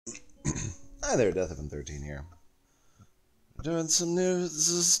Hi there, Death13 here. Doing some new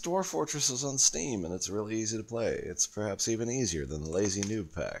Dwarf Fortresses on Steam, and it's really easy to play. It's perhaps even easier than the Lazy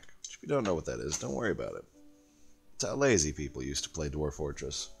Noob pack. Which, if you don't know what that is, don't worry about it. It's how lazy people used to play Dwarf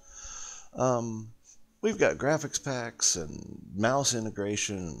Fortress. We've got graphics packs and mouse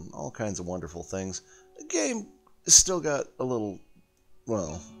integration and all kinds of wonderful things. The game has still got a little,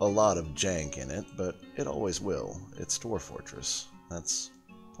 well, a lot of jank in it, but it always will. It's Dwarf Fortress. That's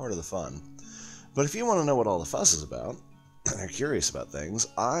part of the fun. But if you want to know what all the fuss is about, and are curious about things,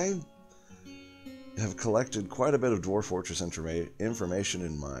 I have collected quite a bit of Dwarf Fortress information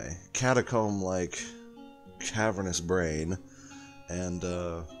in my catacomb-like cavernous brain, and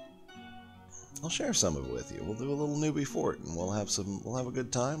I'll share some of it with you. We'll do a little newbie fort, and we'll have a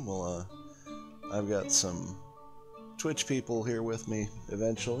good time. I've got some Twitch people here with me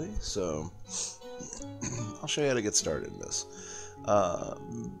eventually, so I'll show you how to get started in this.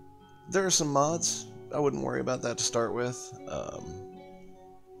 There are some mods. I wouldn't worry about that to start with.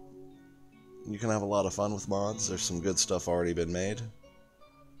 You can have a lot of fun with mods. There's some good stuff already been made.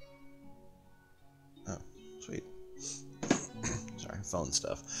 Oh, sweet. Sorry, phone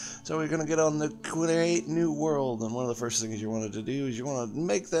stuff. So we're going to get on the create new world, and one of the first things you wanted to do is you want to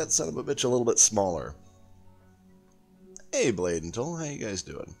make that son of a bitch a little bit smaller. Hey, Bladental, how you guys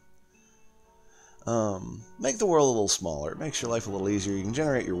doing? Make the world a little smaller. It makes your life a little easier. You can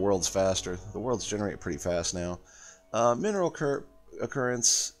generate your worlds faster. The worlds generate pretty fast now. Mineral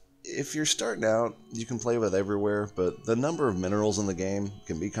occurrence. If you're starting out, you can play with everywhere, but the number of minerals in the game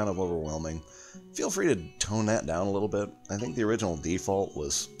can be kind of overwhelming. Feel free to tone that down a little bit. I think the original default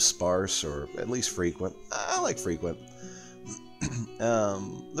was sparse, or at least frequent. I like frequent.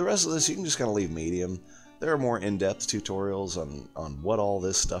 The rest of this, you can just kind of leave medium. There are more in-depth tutorials on what all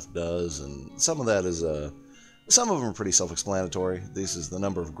this stuff does, and some of that is, some of them are pretty self-explanatory. This is the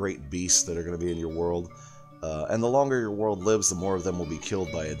number of great beasts that are going to be in your world, and the longer your world lives, the more of them will be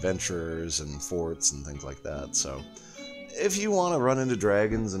killed by adventurers and forts and things like that. So, if you want to run into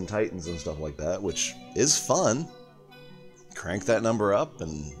dragons and titans and stuff like that, which is fun, crank that number up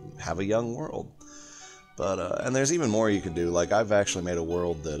and have a young world. But, and there's even more you can do. Like, I've actually made a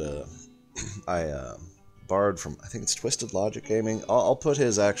world that, borrowed from, I think it's Twisted Logic Gaming. I'll put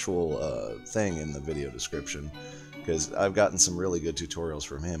his actual thing in the video description, because I've gotten some really good tutorials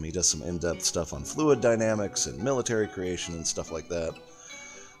from him. He does some in-depth stuff on fluid dynamics and military creation and stuff like that.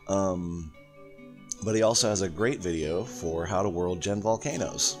 But he also has a great video for how to world gen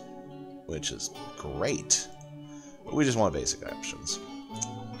volcanoes, which is great. But we just want basic options.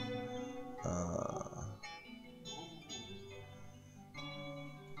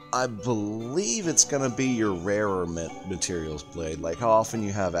 I believe it's going to be your rarer materials blade, like how often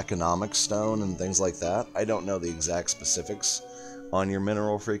you have economic stone and things like that. I don't know the exact specifics on your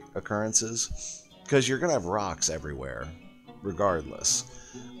mineral occurrences, because you're going to have rocks everywhere, regardless.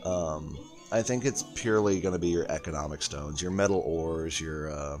 I think it's purely going to be your economic stones, your metal ores, your,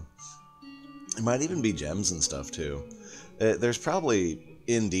 it might even be gems and stuff too. There's probably,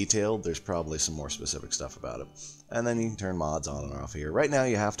 in detail, there's probably some more specific stuff about it. And then you can turn mods on and off here. Right now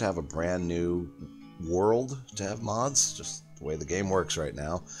you have to have a brand new world to have mods, just the way the game works right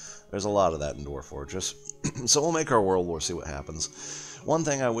now. There's a lot of that in Dwarf Fortress. So we'll make our world, we'll see what happens. One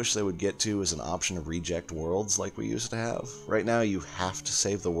thing I wish they would get to is an option of reject worlds like we used to have. Right now you have to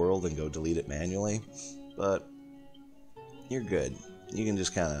save the world and go delete it manually, but you're good. You can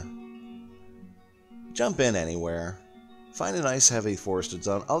just kind of jump in anywhere. Find a nice heavy forested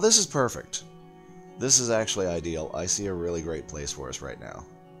zone. Oh, this is perfect. This is actually ideal. I see a really great place for us right now.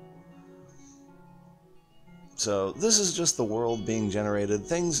 So this is just the world being generated.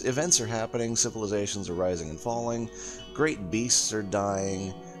 Events are happening. Civilizations are rising and falling. Great beasts are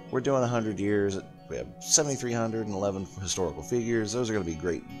dying. We're doing 100 years. We have 7,311 historical figures. Those are going to be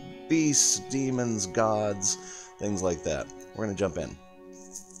great beasts, demons, gods, things like that. We're going to jump in.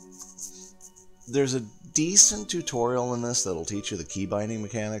 There's a decent tutorial in this that'll teach you the key binding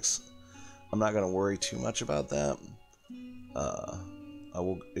mechanics. I'm not going to worry too much about that. I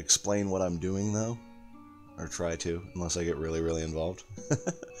will explain what I'm doing, though. Or try to, unless I get really, really involved.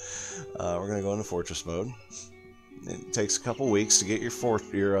 We're going to go into Fortress mode. It takes a couple weeks to get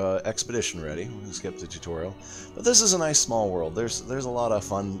your expedition ready. We're going to skip the tutorial. But this is a nice small world. There's a lot of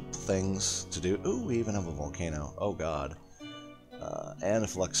fun things to do. Ooh, we even have a volcano. Oh, God. And a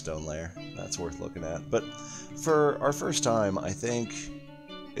flexstone layer. That's worth looking at. But for our first time, I think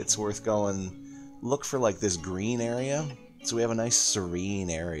it's worth going, look for like this green area. So we have a nice serene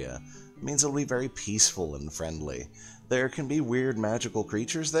area. It means it'll be very peaceful and friendly. There can be weird magical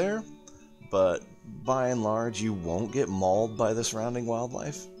creatures there, but by and large you won't get mauled by the surrounding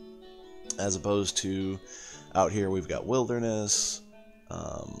wildlife. as opposed to out here we've got wilderness,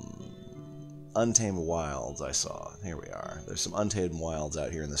 untamed wilds. I saw, here we are, there's some untamed wilds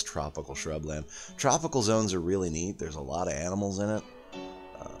out here in this tropical shrubland. Tropical zones are really neat. There's a lot of animals in it.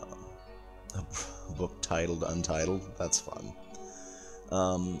 A book titled Untitled, that's fun.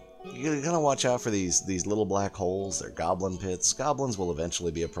 You gotta watch out for these little black holes. They're goblin pits. Goblins will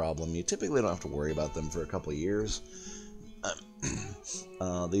eventually be a problem. You typically don't have to worry about them for a couple of years.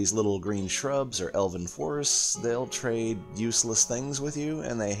 These little green shrubs are elven forests. They'll trade useless things with you,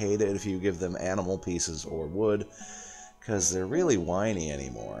 and they hate it if you give them animal pieces or wood, because they're really whiny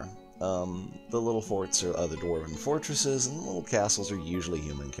anymore. The little forts are other dwarven fortresses, and the little castles are usually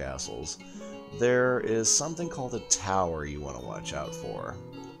human castles. There is something called a tower you want to watch out for.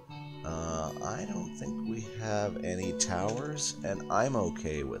 I don't think we have any towers, and I'm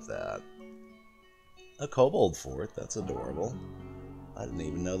okay with that. A kobold fort, that's adorable. I didn't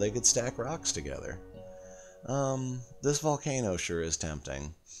even know they could stack rocks together. This volcano sure is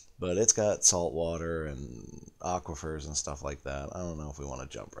tempting, but it's got salt water and aquifers and stuff like that. I don't know if we want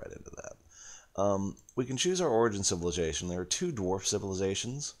to jump right into that. We can choose our origin civilization. There are 2 dwarf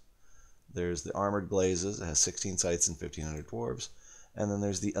civilizations. There's the Armored Glazes, it has 16 sites and 1,500 dwarves. And then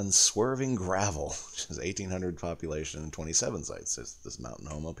there's the Unswerving Gravel, which has 1,800 population and 27 sites. There's this mountain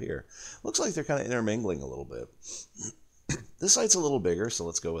home up here. Looks like they're kind of intermingling a little bit. This site's a little bigger, so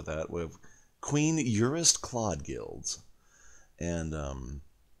let's go with that. We have Queen Urist Clod Guilds. And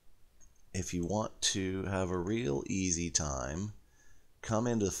if you want to have a real easy time, come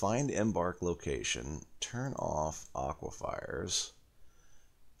into Find Embark location, turn off aquifers.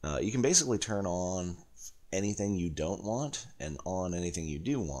 You can basically turn on anything you don't want and on anything you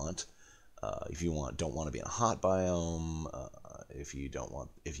do want. If you don't want to be in a hot biome, if you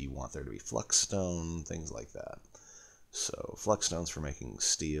want there to be fluxstone, things like that. So fluxstones for making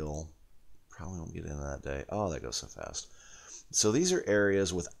steel. Probably won't get into that day. Oh, that goes so fast. So these are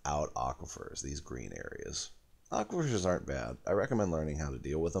areas without aquifers, these green areas. Aquifers aren't bad. I recommend learning how to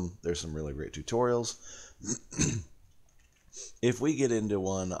deal with them. There's some really great tutorials. If we get into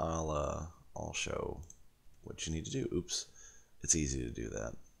one, I'll show what you need to do. Oops, it's easy to do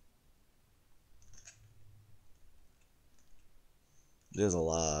that. There's a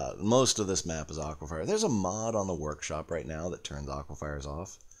lot. Most of this map is aquifer. There's a mod on the workshop right now that turns aquifers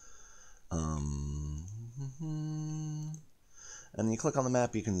off. And you click on the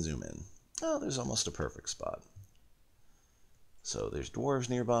map, you can zoom in. Oh, there's almost a perfect spot. So there's dwarves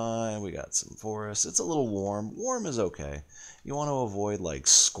nearby, we got some forests. It's a little warm. Warm is okay. You want to avoid like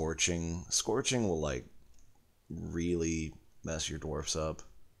scorching. Scorching will like really mess your dwarfs up.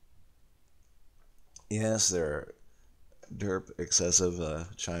 Yes, they're derp excessive,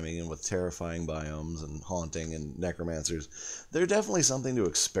 chiming in with terrifying biomes and haunting and necromancers. They're definitely something to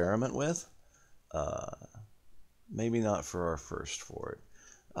experiment with. Maybe not for our first fort.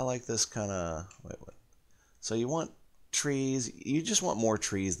 I like this kind of... Wait. So you want trees. You just want more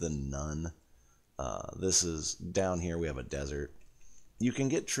trees than none. This is... Down here we have a desert. You can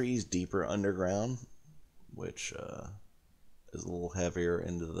get trees deeper underground, which is a little heavier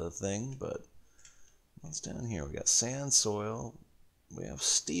into the thing, but what's down here? We got sand, soil. We have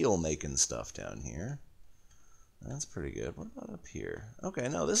steel making stuff down here. That's pretty good. What about up here? Okay,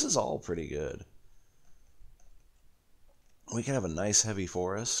 no, this is all pretty good. We can have a nice heavy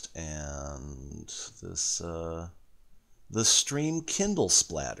forest, and this, the stream Kindle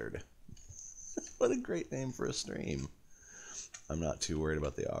Splattered. What a great name for a stream. I'm not too worried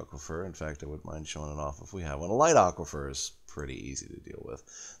about the aquifer. In fact, I wouldn't mind showing it off if we have one. A light aquifer is pretty easy to deal with.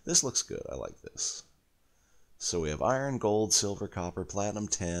 This looks good. I like this. So we have iron, gold, silver, copper, platinum,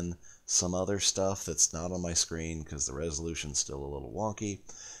 tin, some other stuff that's not on my screen because the resolution's still a little wonky.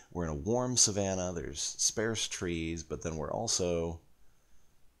 We're in a warm savanna. There's sparse trees, but then we're also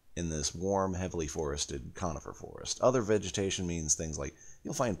in this warm, heavily forested conifer forest. Other vegetation means things like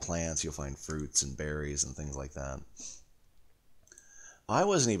you'll find plants, you'll find fruits and berries and things like that. I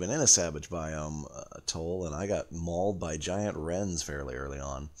wasn't even in a savage biome atoll, and I got mauled by giant wrens fairly early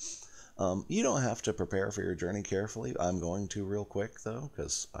on. You don't have to prepare for your journey carefully. I'm going to real quick, though,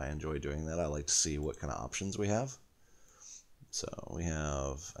 because I enjoy doing that. I like to see what kind of options we have. So we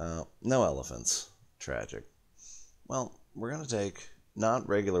have no elephants. Tragic. Well, we're going to take not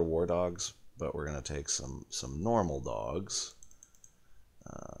regular war dogs, but we're going to take some normal dogs.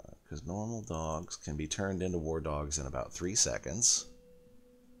 Because normal dogs can be turned into war dogs in about 3 seconds.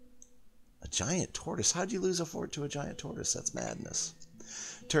 A giant tortoise? How'd you lose a fort to a giant tortoise? That's madness.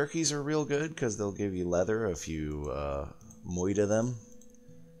 Turkeys are real good because they'll give you leather if you moita them.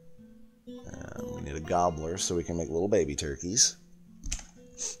 We need a gobbler so we can make little baby turkeys.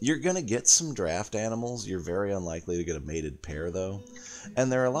 You're going to get some draft animals. You're very unlikely to get a mated pair, though.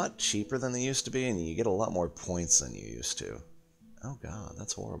 And they're a lot cheaper than they used to be, and you get a lot more points than you used to. Oh god,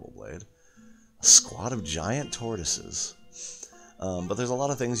 that's horrible, Blade. A squad of giant tortoises. But there's a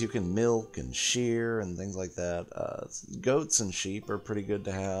lot of things you can milk and shear and things like that. Goats and sheep are pretty good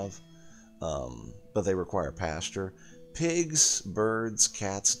to have, but they require pasture. Pigs, birds,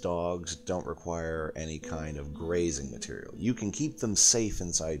 cats, dogs don't require any kind of grazing material. You can keep them safe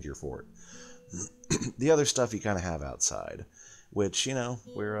inside your fort. The other stuff you kind of have outside, which, you know,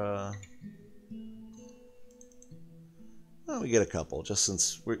 well, we get a couple, just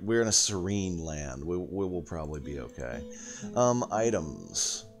since we're in a serene land. We will probably be okay.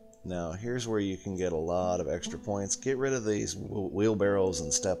 Items. Now, here's where you can get a lot of extra points. Get rid of these wheelbarrows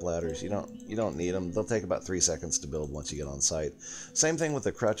and step ladders. You don't need them. They'll take about 3 seconds to build once you get on site. Same thing with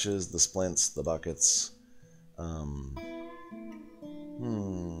the crutches, the splints, the buckets. I'm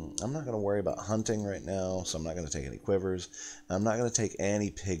not going to worry about hunting right now, so I'm not going to take any quivers. I'm not going to take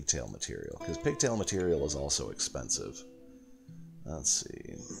any pigtail material, because pigtail material is also expensive. Let's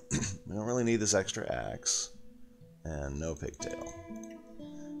see. We don't really need this extra axe. And no pigtail.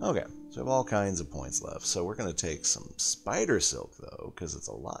 Okay, so we have all kinds of points left. So we're going to take some spider silk, though, because it's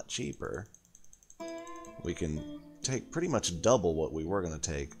a lot cheaper. We can take pretty much double what we were going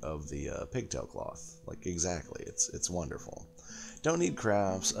to take of the pigtail cloth. Like, exactly. It's wonderful. Don't need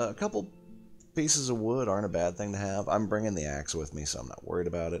crafts. A couple pieces of wood aren't a bad thing to have. I'm bringing the axe with me, so I'm not worried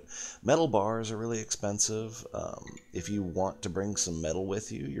about it. Metal bars are really expensive. If you want to bring some metal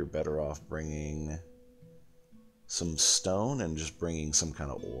with you, you're better off bringing some stone and just bringing some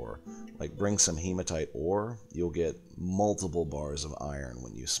kind of ore. Like, bring some hematite ore. You'll get multiple bars of iron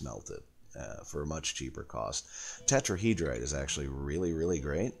when you smelt it for a much cheaper cost. Tetrahedrite is actually really, really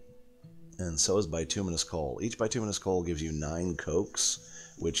great. And so is bituminous coal. Each bituminous coal gives you 9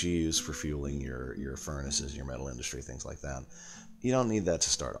 cokes, which you use for fueling your furnaces, your metal industry, things like that. You don't need that to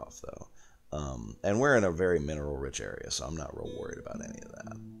start off, though. And we're in a very mineral-rich area, so I'm not real worried about any of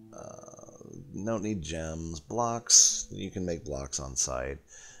that. Don't need gems. Blocks, you can make blocks on site.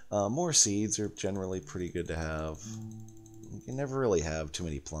 More seeds are generally pretty good to have. You can never really have too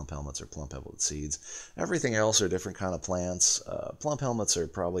many plump helmets or plump helmet seeds. Everything else are different kind of plants. Plump helmets are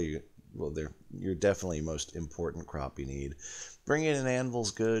probably, well, they're your definitely most important crop you need. Bringing an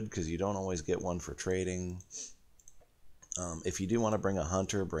anvil's good, because you don't always get one for trading. If you do want to bring a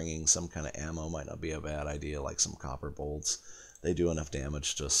hunter, bringing some kind of ammo might not be a bad idea, like some copper bolts. They do enough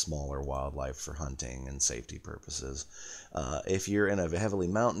damage to smaller wildlife for hunting and safety purposes. If you're in a heavily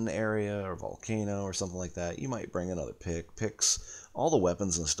mountain area or volcano or something like that, you might bring another pick. Picks, all the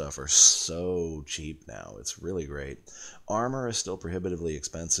weapons and stuff are so cheap now. It's really great. Armor is still prohibitively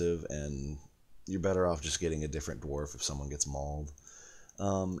expensive, and you're better off just getting a different dwarf if someone gets mauled.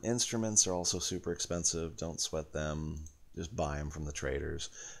 Instruments are also super expensive. Don't sweat them. Just buy them from the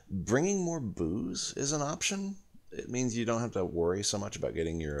traders. Bringing more booze is an option. It means you don't have to worry so much about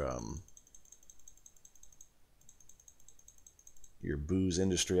getting your booze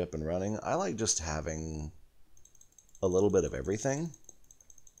industry up and running. I like just having a little bit of everything.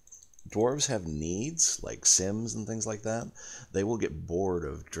 Dwarves have needs, like Sims and things like that. They will get bored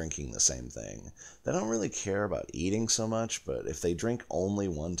of drinking the same thing. They don't really care about eating so much, but if they drink only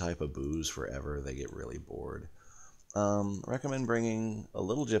one type of booze forever, they get really bored. Recommend bringing a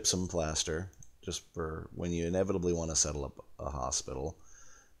little gypsum plaster, just for when you inevitably want to settle up a hospital.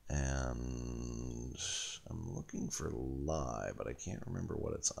 And I'm looking for lye, but I can't remember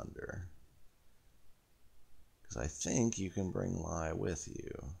what it's under. Because I think you can bring lye with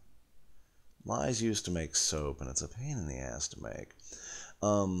you. Lye is used to make soap, and it's a pain in the ass to make.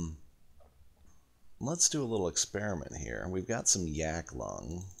 Let's do a little experiment here. We've got some yak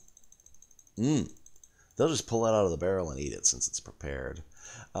lung. They'll just pull it out of the barrel and eat it since it's prepared.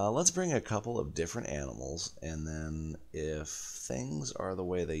 Let's bring a couple of different animals, and then if things are the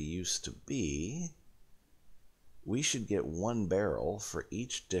way they used to be, we should get 1 barrel for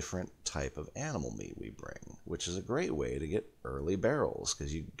each different type of animal meat we bring, which is a great way to get early barrels,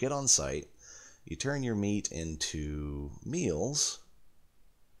 because you get on site, you turn your meat into meals.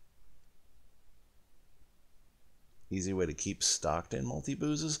 Easy way to keep stocked in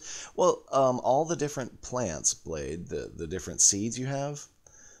multi-boozes. Well, all the different plants, Blade, the different seeds you have,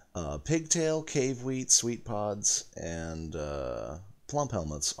 pigtail, cave wheat, sweet pods, and plump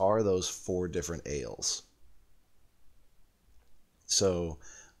helmets are those 4 different ales. So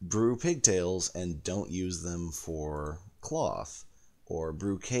brew pigtails and don't use them for cloth, or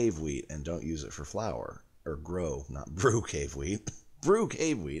brew cave wheat and don't use it for flour, or grow, not brew cave wheat. Brew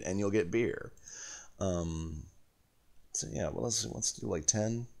cave wheat and you'll get beer. So yeah, well, let's do like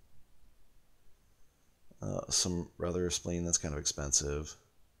 10. Some rather spleen, that's kind of expensive.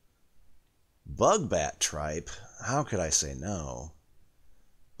 Bug bat tripe? How could I say no?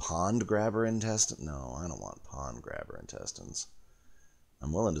 Pond grabber intestine? No, I don't want pond grabber intestines.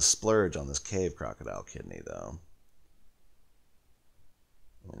 I'm willing to splurge on this cave crocodile kidney, though.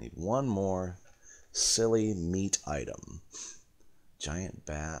 I need one more silly meat item. Giant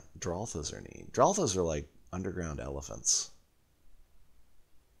bat. Dralthas are neat. Dralthas are like underground elephants.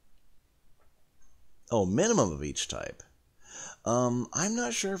 Oh, minimum of each type. I'm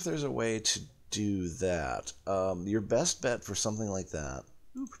not sure if there's a way to do that. Your best bet for something like that,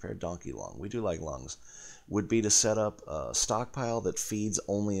 ooh, prepared donkey lung, we do like lungs, would be to set up a stockpile that feeds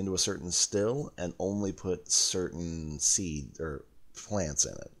only into a certain still and only put certain seed or plants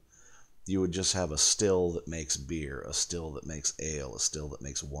in it. You would just have a still that makes beer, a still that makes ale, a still that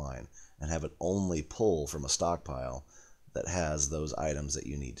makes wine, and have it only pull from a stockpile that has those items that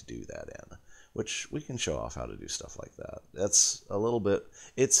you need to do that in. Which we can show off how to do stuff like that. That's a little bit,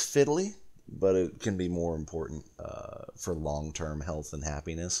 it's fiddly, but it can be more important for long-term health and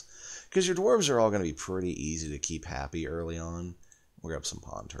happiness. Because your dwarves are all going to be pretty easy to keep happy early on. We'll grab some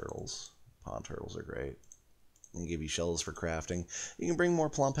pond turtles. Pond turtles are great. And give you shells for crafting. You can bring more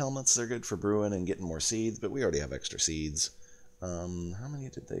plump helmets. They're good for brewing and getting more seeds, but we already have extra seeds. How many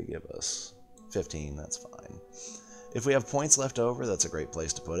did they give us? 15, that's fine. If we have points left over, that's a great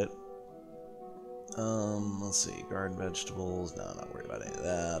place to put it. Let's see, garden vegetables, no, not worried about any of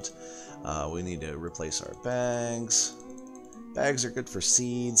that. We need to replace our bags. Bags are good for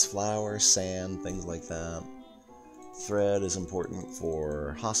seeds, flour, sand, things like that. Thread is important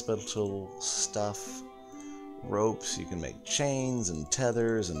for hospital stuff. Ropes, you can make chains and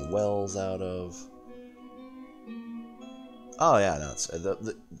tethers and wells out of. Oh yeah, no,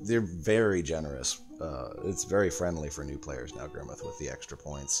 they're very generous. It's very friendly for new players now, Grimmeth, with the extra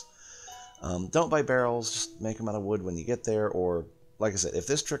points. Don't buy barrels, just make them out of wood when you get there, or, like I said, if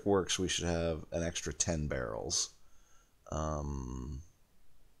this trick works, we should have an extra 10 barrels.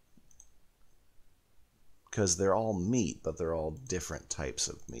 Because they're all meat, but they're all different types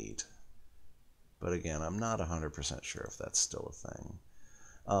of meat. But again, I'm not 100% sure if that's still a thing.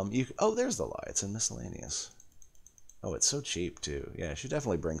 Oh, there's the lye. It's in miscellaneous. Oh, it's so cheap, too. Yeah, I should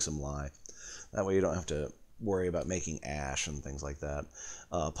definitely bring some lye. That way you don't have to worry about making ash and things like that.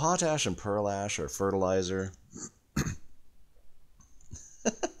 Potash and pearl ash are fertilizer.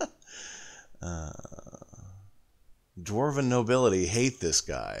 Dwarven nobility hate this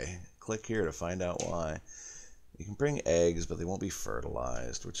guy. Click here to find out why. You can bring eggs, but they won't be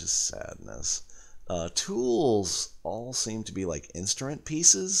fertilized, which is sadness. Tools all seem to be like instrument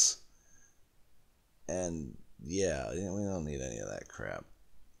pieces. And yeah, we don't need any of that crap.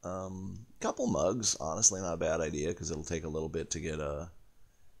 Couple mugs, honestly not a bad idea, because it'll take a little bit to get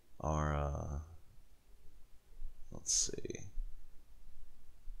our let's see,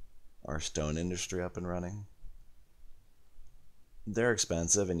 our stone industry up and running. They're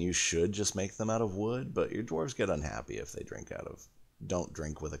expensive, and you should just make them out of wood, but your dwarves get unhappy if they don't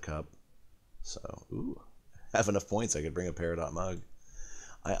drink with a cup. So, ooh, have enough points I could bring a peridot mug.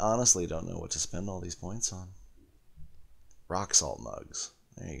 I honestly don't know what to spend all these points on. Rock salt mugs.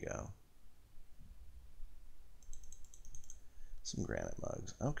 There you go. Some granite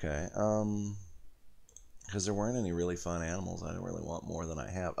mugs. Okay. Because there weren't any really fun animals. I don't really want more than I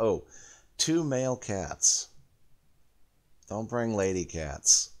have. Oh, 2 male cats. Don't bring lady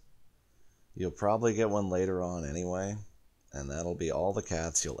cats. You'll probably get one later on anyway, and that'll be all the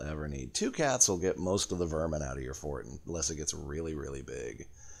cats you'll ever need. 2 cats will get most of the vermin out of your fort, unless it gets really, really big.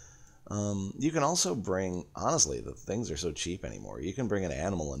 You can also bring, honestly, the things are so cheap anymore, you can bring an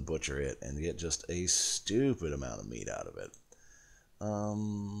animal and butcher it and get just a stupid amount of meat out of it.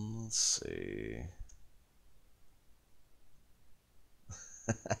 Let's see.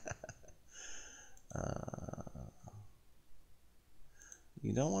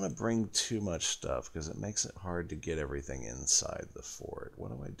 You don't want to bring too much stuff because it makes it hard to get everything inside the fort.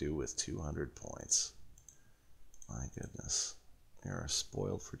 What do I do with 200 points? My goodness. You're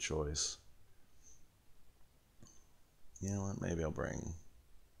spoiled for choice. You know what? Maybe I'll bring...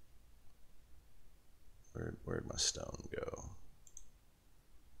 Where'd my stone go?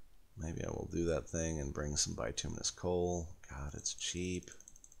 Maybe I will do that thing and bring some bituminous coal. God, it's cheap.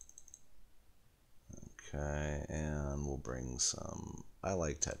 Okay, and we'll bring some... I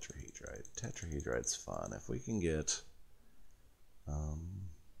like tetrahedrite. Tetrahedrite's fun. If we can get a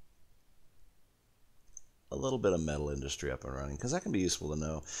little bit of metal industry up and running, because that can be useful to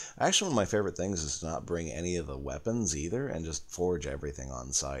know. Actually, one of my favorite things is to not bring any of the weapons either, and just forge everything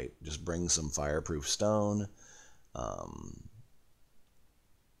on site. Just bring some fireproof stone,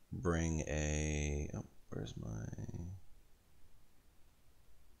 Bring a... Oh, where's my...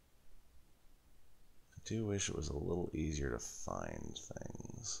 I do wish it was a little easier to find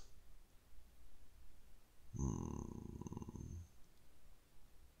things.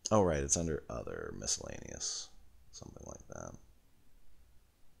 Oh, right, it's under other miscellaneous. Something like that.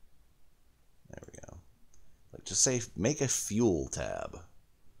 There we go. Like, just say, make a fuel tab.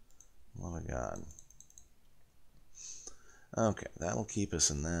 Oh my god. Okay, that'll keep us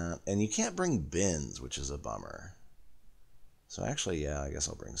in that. And you can't bring bins, which is a bummer. So actually, yeah, I guess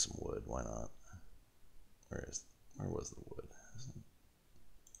I'll bring some wood. Why not? Where was the wood?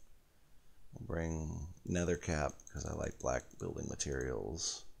 I'll bring nether cap, because I like black building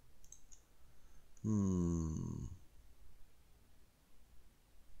materials.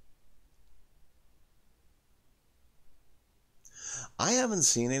 I haven't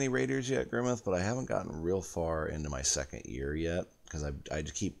seen any raiders yet, Grimmeth, but I haven't gotten real far into my second year yet, because I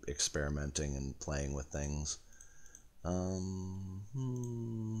keep experimenting and playing with things.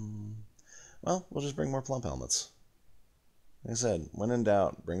 Well, we'll just bring more plump helmets. Like I said, when in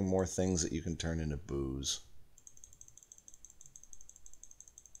doubt, bring more things that you can turn into booze.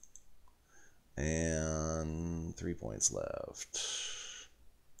 And 3 points left.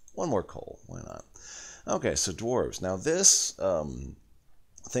 One more coal, why not? Okay, so dwarves. Now this,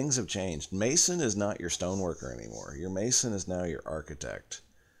 things have changed. Mason is not your stoneworker anymore. Your mason is now your architect.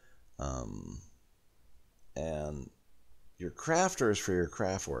 And your crafter is for your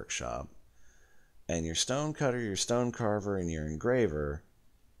craft workshop. And your stone cutter, your stone carver, and your engraver.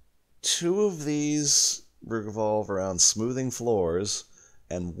 2 of these revolve around smoothing floors,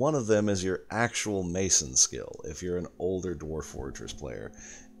 and 1 of them is your actual mason skill, if you're an older Dwarf Fortress player.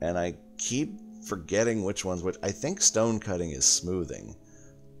 And I keep forgetting which one's which. I think stone cutting is smoothing,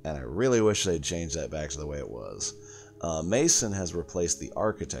 and I really wish they'd change that back to the way it was. Mason has replaced the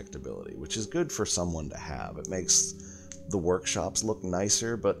architect ability, which is good for someone to have. It makes the workshops look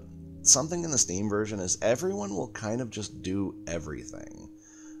nicer, but something in the Steam version is everyone will kind of just do everything.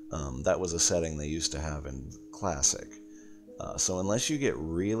 That was a setting they used to have in Classic. So unless you get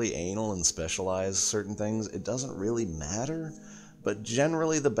really anal and specialize certain things, it doesn't really matter. But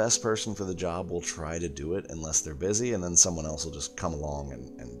generally the best person for the job will try to do it unless they're busy, and then someone else will just come along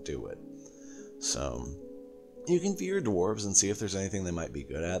and do it. So you can view your dwarves and see if there's anything they might be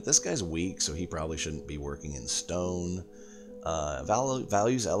good at. This guy's weak, so he probably shouldn't be working in stone.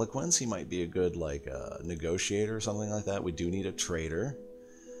 Values eloquence, he might be a good negotiator or something like that. We do need a trader.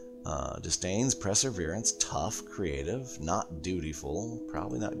 Disdains perseverance, tough, creative, not dutiful,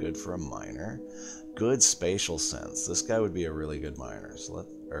 probably not good for a miner. Good spatial sense. This guy would be a really good miner. So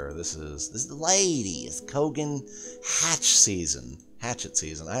this is the lady. It's Kogan Hatchet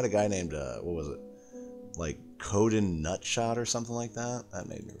season. I had a guy named what was it? Like Coden Nutshot or something like that. That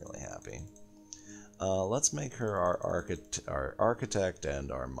made me really happy. Let's make her our architect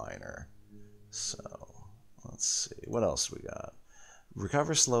and our miner. So let's see. What else we got?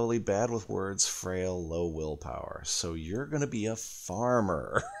 Recover slowly, bad with words, frail, low willpower. So you're going to be a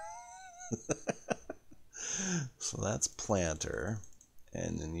farmer. So that's planter.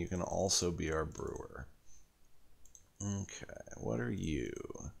 And then you can also be our brewer. Okay, what are you?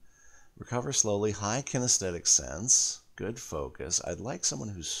 Recover slowly, high kinesthetic sense, good focus. I'd like someone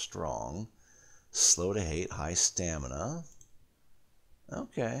who's strong. Slow to hate, high stamina.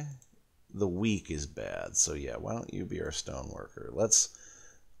 Okay. The weak is bad, so yeah, why don't you be our stoneworker?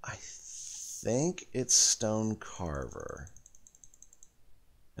 I think it's stone carver.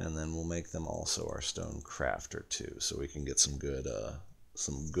 And then we'll make them also our stone crafter too, so we can get some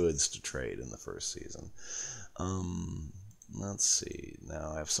goods to trade in the first season. Let's see.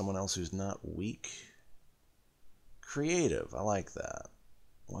 Now I have someone else who's not weak. Creative, I like that.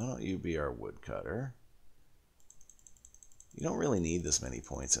 Why don't you be our woodcutter? You don't really need this many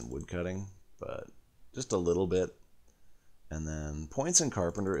points in woodcutting, but just a little bit. And then points in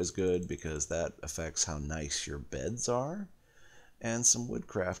carpenter is good because that affects how nice your beds are. And some wood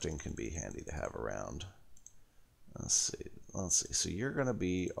crafting can be handy to have around. Let's see. So you're going to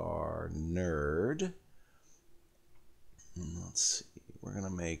be our nerd. Let's see. We're going to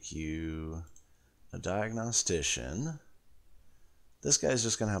make you a diagnostician. This guy's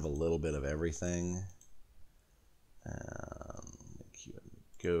just going to have a little bit of everything. Make you a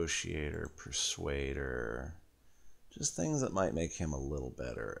negotiator, persuader. Just things that might make him a little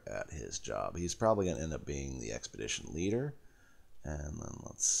better at his job. He's probably going to end up being the expedition leader. And then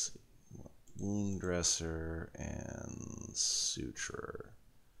let's see. Wound dresser and suturer.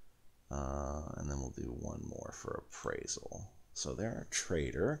 And then we'll do one more for appraisal. So they're a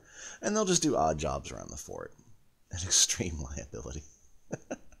trader. And they'll just do odd jobs around the fort. and extreme liability.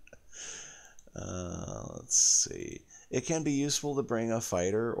 Let's see. It can be useful to bring a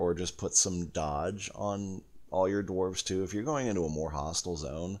fighter or just put some dodge on all your dwarves too. If you're going into a more hostile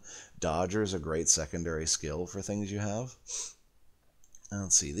zone, dodger is a great secondary skill for things you have.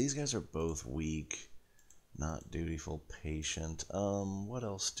 Let's see. These guys are both weak. Not dutiful, patient. What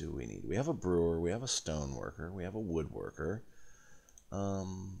else do we need? We have a brewer, we have a stoneworker, we have a woodworker. I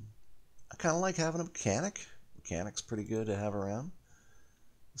kind of like having a mechanic. Mechanic's pretty good to have around.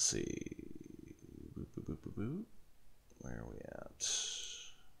 Let's see. Boop, boop, boop, boop, boop. Where are we at?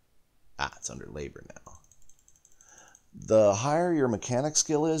 Ah, it's under labor now. The higher your mechanic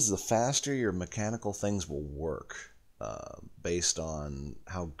skill is, the faster your mechanical things will work, based on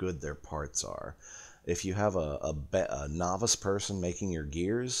how good their parts are. If you have a novice person making your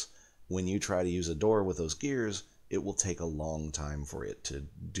gears, when you try to use a door with those gears, it will take a long time for it to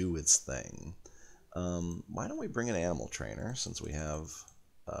do its thing. Why don't we bring an animal trainer, since we have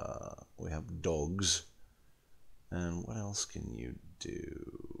dogs? And what else can you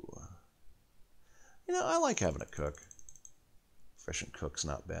do? You know, I like having a cook. Efficient cook's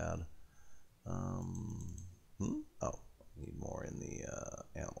not bad. Oh, need more in the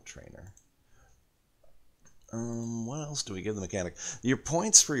animal trainer. What else do we give the mechanic? Your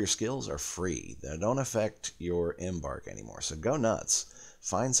points for your skills are free. They don't affect your embark anymore. So go nuts.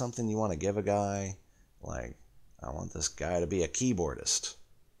 Find something you want to give a guy. Like, I want this guy to be a keyboardist.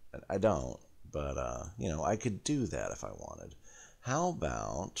 I don't, but, you know, I could do that if I wanted. How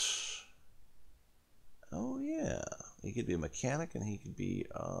about... Oh, yeah. He could be a mechanic and he could be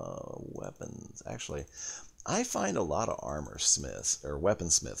weapons. Actually, I find a lot of armor smiths or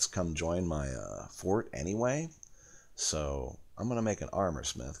weaponsmiths come join my fort anyway. So I'm going to make an armor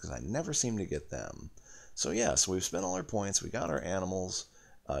smith because I never seem to get them. So yeah, so we've spent all our points. We got our animals.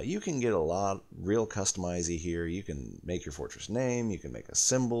 You can get a lot real customizey here. You can make your fortress name. You can make a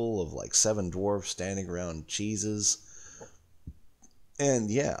symbol of like 7 dwarfs standing around cheeses. And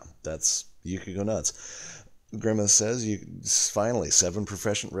yeah, you could go nuts. Grimace says, finally, 7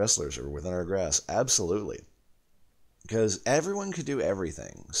 proficient wrestlers are within our grasp. Absolutely. Because everyone could do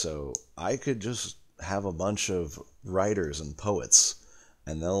everything. So I could just have a bunch of writers and poets,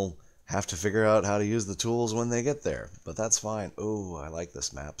 and they'll have to figure out how to use the tools when they get there. But that's fine. Oh, I like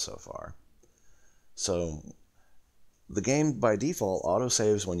this map so far. So the game, by default,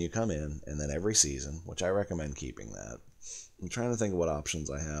 autosaves when you come in, and then every season, which I recommend keeping that. I'm trying to think of what options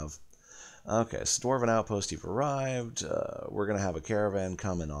I have. Okay, so Dwarven Outpost, you've arrived. We're going to have a caravan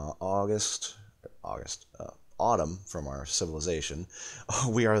come in autumn from our civilization.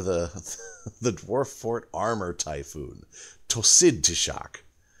 We are the Dwarf Fort Armor Typhoon, Tosid Tishak,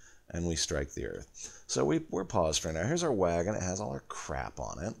 and we strike the earth. So we're paused for now. Here's our wagon. It has all our crap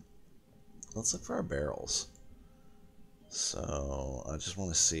on it. Let's look for our barrels. So I just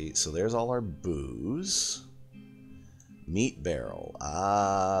want to see. So there's all our booze. Meat barrel.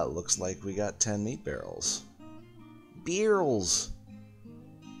 Ah, looks like we got 10 meat barrels. Beers.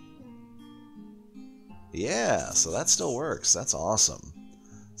 Yeah, so that still works. That's awesome.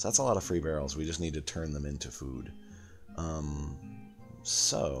 So that's a lot of free barrels. We just need to turn them into food.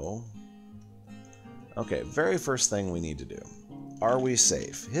 Okay, very first thing we need to do. Are we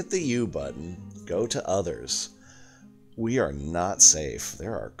safe? Hit the U button. Go to others. We are not safe.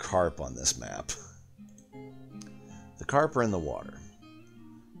 There are carp on this map. The carp are in the water.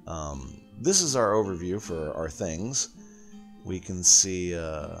 This is our overview for our things. We can see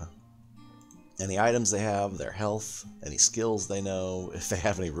any items they have, their health, any skills they know, if they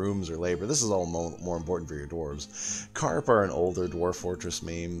have any rooms or labor. This is all more important for your dwarves. Carp are an older dwarf fortress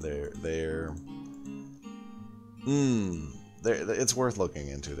meme. It's worth looking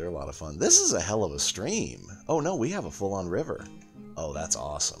into. They're a lot of fun. This is a hell of a stream. Oh no, we have a full-on river. Oh, that's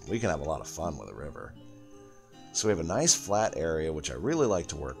awesome. We can have a lot of fun with a river. So we have a nice flat area, which I really like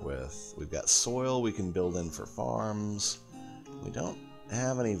to work with. We've got soil we can build in for farms. We don't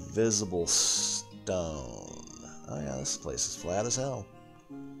have any visible stone. Oh yeah, this place is flat as hell.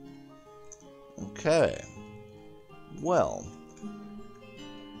 Okay. Well,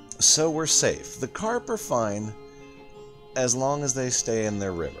 so we're safe. The carp are fine as long as they stay in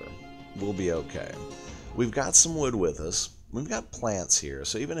their river. We'll be okay. We've got some wood with us. We've got plants here,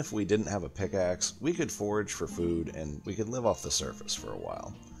 so even if we didn't have a pickaxe, we could forage for food and we could live off the surface for a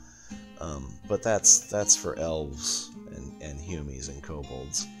while. But that's for elves and humies and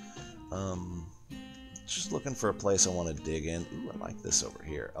kobolds. Just looking for a place I want to dig in. Ooh, I like this over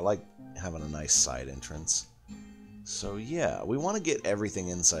here. I like having a nice side entrance. So yeah, we want to get everything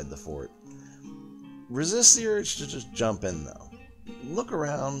inside the fort. Resist the urge to just jump in though. Look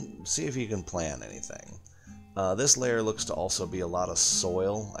around, see if you can plan anything. This layer looks to also be a lot of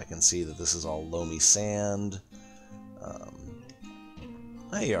soil. I can see that this is all loamy sand.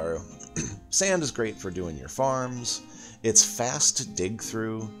 Hey, Yaru. Sand is great for doing your farms. It's fast to dig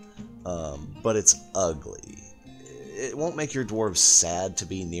through, but it's ugly. It won't make your dwarves sad to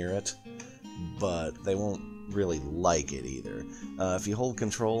be near it, but they won't really like it either. If you hold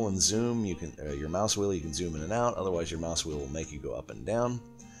control and zoom, you can your mouse wheel, you can zoom in and out. Otherwise, your mouse wheel will make you go up and down.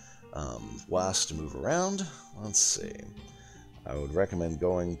 WASD to move around. Let's see. I would recommend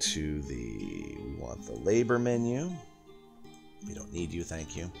going to we want the labor menu. We don't need you,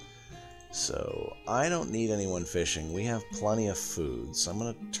 thank you. So, I don't need anyone fishing. We have plenty of food, so I'm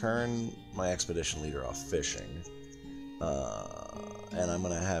going to turn my expedition leader off fishing. And I'm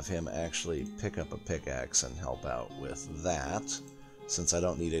going to have him actually pick up a pickaxe and help out with that, since I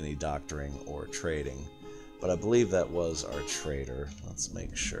don't need any doctoring or trading. But I believe that was our trader. Let's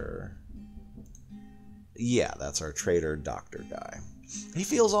make sure. Yeah, that's our trader doctor guy. He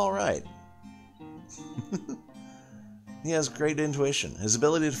feels alright. He has great intuition. His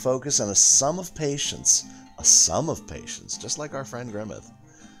ability to focus and a sum of patience. A sum of patience, just like our friend Grimmeth.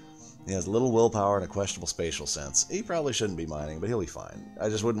 He has little willpower and a questionable spatial sense. He probably shouldn't be mining, but he'll be fine. I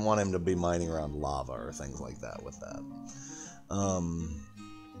just wouldn't want him to be mining around lava or things like that with that.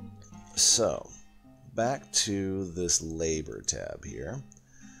 So, back to this labor tab here.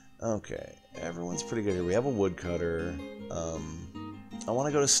 Okay, everyone's pretty good here. We have a woodcutter. I want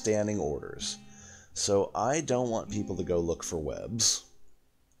to go to standing orders. So I don't want people to go look for webs.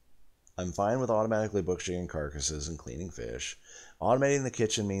 I'm fine with automatically butchering carcasses and cleaning fish. Automating the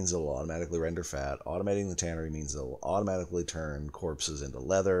kitchen means it'll automatically render fat. Automating the tannery means it'll automatically turn corpses into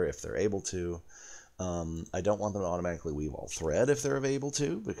leather if they're able to. I don't want them to automatically weave all thread if they're able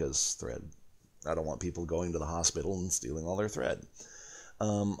to, because thread, I don't want people going to the hospital and stealing all their thread.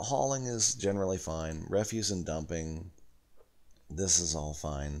 Hauling is generally fine. Refuse and dumping, this is all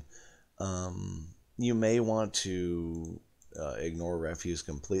fine. You may want to ignore refuse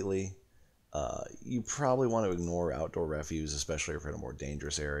completely. You probably want to ignore outdoor refuse, especially if you're in a more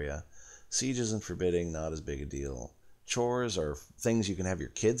dangerous area. Sieges and forbidding, not as big a deal. Chores are things you can have your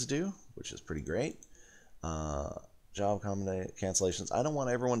kids do, which is pretty great. Job cancellations. I don't want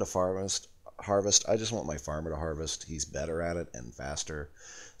everyone to harvest. I just want my farmer to harvest. He's better at it and faster.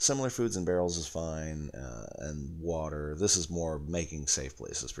 Similar foods and barrels is fine, and water. This is more making safe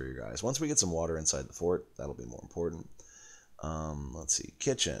places for you guys. Once we get some water inside the fort, that'll be more important. Let's see,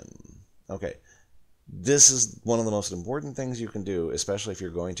 kitchen. Okay, this is one of the most important things you can do, especially if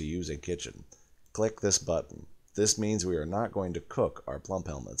you're going to use a kitchen. Click this button. This means we are not going to cook our plump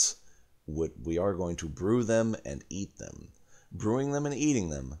helmets. We are going to brew them and eat them. Brewing them and eating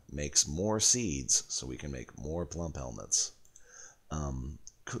them makes more seeds, so we can make more plump helmets.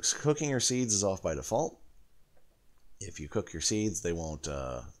 Cooking your seeds is off by default. If you cook your seeds, they won't,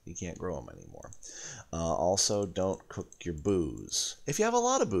 you can't grow them anymore. Also, don't cook your booze. If you have a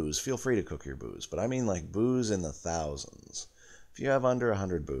lot of booze, feel free to cook your booze, but I mean like booze in the thousands. If you have under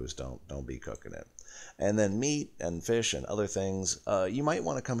 100 booze, don't be cooking it. And then meat and fish and other things, you might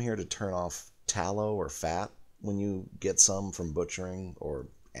want to come here to turn off tallow or fat when you get some from butchering or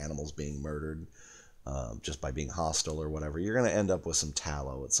animals being murdered. Just by being hostile or whatever, you're going to end up with some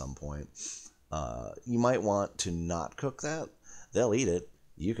tallow at some point. You might want to not cook that. They'll eat it.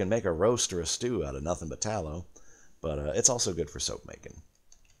 You can make a roast or a stew out of nothing but tallow, but it's also good for soap making.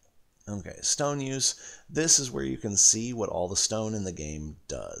 Okay, stone use. This is where you can see what all the stone in the game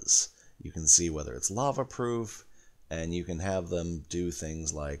does. You can see whether it's lava proof, and you can have them do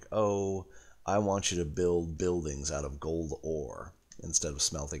things like, oh, I want you to build buildings out of gold ore, instead of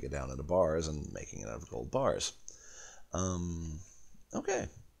smelting it down into bars and making it out of gold bars. Okay,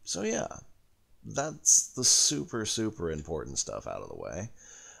 so yeah, that's the super important stuff out of the way.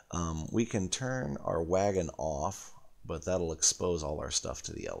 We can turn our wagon off, but that'll expose all our stuff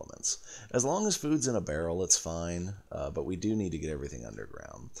to the elements. As long as food's in a barrel, it's fine, but we do need to get everything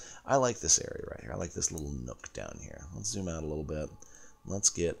underground. I like this area right here. I like this little nook down here. Let's zoom out a little bit. Let's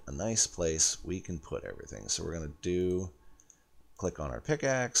get a nice place we can put everything. So we're going to click on our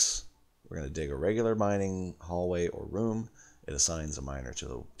pickaxe. We're going to dig a regular mining hallway or room. It assigns a miner to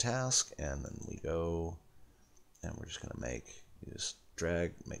the task, and then we go, and we're just going to just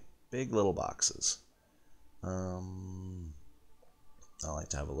make big little boxes. I like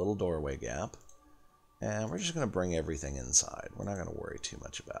to have a little doorway gap, and we're just going to bring everything inside. We're not going to worry too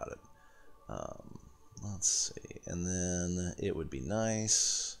much about it. Let's see, and then it would be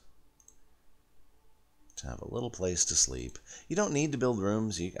nice to have a little place to sleep. You don't need to build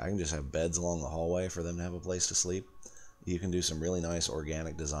rooms. I can just have beds along the hallway for them to have a place to sleep. You can do some really nice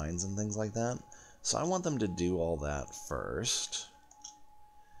organic designs and things like that. So I want them to do all that first.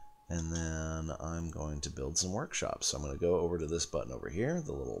 And then I'm going to build some workshops. So I'm going to go over to this button over here,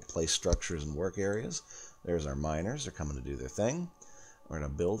 the little place structures and work areas. There's our miners. They're coming to do their thing. We're going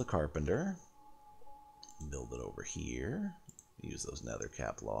to build a carpenter. Build it over here. Use those nether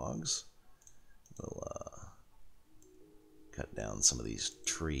cap logs. We'll cut down some of these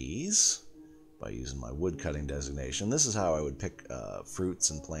trees by using my wood cutting designation. This is how I would pick fruits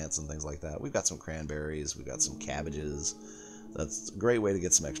and plants and things like that. We've got some cranberries, we've got some cabbages. That's a great way to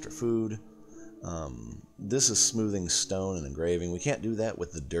get some extra food. This is smoothing stone and engraving. We can't do that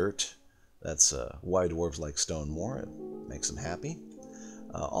with the dirt. That's why dwarves like stone more. It makes them happy.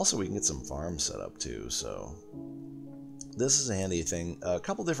 Also, we can get some farms set up too, so this is a handy thing. A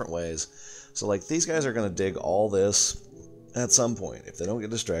couple different ways. So like these guys are going to dig all this at some point, if they don't get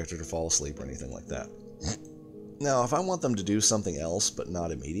distracted or fall asleep or anything like that. Now, if I want them to do something else, but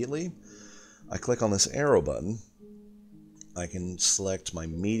not immediately, I click on this arrow button. I can select my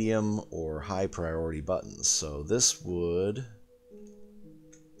medium or high priority buttons. So this would,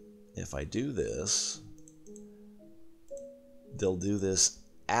 if I do this, they'll do this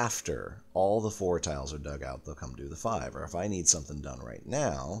after all the 4 tiles are dug out. They'll come do the 5. Or if I need something done right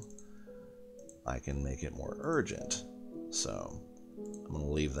now, I can make it more urgent. So I'm going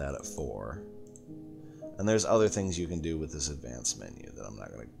to leave that at 4. And there's other things you can do with this advanced menu that I'm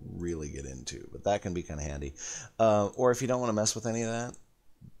not going to really get into, but that can be kind of handy. Or if you don't want to mess with any of that,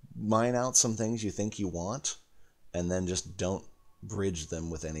 mine out some things you think you want, and then just don't bridge them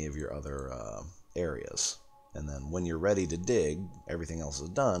with any of your other areas. And then when you're ready to dig, everything else is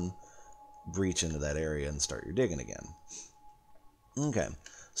done, breach into that area and start your digging again. Okay.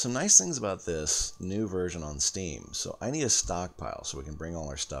 Some nice things about this new version on Steam. So I need a stockpile so we can bring all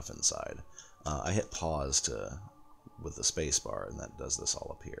our stuff inside. I hit pause with the space bar, and that does this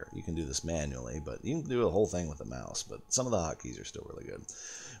all up here. You can do this manually, but you can do the whole thing with the mouse, but some of the hotkeys are still really good.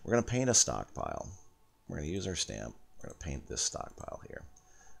 We're going to paint a stockpile. We're going to use our stamp. We're going to paint this stockpile here.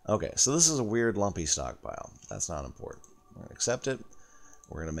 Okay, so this is a weird lumpy stockpile. That's not important. We're going to accept it.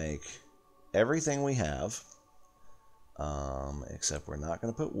 We're going to make everything we have, except we're not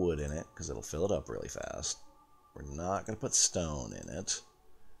going to put wood in it because it'll fill it up really fast. We're not going to put stone in it.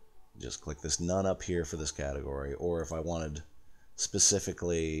 Just click this none up here for this category, or if I wanted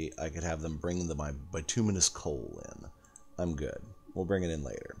specifically, I could have them bring my bituminous coal in. I'm good. We'll bring it in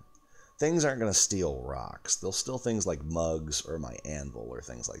later. Things aren't going to steal rocks. They'll steal things like mugs or my anvil or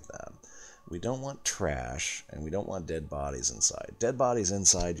things like that. We don't want trash, and we don't want dead bodies inside. Dead bodies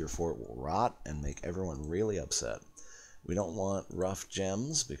inside your fort will rot and make everyone really upset. We don't want rough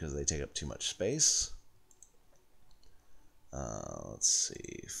gems because they take up too much space. Let's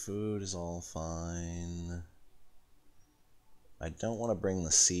see. Food is all fine. I don't want to bring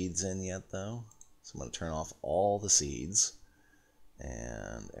the seeds in yet, though. So I'm going to turn off all the seeds.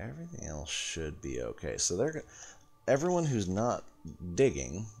 And everything else should be okay. So everyone who's not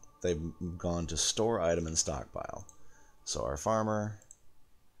digging, they've gone to store item and stockpile. So our farmer,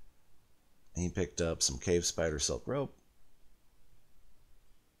 he picked up some cave spider silk rope.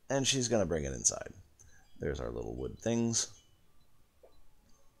 And she's going to bring it inside. There's our little wood things.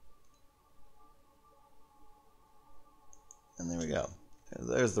 And there we go.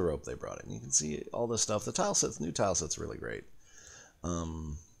 There's the rope they brought in. You can see all this stuff. The tile set's, new tile set's really great.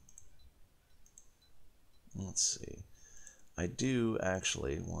 Let's see. I do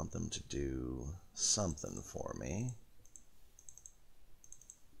actually want them to do something for me.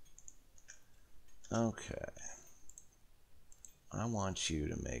 Okay. I want you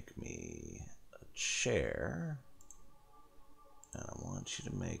to make me a chair. And I want you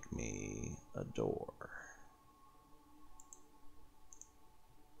to make me a door.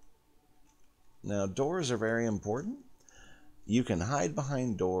 Now, doors are very important. You can hide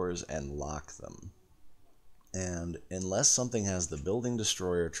behind doors and lock them. And unless something has the building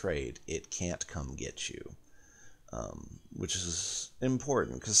destroyer trait, it can't come get you. Which is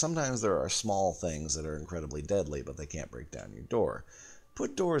important, because sometimes there are small things that are incredibly deadly, but they can't break down your door.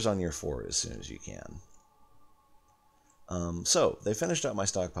 Put doors on your fort as soon as you can. So, they finished up my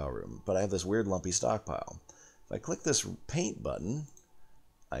stockpile room, but I have this weird lumpy stockpile. If I click this paint button,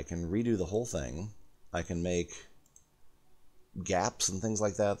 I can redo the whole thing. I can make gaps and things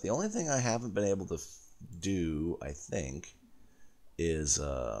like that. The only thing I haven't been able to do, I think, is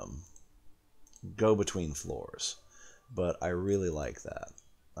go between floors. But I really like that.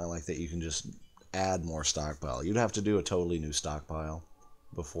 I like that you can just add more stockpile. You'd have to do a totally new stockpile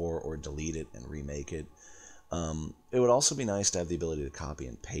before, or delete it and remake it. It would also be nice to have the ability to copy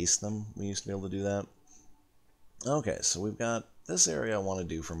and paste them. We used to be able to do that. Okay, so we've got this area I want to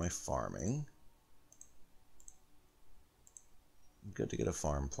do for my farming. Good to get a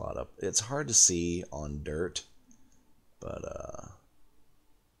farm plot up. It's hard to see on dirt, but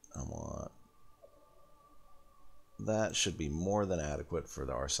I want... That should be more than adequate for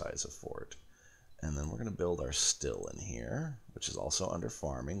our size of fort. And then we're going to build our still in here, which is also under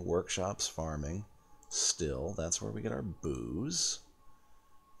farming. Workshops, farming, still. That's where we get our booze.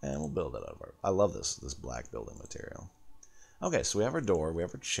 And we'll build it out of our... I love this black building material. Okay, so we have our door, we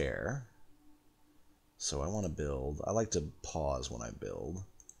have our chair. So I want to build... I like to pause when I build.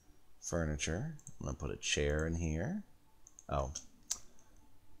 Furniture. I'm going to put a chair in here. Oh.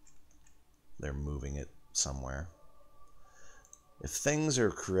 They're moving it somewhere. If things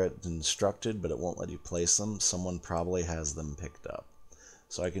are instructed, but it won't let you place them, someone probably has them picked up.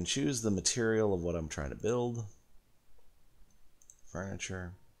 So I can choose the material of what I'm trying to build.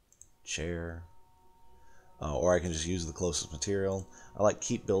 Furniture. Chair. Or I can just use the closest material. I like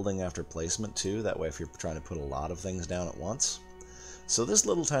keep building after placement too, that way if you're trying to put a lot of things down at once. So this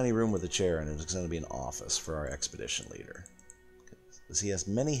little tiny room with a chair in it is going to be an office for our expedition leader. Because he has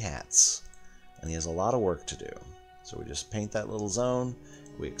many hats, and he has a lot of work to do. So we just paint that little zone,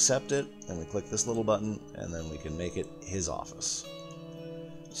 we accept it, and we click this little button, and then we can make it his office.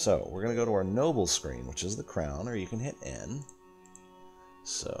 So we're going to go to our noble screen, which is the crown, or you can hit N.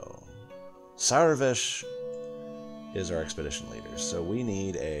 So Sarvesh is our expedition leader. So we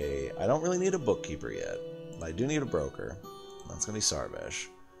need a... I don't really need a bookkeeper yet, but I do need a broker. That's going to be Sarvesh.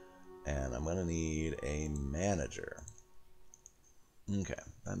 And I'm going to need a manager. Okay,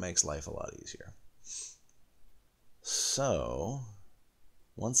 that makes life a lot easier. So,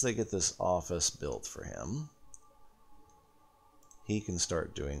 once they get this office built for him, he can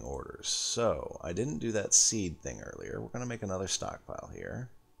start doing orders. So, I didn't do that seed thing earlier. We're going to make another stockpile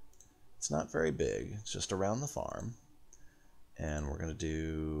here. It's not very big. It's just around the farm. And we're going to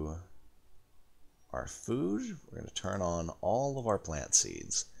do our food. We're going to turn on all of our plant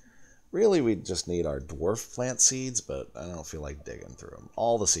seeds. Really, we just need our dwarf plant seeds, but I don't feel like digging through them.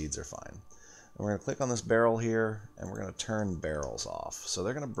 All the seeds are fine. And we're going to click on this barrel here, and we're going to turn barrels off. So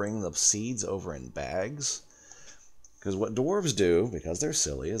they're going to bring the seeds over in bags. Because what dwarves do, because they're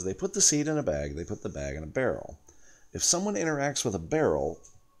silly, is they put the seed in a bag, they put the bag in a barrel. If someone interacts with a barrel,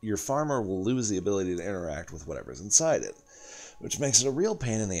 your farmer will lose the ability to interact with whatever's inside it, which makes it a real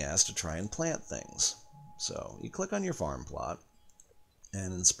pain in the ass to try and plant things. So you click on your farm plot,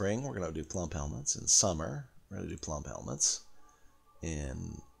 and in spring we're going to do plump helmets. In summer we're going to do plump helmets.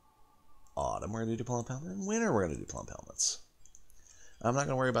 In autumn we're going to do plump helmets. In winter we're going to do plump helmets. I'm not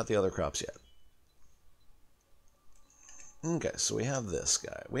going to worry about the other crops yet. Okay, so we have this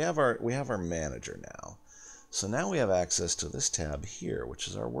guy. We have our manager now. So now we have access to this tab here, which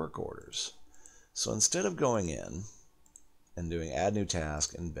is our work orders. So instead of going in and doing add new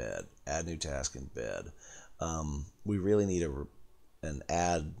task in bed, add new task in bed, we really need an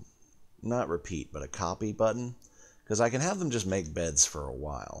add, not repeat, but a copy button, because I can have them just make beds for a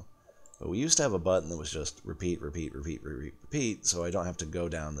while. But we used to have a button that was just repeat, repeat, repeat, repeat, repeat, so I don't have to go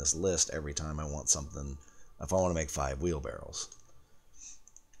down this list every time I want something, if I want to make 5 wheelbarrows.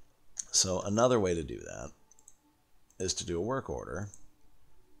 So another way to do that is to do a work order,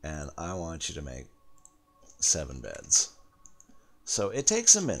 and I want you to make 7 beds. So it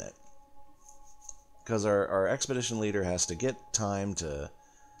takes a minute, because our expedition leader has to get time to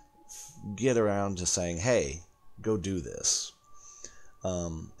get around to saying, hey, go do this.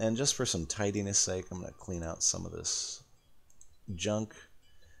 And just for some tidiness sake, I'm going to clean out some of this junk,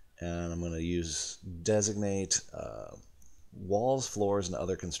 and I'm going to use designate walls, floors, and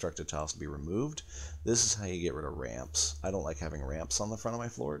other constructed tiles to be removed. This is how you get rid of ramps. I don't like having ramps on the front of my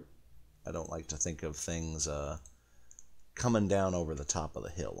floor. I don't like to think of things coming down over the top of the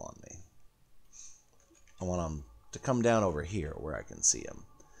hill on me. I want them to come down over here where I can see them.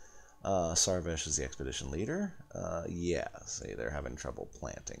 Sarvesh is the expedition leader. Yeah, see, they're having trouble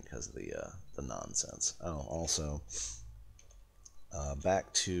planting because of the nonsense. Oh, also,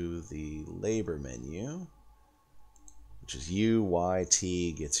 back to the labor menu, which is U, Y,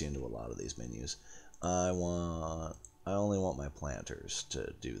 T, gets you into a lot of these menus. I only want my planters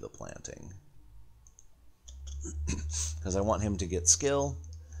to do the planting. Because I want him to get skill,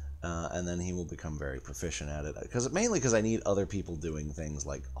 and then he will become very proficient at it. Mainly because I need other people doing things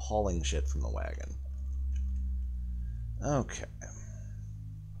like hauling shit from the wagon. Okay.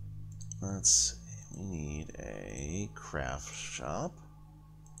 Let's see. We need a craft shop.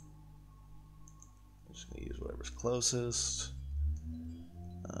 I'm just going to use whatever's closest.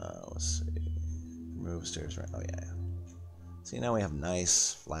 Let's see. Remove stairs. Right. Oh, yeah. See, now we have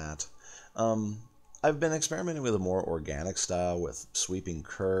nice, flat. I've been experimenting with a more organic style with sweeping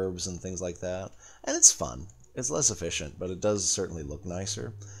curves and things like that, and it's fun. It's less efficient, but it does certainly look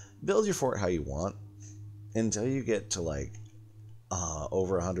nicer. Build your fort how you want. Until you get to like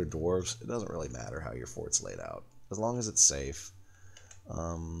over 100 dwarves, it doesn't really matter how your fort's laid out, as long as it's safe.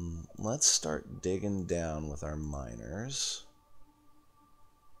 Let's start digging down with our miners.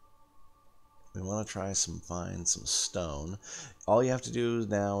 We want to try find some stone. All you have to do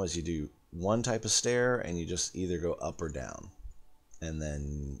now is you do one type of stair, and you just either go up or down. And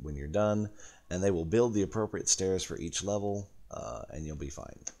then when you're done, and they will build the appropriate stairs for each level, and you'll be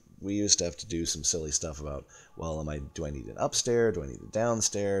fine. We used to have to do some silly stuff about, well, do I need an up stair? Do I need a down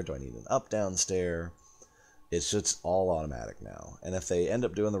stair? Do I need an up-down stair? It's just all automatic now. And if they end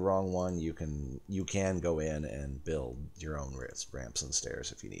up doing the wrong one, you can go in and build your own ramps and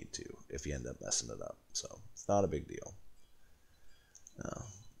stairs if you need to, if you end up messing it up. So it's not a big deal.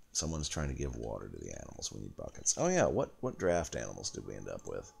 Someone's trying to give water to the animals. We need buckets. Oh yeah, what draft animals did we end up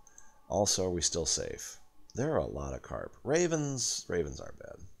with? Also, are we still safe? There are a lot of carp. Ravens aren't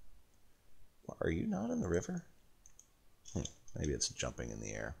bad. Are you not in the river? Maybe it's jumping in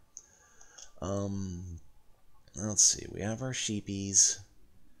the air. Let's see. We have our sheepies.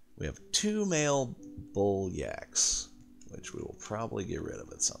 We have 2 male bull yaks, which we will probably get rid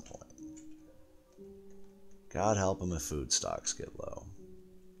of at some point. God help them if food stocks get low.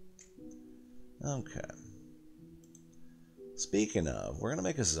 Okay. Speaking of, we're going to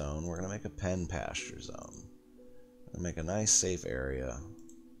make a zone. We're going to make a pen pasture zone. And make a nice safe area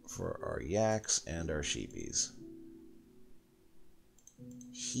for our yaks and our sheepies.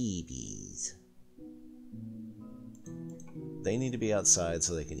 Sheepies. They need to be outside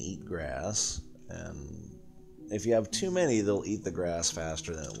so they can eat grass, and if you have too many, they'll eat the grass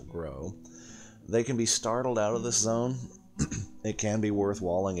faster than it will grow. They can be startled out of this zone. It can be worth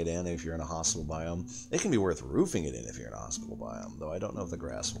walling it in if you're in a hostile biome. It can be worth roofing it in if you're in a hostile biome, though I don't know if the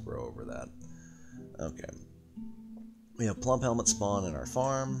grass will grow over that. Okay. We have plump helmet spawn in our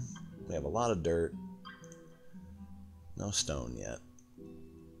farm. We have a lot of dirt. No stone yet.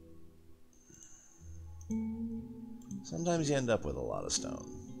 Sometimes you end up with a lot of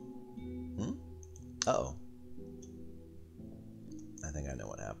stone. Uh-oh. I think I know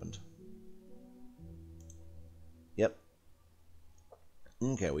what happened. Yep.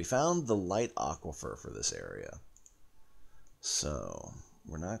 Okay, we found the light aquifer for this area. So,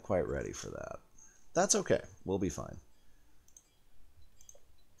 we're not quite ready for that. That's okay. We'll be fine.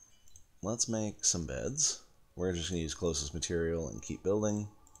 Let's make some beds. We're just going to use closest material and keep building.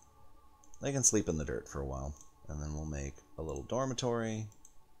 They can sleep in the dirt for a while. And then we'll make a little dormitory.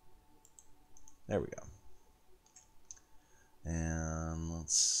 There we go. And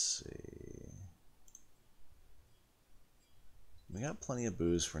let's see. We got plenty of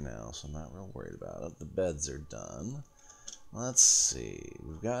booze for now, so I'm not real worried about it. The beds are done. Let's see.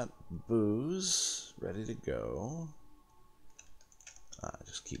 We've got booze ready to go.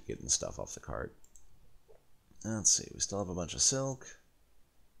 Just keep getting stuff off the cart. Let's see. We still have a bunch of silk.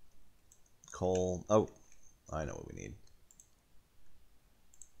 Coal. Oh, I know what we need.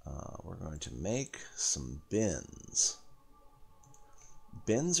 We're going to make some bins.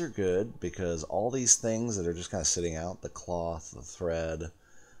 Bins are good because all these things that are just kind of sitting out, the cloth, the thread,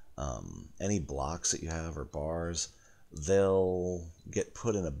 any blocks that you have or bars, they'll get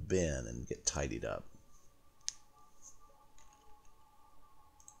put in a bin and get tidied up.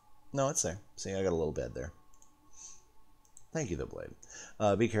 No, it's there. See, I got a little bed there. Thank you, the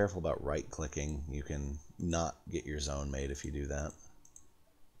blade. Be careful about right-clicking. You can not get your zone made if you do that.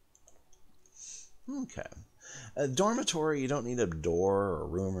 Okay. A dormitory, you don't need a door or a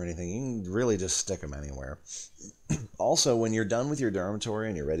room or anything. You can really just stick them anywhere. Also, when you're done with your dormitory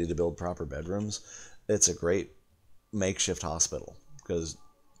and you're ready to build proper bedrooms, it's a great makeshift hospital, because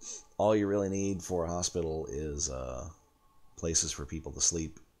all you really need for a hospital is places for people to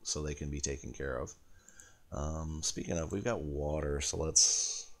sleep so they can be taken care of. Speaking of, we've got water, so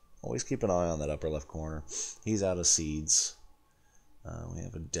let's always keep an eye on that upper left corner. He's out of seeds. We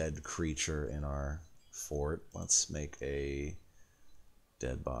have a dead creature in our fort. Let's make a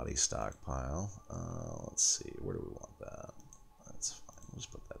dead body stockpile. Let's see, where do we want that? That's fine, we'll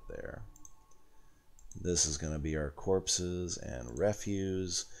just put that there. This is going to be our corpses and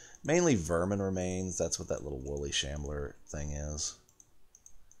refuse. Mainly vermin remains. That's what that little woolly shambler thing is.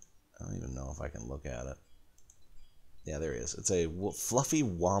 I don't even know if I can look at it. Yeah, there he is. It's a fluffy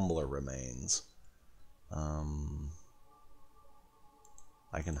wombler remains.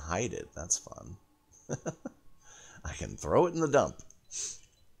 I can hide it. That's fun. I can throw it in the dump.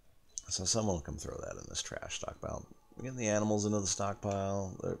 So someone will come throw that in this trash stockpile. We're getting the animals into the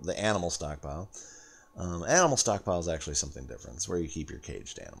stockpile. The animal stockpile. Animal stockpile is actually something different. It's where you keep your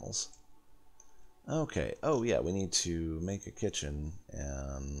caged animals. Okay, oh yeah, we need to make a kitchen,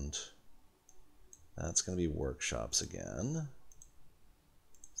 and that's going to be workshops again.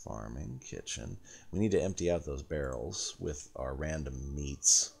 Farming, kitchen. We need to empty out those barrels with our random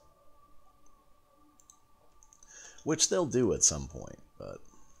meats. Which they'll do at some point, but...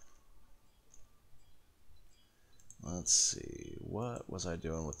 Let's see, what was I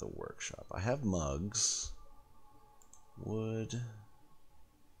doing with the workshop? I have mugs. Wood.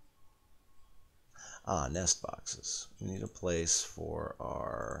 Ah, nest boxes. We need a place for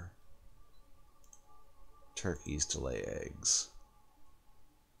our turkeys to lay eggs.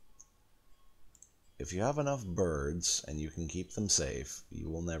 If you have enough birds and you can keep them safe,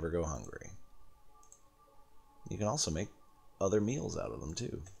 you will never go hungry. You can also make other meals out of them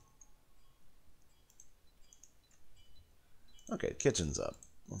too. Okay, kitchen's up.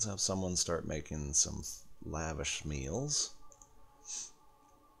 Let's have someone start making some lavish meals.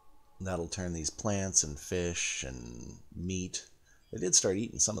 That'll turn these plants and fish and meat. They did start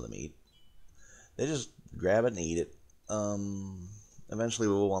eating some of the meat. They just grab it and eat it. Eventually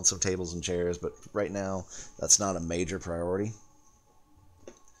we'll want some tables and chairs, but right now that's not a major priority.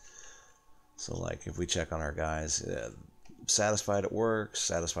 So like if we check on our guys, satisfied at work,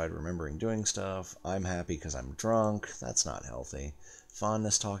 satisfied remembering doing stuff, I'm happy because I'm drunk, that's not healthy.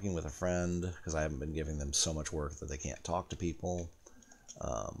 Fondness talking with a friend because I haven't been giving them so much work that they can't talk to people.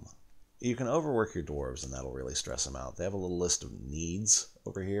 You can overwork your dwarves and that'll really stress them out. They have a little list of needs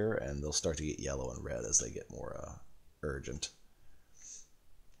over here and they'll start to get yellow and red as they get more urgent.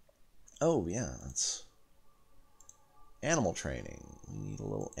 Oh yeah, that's animal training. We need a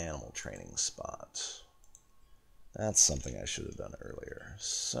little animal training spot. That's something I should have done earlier.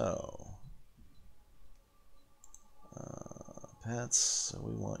 So, pets, so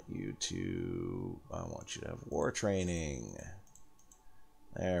we want you to, I want you to have war training.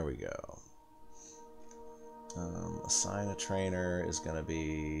 There we go. Assign a trainer is going to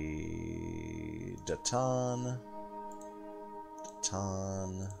be Datan.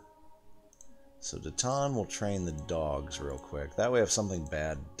 So Datan will train the dogs real quick. That way if something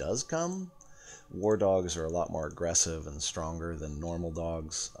bad does come, war dogs are a lot more aggressive and stronger than normal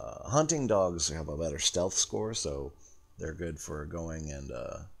dogs. Hunting dogs have a better stealth score, so they're good for going and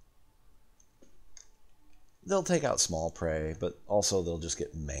they'll take out small prey, but also they'll just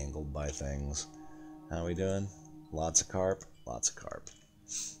get mangled by things. How are we doing? Lots of carp? Lots of carp.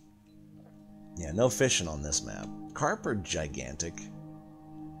 Yeah, no fishing on this map. Carp are gigantic.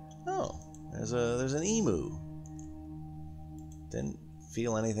 Oh, there's an emu. Didn't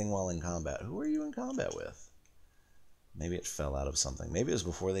feel anything while in combat. Who are you in combat with? Maybe it fell out of something. Maybe it was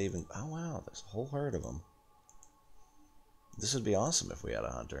before they even... Oh wow, there's a whole herd of them. This would be awesome if we had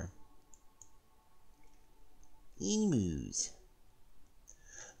a hunter. Emus.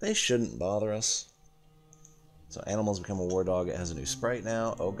 They shouldn't bother us. So animals become a war dog. It has a new sprite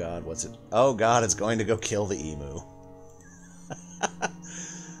now. Oh god, what's it? Oh god, it's going to go kill the emu.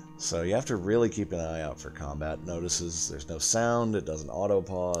 So you have to really keep an eye out for combat notices. There's no sound. It doesn't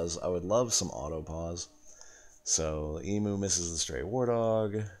auto-pause. I would love some auto-pause. So the emu misses the stray war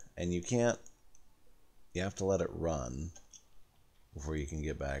dog. And you can't... You have to let it run before you can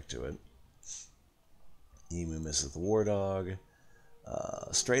get back to it. Emu misses the war dog.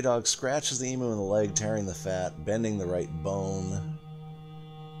 Stray dog scratches the emu in the leg, tearing the fat, bending the right bone.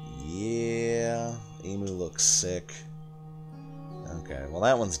 Yeah, emu looks sick. Okay, well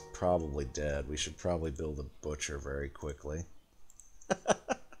that one's probably dead. We should probably build a butcher very quickly.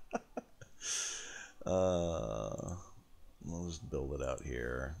 We'll just build it out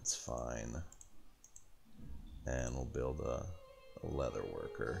here. It's fine. And we'll build a leather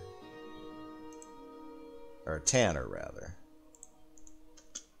worker. Or a tanner, rather.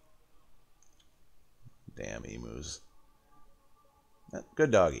 Damn emus.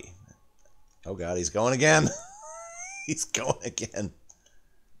 Good doggy. Oh god, he's going again. He's going again.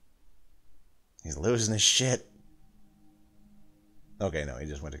 He's losing his shit. Okay, no, he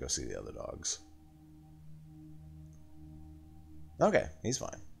just went to go see the other dogs. Okay, he's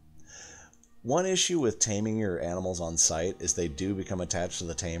fine. One issue with taming your animals on site is they do become attached to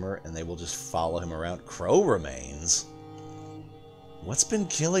the tamer and they will just follow him around. Crow remains? What's been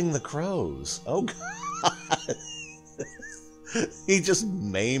killing the crows? Oh god. He just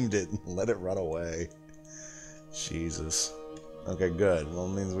maimed it and let it run away. Jesus. Okay, good. Well,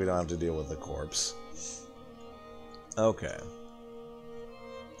 it means we don't have to deal with the corpse. Okay.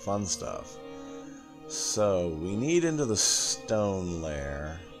 Fun stuff. So, we need into the stone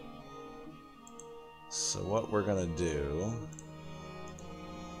lair. So what we're gonna do...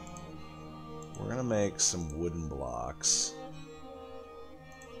 We're gonna make some wooden blocks.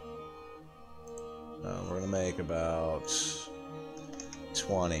 We're going to make about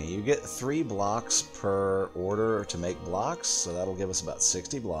 20. You get 3 blocks per order to make blocks, so that'll give us about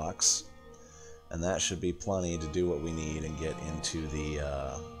 60 blocks. And that should be plenty to do what we need and get into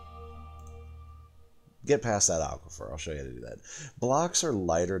the... get past that aquifer. I'll show you how to do that. Blocks are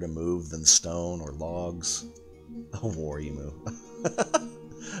lighter to move than stone or logs. Oh, war emu.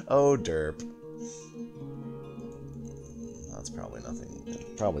 Oh, derp. That's probably nothing.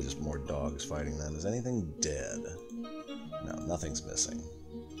 Probably just more dogs fighting them. Is anything dead? No, nothing's missing.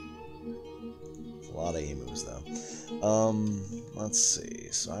 It's a lot of emus, though. Let's see.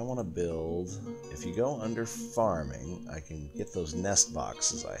 So I want to build... If you go under farming, I can get those nest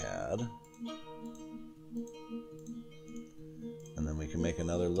boxes I had. And then we can make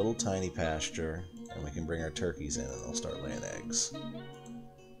another little tiny pasture, and we can bring our turkeys in, and they'll start laying eggs.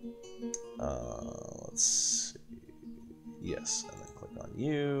 Let's see. Yes, and then click on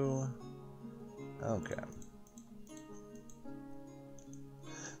you. Okay.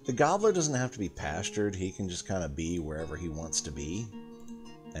 The gobbler doesn't have to be pastured. He can just kind of be wherever he wants to be,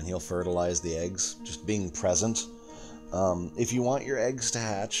 and he'll fertilize the eggs, just being present. If you want your eggs to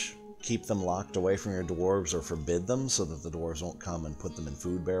hatch, keep them locked away from your dwarves or forbid them so that the dwarves won't come and put them in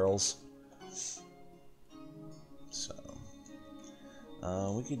food barrels. So,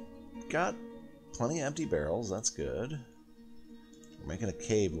 got plenty of empty barrels. That's good. We're making a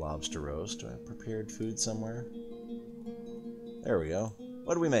cave lobster roast. Do I have prepared food somewhere? There we go.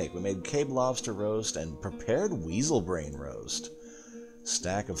 What did we make? We made cave lobster roast and prepared weasel brain roast.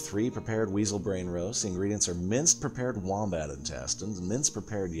 Stack of 3 prepared weasel brain roasts. The ingredients are minced prepared wombat intestines, minced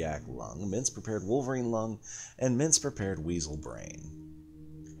prepared yak lung, minced prepared wolverine lung, and minced prepared weasel brain.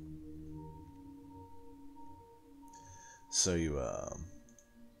 So you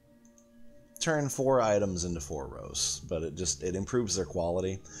turn 4 items into 4 roasts, but it improves their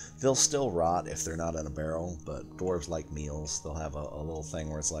quality. They'll still rot if they're not in a barrel, but dwarves like meals. They'll have a little thing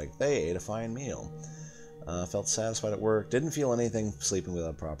where it's like, they ate a fine meal. Felt satisfied at work. Didn't feel anything sleeping without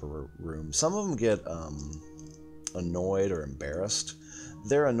a proper room. Some of them get annoyed or embarrassed.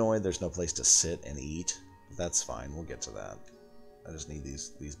 They're annoyed there's no place to sit and eat. That's fine. We'll get to that. I just need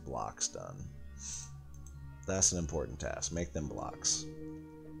these blocks done. That's an important task. Make them blocks.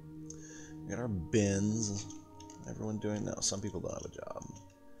 We got our bins. Everyone doing no. Some people don't have a job.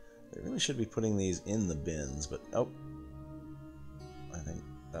 They really should be putting these in the bins, but oh, I think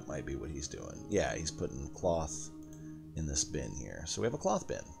that might be what he's doing. Yeah, he's putting cloth in this bin here. So we have a cloth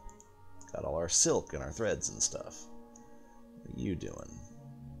bin. Got all our silk and our threads and stuff. What are you doing?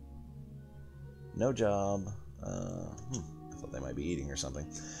 No job. I thought they might be eating or something.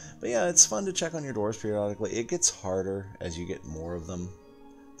 But yeah, it's fun to check on your dwarves periodically. It gets harder as you get more of them.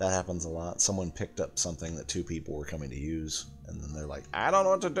 That happens a lot. Someone picked up something that 2 people were coming to use, and then they're like, I don't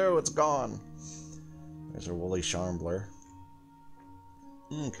know what to do, it's gone. There's our woolly shambler.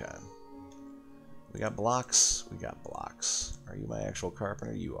 Okay. We got blocks. We got blocks. Are you my actual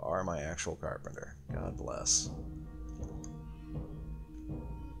carpenter? You are my actual carpenter. God bless.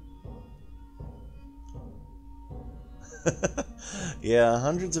 Yeah,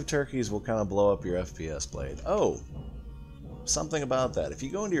 hundreds of turkeys will kind of blow up your FPS blade. Oh, something about that. If you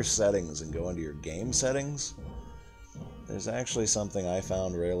go into your settings and go into your game settings, there's actually something I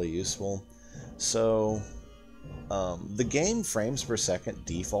found really useful. So, the game frames per second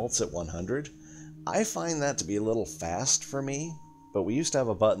defaults at 100. I find that to be a little fast for me, but we used to have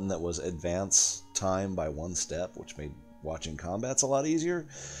a button that was advance time by 1 step, which made watching combats a lot easier.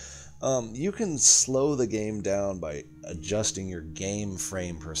 You can slow the game down by adjusting your game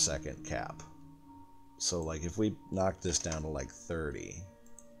frame per second cap. So, like, if we knock this down to, like, 30,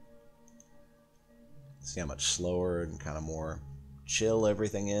 see how much slower and kind of more chill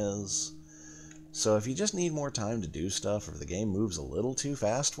everything is. So if you just need more time to do stuff, or if the game moves a little too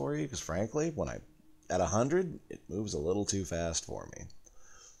fast for you, because frankly, when at 100, it moves a little too fast for me.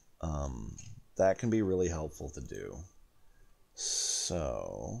 That can be really helpful to do.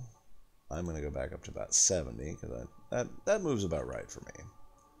 So I'm going to go back up to about 70, because that moves about right for me.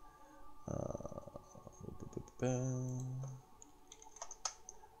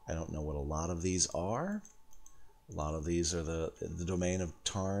 I don't know what a lot of these are. A lot of these are the domain of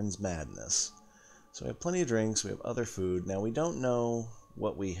Tarn's madness. So we have plenty of drinks, we have other food. Now we don't know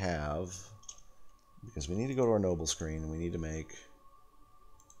what we have, because we need to go to our noble screen, and we need to make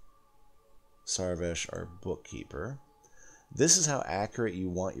Sarvesh our bookkeeper. This is how accurate you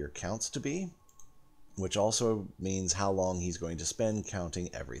want your counts to be, which also means how long he's going to spend counting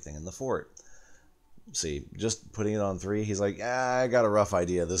everything in the fort. See, just putting it on 3, he's like, I got a rough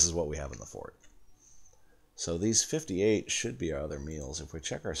idea, this is what we have in the fort. So these 58 should be our other meals if we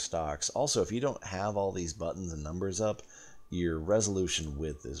check our stocks. Also, if you don't have all these buttons and numbers up, your resolution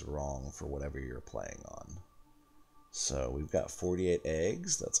width is wrong for whatever you're playing on. So we've got 48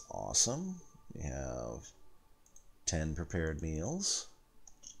 eggs. That's awesome. We have 10 prepared meals.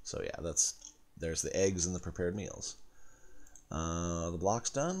 So yeah, there's the eggs and the prepared meals. The block's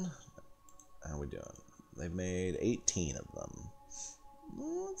done. How are we doing? They've made 18 of them.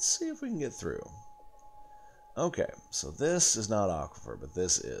 Let's see if we can get through. Okay, so this is not aquifer, but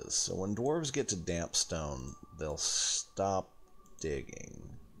this is. So when dwarves get to damp stone, they'll stop digging.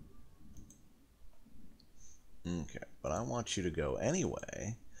 Okay, but I want you to go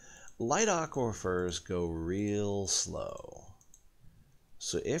anyway. Light aquifers go real slow.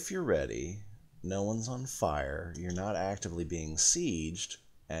 So if you're ready, no one's on fire, you're not actively being sieged,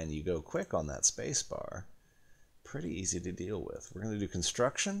 and you go quick on that space bar, pretty easy to deal with. We're going to do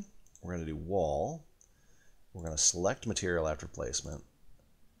construction, we're going to do wall, we're going to select material after placement,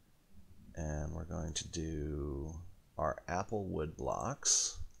 and we're going to do our apple wood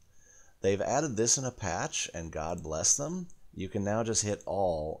blocks. They've added this in a patch, and God bless them. You can now just hit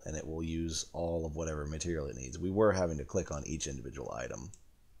all, and it will use all of whatever material it needs. We were having to click on each individual item.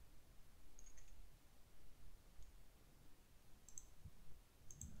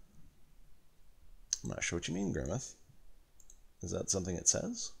 I'm not sure what you mean, Grimmeth. Is that something it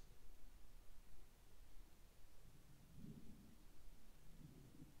says?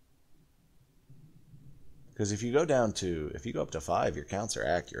 Because if you go up to 5, your counts are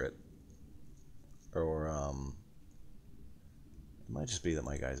accurate. Or, it might just be that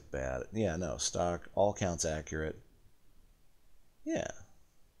my guy's bad. Yeah, no, stock, all counts accurate. Yeah.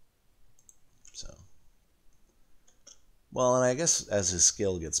 So. Well, and I guess as his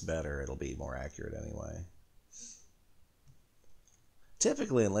skill gets better, it'll be more accurate anyway.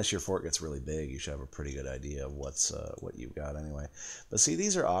 Typically, unless your fort gets really big, you should have a pretty good idea of what you've got anyway. But see,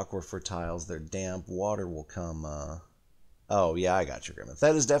 these are aquifer tiles. They're damp. Water will come... Oh, yeah, I got you, Grimmeth.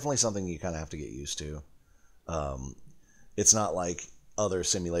 That is definitely something you kind of have to get used to. It's not like other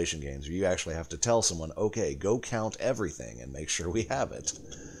simulation games where you actually have to tell someone, okay, go count everything and make sure we have it.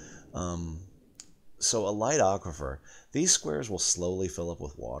 So a light aquifer, these squares will slowly fill up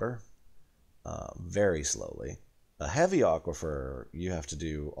with water, very slowly. A heavy aquifer, you have to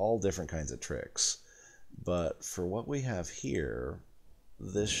do all different kinds of tricks. But for what we have here,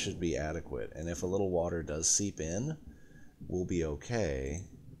 this should be adequate. And if a little water does seep in, we'll be okay.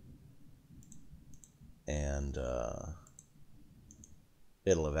 And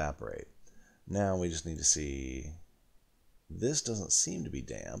it'll evaporate. Now we just need to see... This doesn't seem to be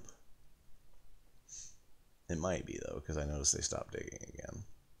damp. It might be, though, because I noticed they stopped digging again.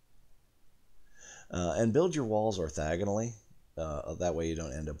 And build your walls orthogonally. That way you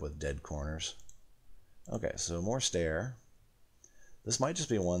don't end up with dead corners. Okay, so more stair. This might just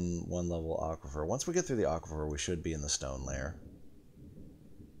be one level aquifer. Once we get through the aquifer, we should be in the stone layer.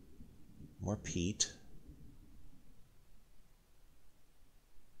 More peat.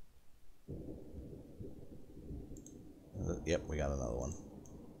 Yep, we got another one.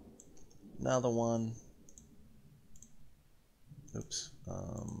 Another one. Oops.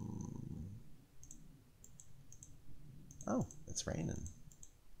 Oh, it's raining.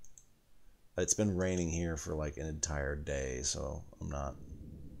 It's been raining here for like an entire day, so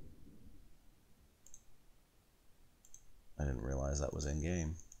I didn't realize that was in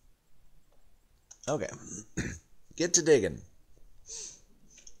game. Okay. Get to digging.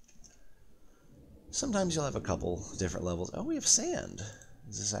 Sometimes you'll have a couple different levels. Oh, we have sand.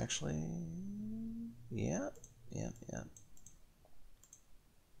 Is this actually... Yeah.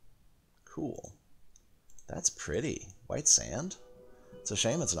 Cool. That's pretty. White sand? It's a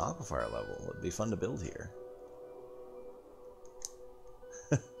shame it's an aquifer level. It'd be fun to build here.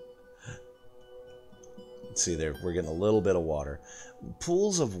 Let's see there. We're getting a little bit of water.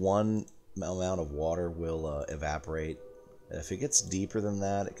 Pools of one amount of water will evaporate. If it gets deeper than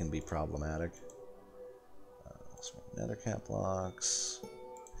that, it can be problematic. Nether cap blocks.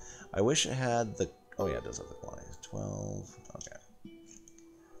 I wish it had the... Oh yeah, it does have the quantity. 12. Okay.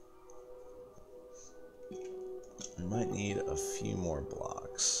 We might need a few more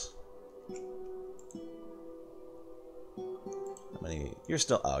blocks. How many? You're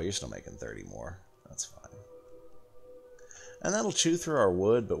still making 30 more. That's fine. And that'll chew through our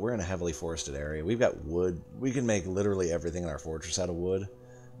wood, but we're in a heavily forested area. We've got wood. We can make literally everything in our fortress out of wood,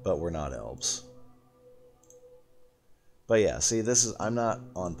 but we're not elves. But yeah, see, this is... I'm not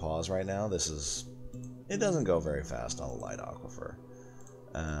on pause right now. This is... It doesn't go very fast on a light aquifer.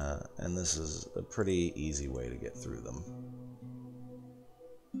 And this is a pretty easy way to get through them.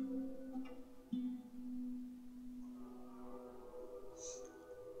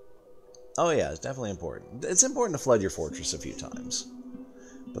 Oh yeah, it's definitely important. It's important to flood your fortress a few times.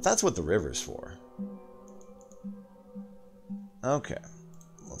 But that's what the river's for. Okay,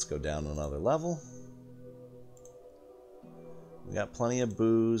 let's go down another level. We got plenty of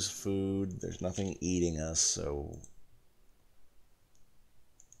booze, food. There's nothing eating us, so...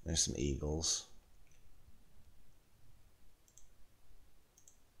 There's some eagles.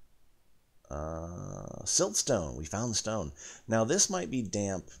 Siltstone. We found the stone. Now, this might be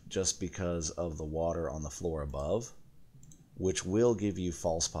damp just because of the water on the floor above, which will give you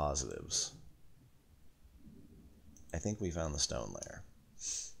false positives. I think we found the stone layer.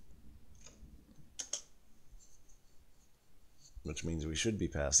 Which means we should be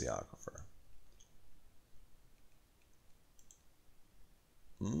past the aquifer.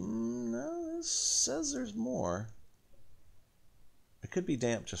 No, this says there's more. It could be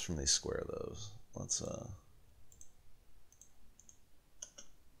damp just from these square those. Let's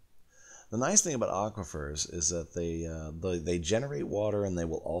The nice thing about aquifers is that they generate water and they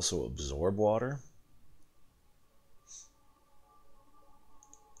will also absorb water.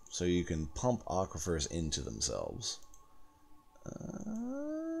 So you can pump aquifers into themselves.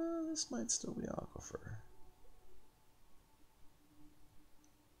 This might still be aquifer.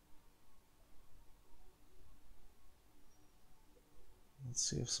 Let's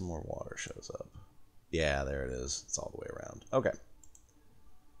see if some more water shows up. Yeah, there it is. It's all the way around. Okay.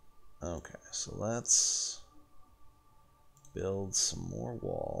 Okay, so let's build some more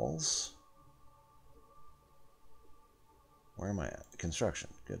walls. Where am I at? Construction.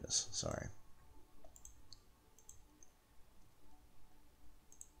 Goodness, sorry.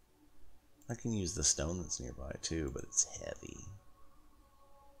 I can use the stone that's nearby too, but it's heavy.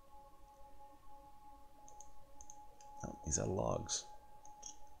 Oh, he's out of logs.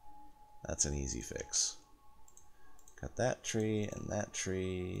 That's an easy fix. Cut that tree, and that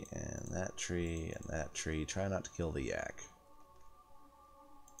tree, and that tree, and that tree. Try not to kill the yak.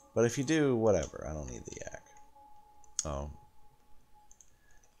 But if you do, whatever. I don't need the yak. Oh.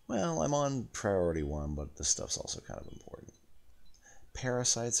 Well, I'm on priority 1, but this stuff's also kind of important.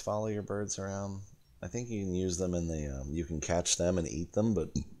 Parasites follow your birds around. I think you can use them in the... you can catch them and eat them, but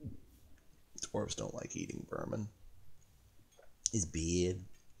dwarves don't like eating vermin. It's bad.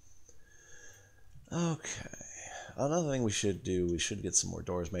 Okay. Another thing we should do, we should get some more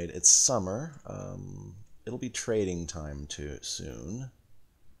doors made. It's summer. It'll be trading time too soon.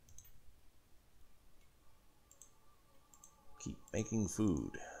 Keep making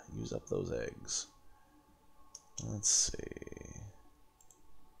food. Use up those eggs. Let's see.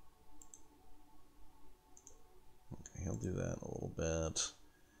 Okay, he'll do that in a little bit.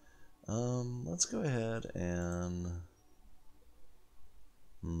 Let's go ahead and...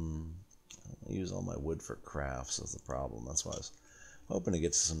 I use all my wood for crafts is the problem. That's why I was hoping to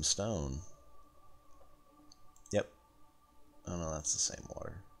get to some stone. Yep. Oh no, that's the same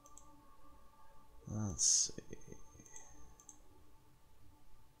water. Let's see.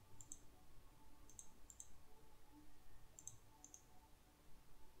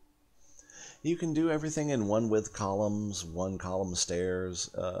 You can do everything in one width columns, one column stairs.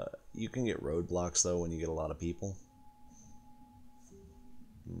 You can get roadblocks though when you get a lot of people.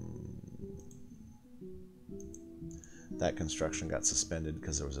 That construction got suspended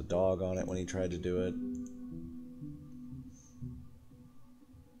because there was a dog on it when he tried to do it.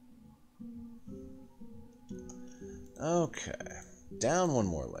 Okay, down one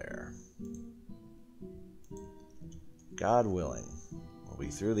more layer. God willing, we'll be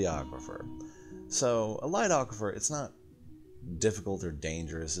through the aquifer. So, a light aquifer, it's not difficult or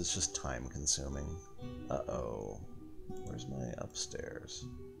dangerous, it's just time consuming. Uh-oh. Where's my upstairs?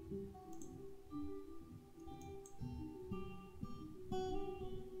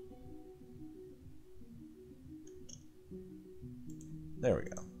 There we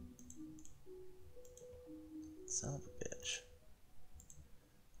go. Son of a bitch.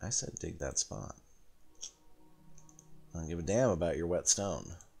 I said dig that spot. I don't give a damn about your wet stone.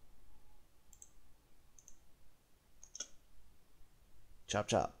 Chop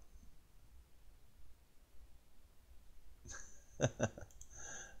chop.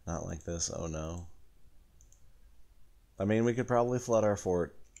 Not like this, oh no. I mean, we could probably flood our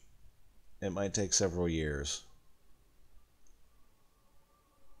fort. It might take several years.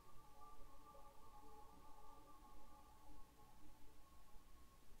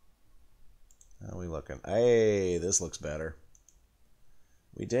 How are we looking? Hey, this looks better.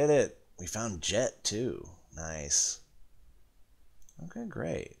 We did it. We found jet too. Nice. Okay,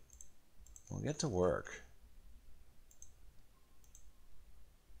 great. We'll get to work.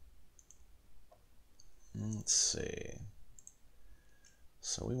 Let's see.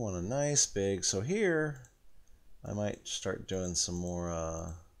 So we want a nice big, so here I might start doing some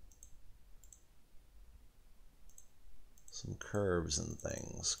more some curves and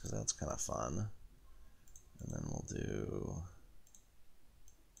things, because that's kind of fun. And then we'll do,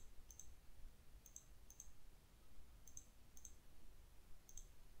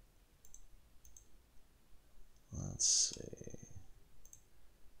 let's see,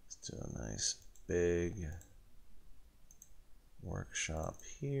 let's do a nice big workshop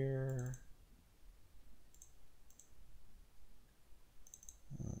here.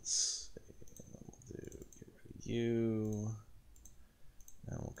 Let's see, and then we'll do, get rid of you,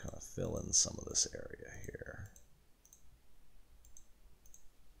 and we'll kind of fill in some of this area here.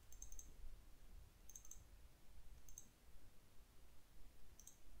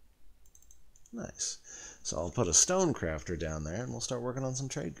 Nice. So I'll put a stone crafter down there and we'll start working on some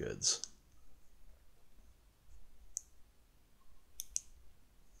trade goods.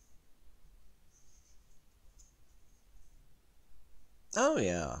 Oh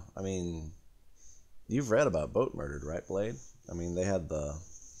yeah, I mean, you've read about Boat Murdered, right, Blade? I mean, they had the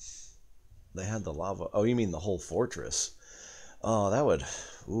lava. Oh, you mean the whole fortress? Oh, that would,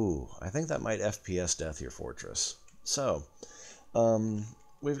 ooh, I think that might FPS death your fortress. So,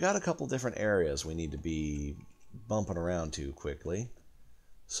 we've got a couple different areas we need to be bumping around to quickly.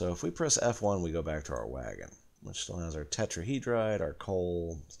 So if we press F1, we go back to our wagon, which still has our tetrahedrite, our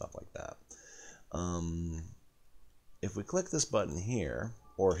coal, stuff like that. If we click this button here,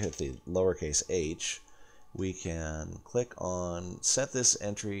 or hit the lowercase h, we can click on set this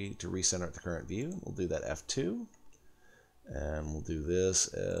entry to recenter at the current view. We'll do that F2, and we'll do this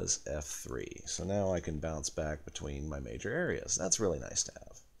as F3. So now I can bounce back between my major areas. That's really nice to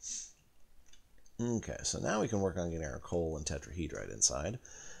have. Okay, so now we can work on getting our coal and tetrahedrite inside,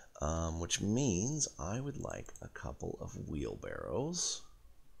 which means I would like a couple of wheelbarrows.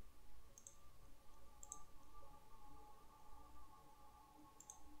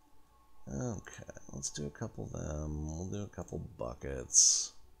 Okay, let's do a couple of them. We'll do a couple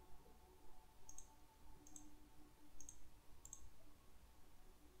buckets.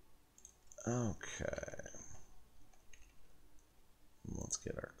 Okay. Let's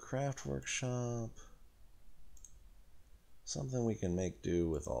get our craft workshop. Something we can make do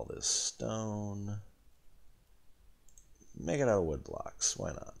with all this stone. Make it out of wood blocks.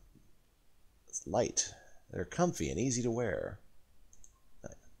 Why not? It's light. They're comfy and easy to wear.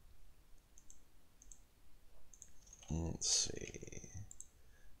 Let's see.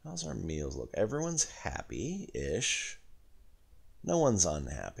 How's our meals look? Everyone's happy-ish. No one's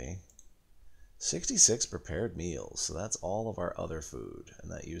unhappy. 66 prepared meals, so that's all of our other food. And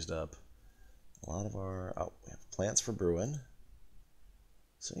that used up a lot of our... Oh, we have plants for brewing.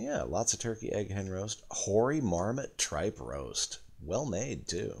 So yeah, lots of turkey, egg, hen roast. Hoary marmot tripe roast. Well made,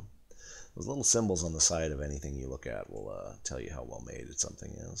 too. Those little symbols on the side of anything you look at will tell you how well made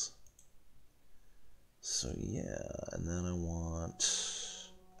something is. So yeah, and then I want...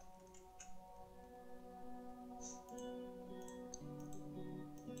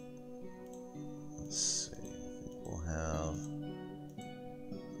 Let's see, I think we'll have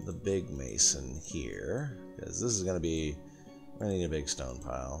the big mason here, because this is going to be... We're going to need a big stone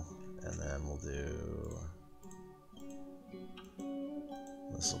pile, and then we'll do...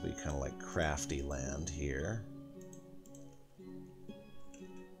 This will be kind of like crafty land here.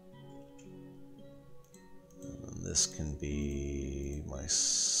 And this can be my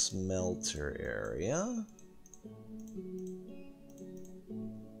smelter area.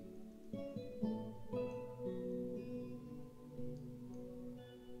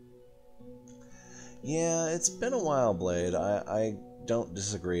 Yeah, it's been a while, Blade. I don't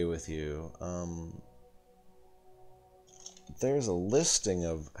disagree with you. There's a listing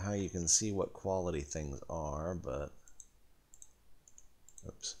of how you can see what quality things are, but...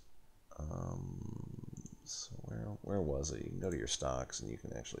 Oops. So where was it? You can go to your stocks and you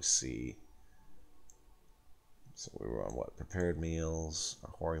can actually see. So we were on what? Prepared meals,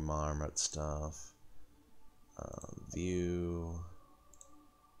 our hoary marmot stuff, view.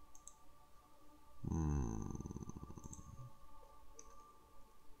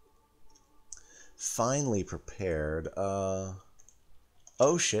 Finely prepared.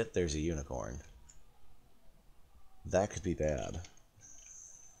 Oh shit, there's a unicorn. That could be bad.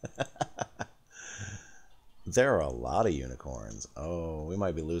 There are a lot of unicorns. Oh, we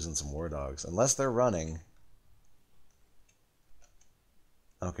might be losing some war dogs. Unless they're running.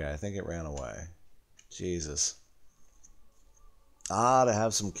 Okay, I think it ran away. Jesus. Ah, to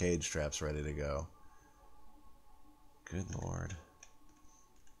have some cage traps ready to go. Good lord.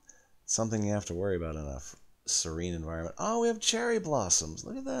 Something you have to worry about in a serene environment. Oh, we have cherry blossoms.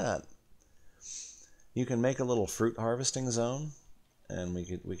 Look at that. You can make a little fruit harvesting zone, and we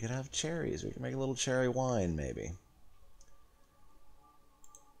could have cherries. We could make a little cherry wine, maybe.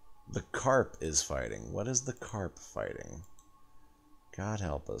 The carp is fighting. What is the carp fighting? God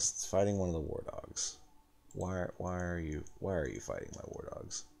help us. It's fighting one of the war dogs. Why are you fighting my war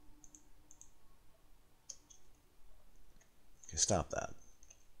dogs? Okay, stop that.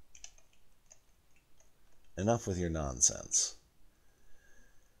 Enough with your nonsense.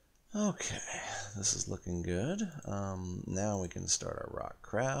 Okay, this is looking good. Now we can start our rock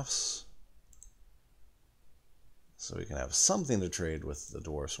crafts. So we can have something to trade with the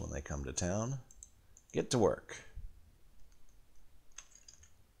dwarfs when they come to town. Get to work.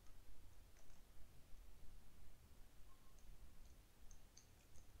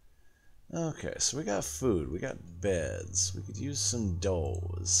 Okay, so we got food, we got beds, we could use some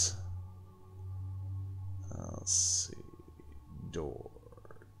doughs. Let's see, door.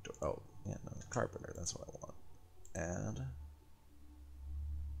 Oh, yeah, no, carpenter, that's what I want. Add.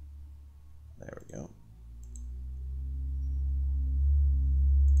 There we go.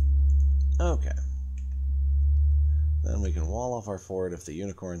 Okay. Then we can wall off our fort. If the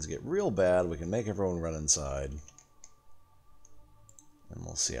unicorns get real bad, we can make everyone run inside. And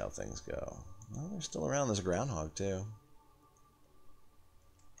we'll see how things go. Well, they're still around. There's a groundhog, too.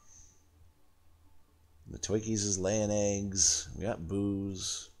 The Twickies is laying eggs. We got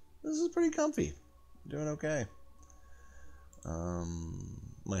booze. This is pretty comfy. Doing okay.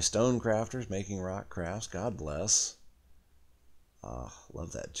 My stone crafter's making rock crafts. God bless. Ah,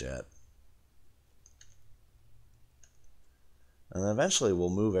 love that jet. And then eventually we'll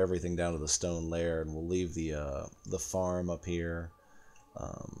move everything down to the stone lair, and we'll leave the farm up here.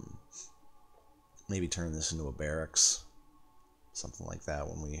 Maybe turn this into a barracks. Something like that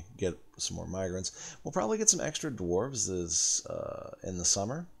when we get some more migrants. We'll probably get some extra dwarves in the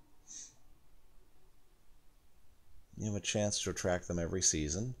summer. You have a chance to attract them every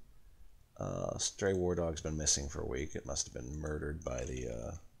season. Stray war dog's been missing for a week. It must have been murdered by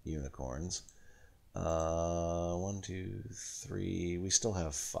the unicorns. 1, 2, 3. We still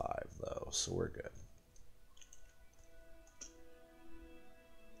have 5 though, so we're good.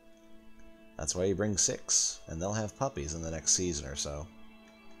 That's why you bring 6, and they'll have puppies in the next season or so.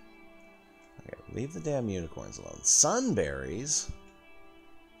 Okay, leave the damn unicorns alone. Sunberries?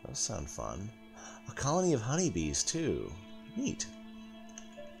 Those sound fun. A colony of honeybees, too. Neat.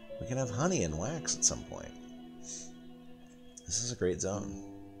 We can have honey and wax at some point. This is a great zone.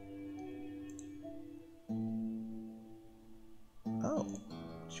 Oh,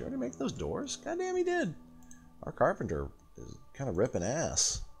 did you already make those doors? Goddamn, he did. Our carpenter is kind of ripping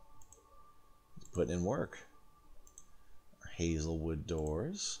ass. He's putting in work. Our hazelwood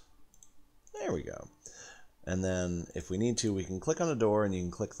doors. There we go. And then, if we need to, we can click on a door and you can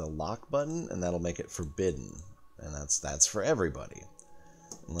click the lock button, and that'll make it forbidden. And that's for everybody.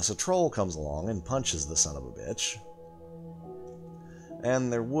 Unless a troll comes along and punches the son of a bitch.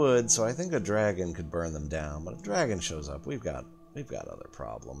 And they're wood, so I think a dragon could burn them down. But if a dragon shows up, we've got other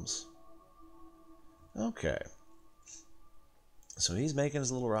problems. Okay. So he's making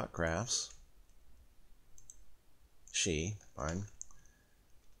his little rock crafts. She, fine.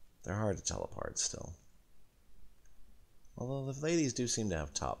 They're hard to tell apart still. Although the ladies do seem to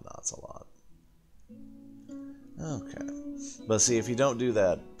have top knots a lot. Okay. But see, if you don't do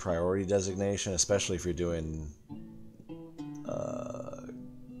that priority designation, especially if you're doing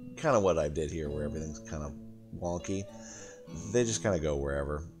kind of what I did here, where everything's kind of wonky, they just kind of go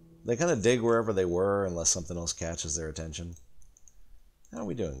wherever. They kind of dig wherever they were unless something else catches their attention. How are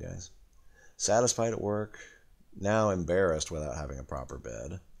we doing, guys? Satisfied at work. Now embarrassed without having a proper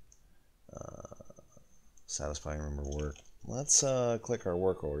bed. Satisfying, remember work. Let's click our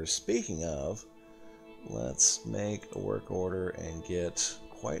work order. Speaking of, let's make a work order and get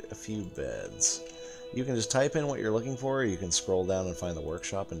quite a few beds. You can just type in what you're looking for, or you can scroll down and find the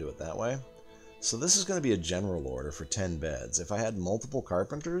workshop and do it that way. So this is going to be a general order for 10 beds. If I had multiple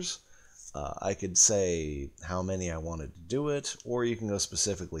carpenters, I could say how many I wanted to do it, or you can go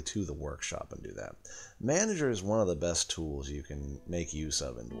specifically to the workshop and do that. Manager is one of the best tools you can make use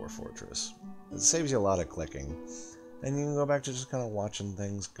of in Dwarf Fortress. It saves you a lot of clicking, and you can go back to just kind of watching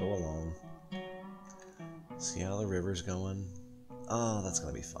things go along. See how the river's going. Oh, that's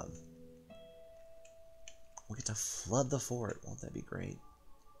going to be fun. We get to flood the fort. Won't that be great?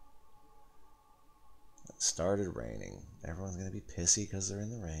 It started raining. Everyone's going to be pissy because they're in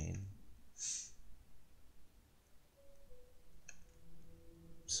the rain.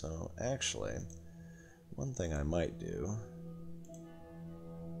 So, actually, one thing I might do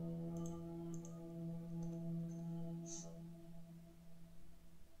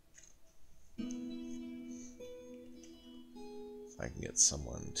I can get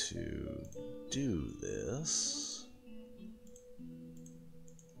someone to do this.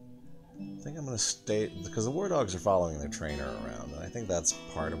 I think I'm going to stay, because the war dogs are following their trainer around, and I think that's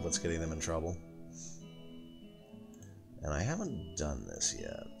part of what's getting them in trouble. And I haven't done this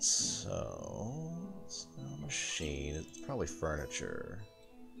yet, so it's not a machine, it's probably furniture.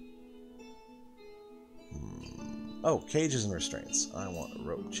 Oh, cages and restraints. I want a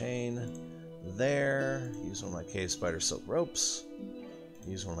rope chain there. Use one of my cave spider silk ropes.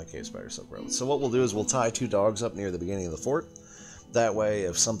 Use one of my cave spider silk ropes. So what we'll do is we'll tie 2 dogs up near the beginning of the fort. That way,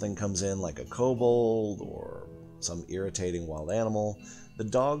 if something comes in like a kobold or some irritating wild animal, the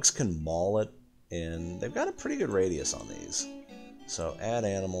dogs can maul it, and they've got a pretty good radius on these. So add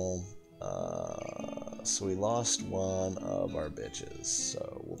animal. So we lost one of our bitches.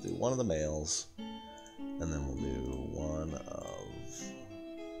 So we'll do one of the males, and then we'll do one of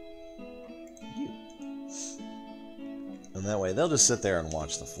you. And that way they'll just sit there and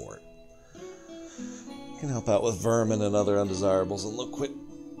watch the fort. Can help out with vermin and other undesirables, and look, quit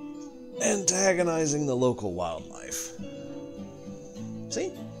antagonizing the local wildlife.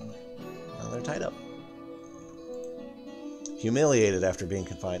 See? Now they're tied up. Humiliated after being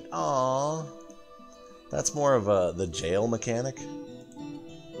confined. Aww. That's more of the jail mechanic.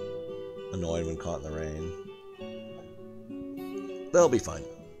 Annoyed when caught in the rain. They'll be fine.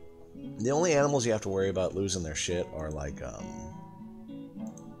 The only animals you have to worry about losing their shit are like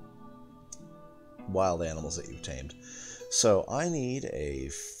wild animals that you've tamed. So I need a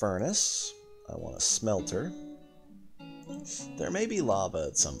furnace. I want a smelter. There may be lava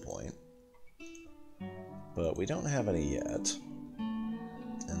at some point, but we don't have any yet.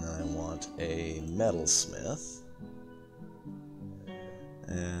 And then I want a metalsmith.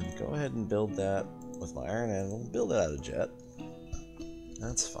 And go ahead and build that with my iron animal. Build it out of jet.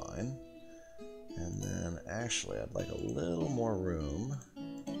 That's fine. And then actually I'd like a little more room.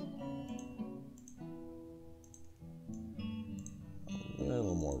 A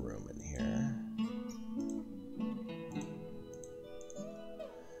little more room in here.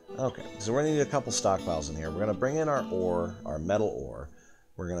 Okay, so we're going to need a couple stockpiles in here. We're going to bring in our ore, our metal ore.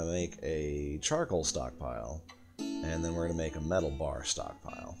 We're going to make a charcoal stockpile. And then we're going to make a metal bar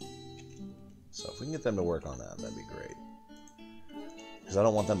stockpile. So if we can get them to work on that, that'd be great. Because I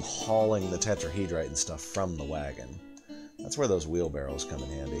don't want them hauling the tetrahedrite and stuff from the wagon. That's where those wheelbarrows come in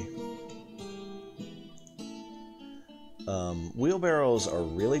handy. Wheelbarrows are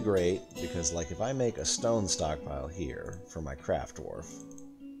really great because, like, if I make a stone stockpile here for my craft dwarf,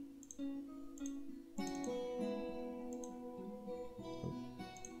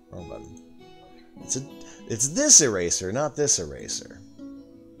 wrong button. It's this eraser, not this eraser.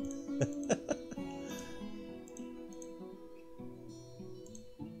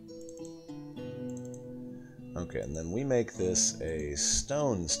 Okay, and then we make this a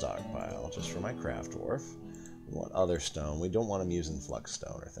stone stockpile just for my craft dwarf. We want other stone. We don't want them using flux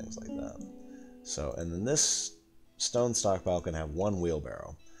stone or things like that. So, and then this stone stockpile can have 1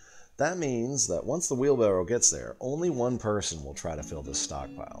 wheelbarrow. That means that once the wheelbarrow gets there, only 1 person will try to fill this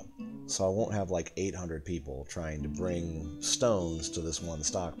stockpile. So I won't have like 800 people trying to bring stones to this 1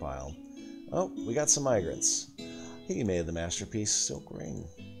 stockpile. Oh, we got some migrants. He made the masterpiece silk ring,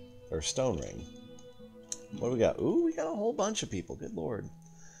 or stone ring. What do we got? Ooh, we got a whole bunch of people. Good lord.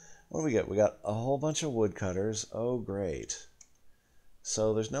 What do we get? We got a whole bunch of woodcutters. Oh, great.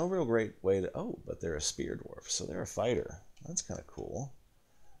 So there's no real great way to... Oh, but they're a spear dwarf, so they're a fighter. That's kind of cool.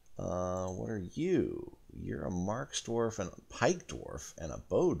 What are you? You're a marks dwarf and a pike dwarf and a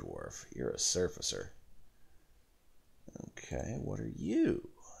bow dwarf. You're a surfacer. Okay, what are you?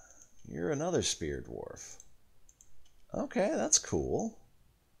 You're another spear dwarf. Okay, that's cool.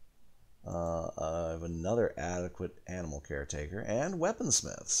 I have another adequate animal caretaker and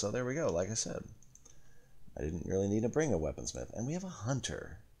weaponsmith. So there we go. Like I said, I didn't really need to bring a weaponsmith. And we have a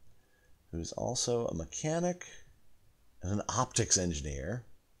hunter who's also a mechanic and an optics engineer.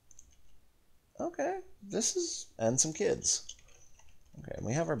 Okay, this is... and some kids. Okay, and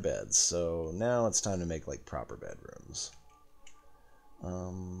we have our beds. So now it's time to make like proper bedrooms.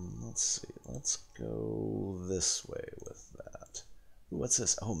 Let's see. Let's go this way with that. Ooh, what's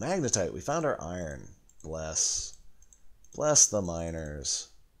this? Oh, magnetite. We found our iron. Bless. Bless the miners.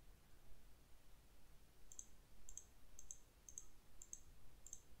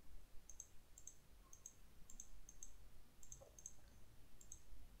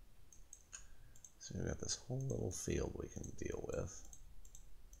 So we've got this whole little field we can deal with.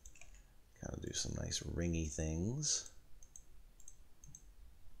 Kind of do some nice ringy things.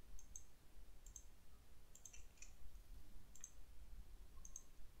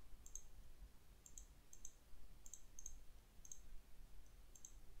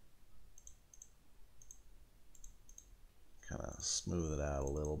 smooth it out a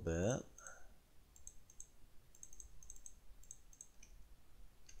little bit.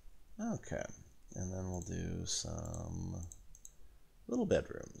 Okay, and then we'll do some little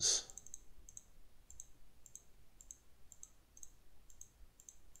bedrooms.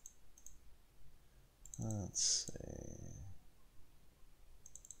 Let's see.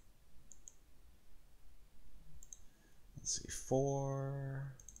 Let's see,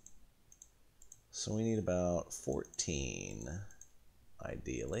 4. So we need about 14,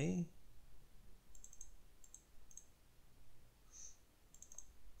 ideally.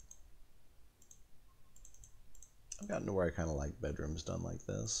 I've gotten to where I kind of like bedrooms done like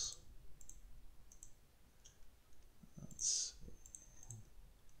this. Let's see.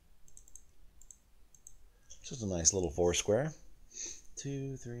 Just a nice little 4 square.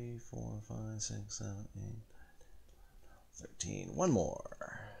 2, 3, 4, 5, 6, 7, 8, 9, 10, 13. One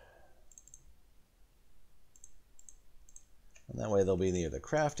more. And that way they'll be near the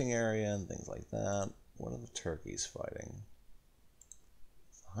crafting area and things like that. What are the turkeys fighting?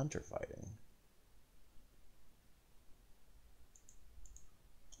 The hunter fighting.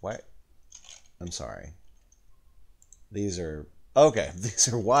 Why? I'm sorry. These are... Okay, these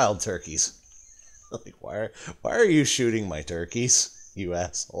are wild turkeys. Like, why are you shooting my turkeys, you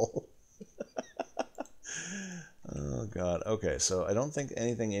asshole? Oh, God. Okay, so I don't think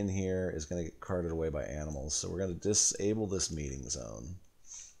anything in here is going to get carted away by animals, so we're going to disable this meeting zone.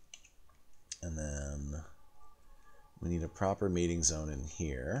 And then we need a proper meeting zone in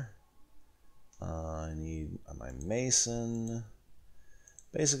here. I need my mason.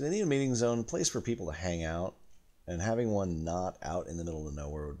 Basically, I need a meeting zone, a place for people to hang out, and having one not out in the middle of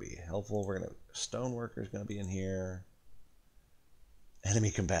nowhere would be helpful. Stoneworker's going to be in here.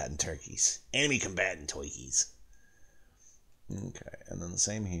 Enemy combatant turkeys. Enemy combatant toikies. Okay, and then the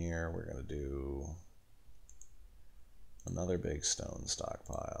same here. We're going to do another big stone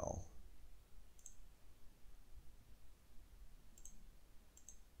stockpile.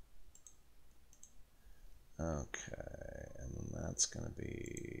 Okay, and then that's going to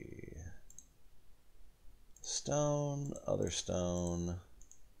be stone, other stone,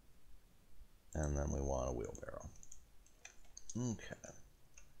 and then we want a wheelbarrow. Okay,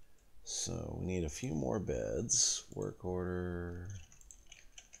 so we need a few more beds. Work order,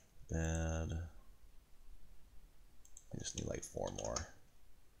 bed. I just need like 4 more.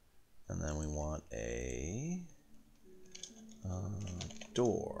 And then we want a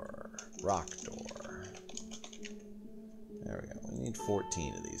door, rock door. There we go. We need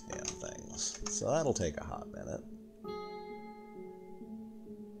 14 of these damn things. So that'll take a hot minute.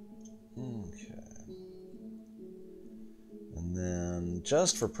 Okay. And then,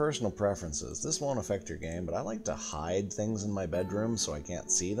 just for personal preferences, this won't affect your game, but I like to hide things in my bedroom so I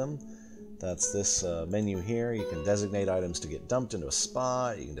can't see them. That's this menu here. You can designate items to get dumped into a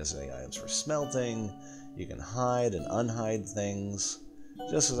spot. You can designate items for smelting. You can hide and unhide things.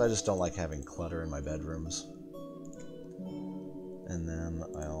 Just because I just don't like having clutter in my bedrooms. And then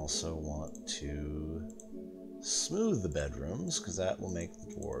I also want to smooth the bedrooms, because that will make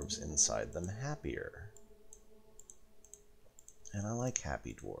the dwarves inside them happier. And I like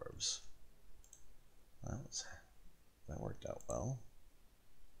happy dwarves. That worked out well.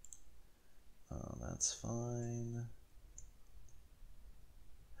 That's fine.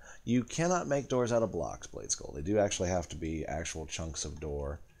 You cannot make doors out of blocks, Blade Skull. They do actually have to be actual chunks of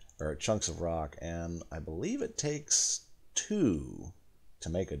door, or chunks of rock, and I believe it takes 2 to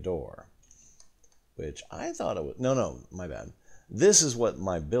make a door. Which I thought it was... No, my bad. This is what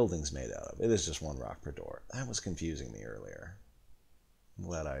my building's made out of. It is just 1 rock per door. That was confusing me earlier. I'm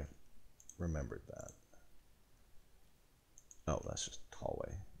glad I remembered that. Oh, that's just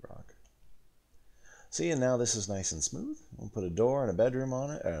hallway rock. See, and now this is nice and smooth. We'll put a door and a bedroom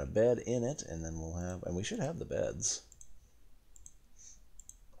on it, or a bed in it, and then we'll have... And we should have the beds.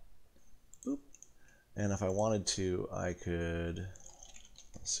 Boop. And if I wanted to, I could...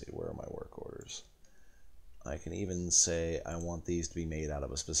 Let's see, where are my work orders? I can even say I want these to be made out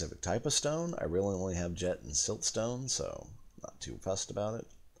of a specific type of stone. I really only have jet and siltstone, so not too fussed about it.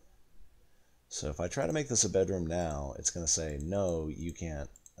 So if I try to make this a bedroom now, it's going to say, no, you can't.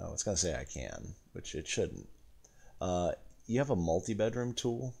 Oh, it's going to say I can, which it shouldn't. You have a multi-bedroom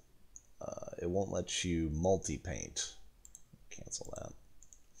tool. It won't let you multi-paint. Cancel that.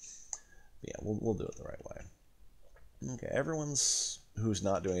 But yeah, we'll do it the right way. Okay, who's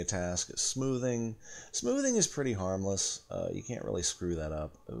not doing a task is smoothing. Smoothing is pretty harmless. You can't really screw that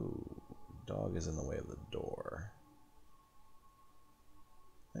up. Ooh, dog is in the way of the door.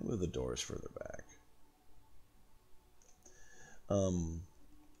 I move the doors further back.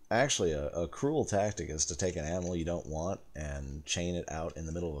 Actually, a cruel tactic is to take an animal you don't want and chain it out in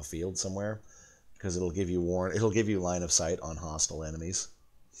the middle of a field somewhere, because it'll give you line of sight on hostile enemies.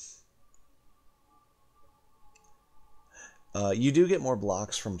 You do get more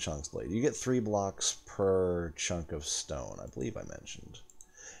blocks from Chunk's Blade. You get 3 blocks per chunk of stone, I believe I mentioned.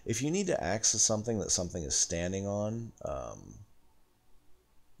 If you need to access something that something is standing on,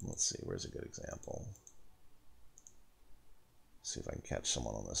 let's see, where's a good example? See if I can catch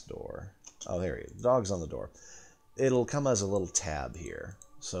someone on this door. Oh, there he is. The dog's on the door. It'll come as a little tab here.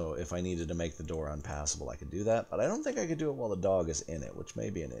 So if I needed to make the door unpassable, I could do that. But I don't think I could do it while the dog is in it, which may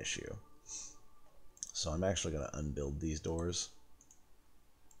be an issue. So I'm actually going to unbuild these doors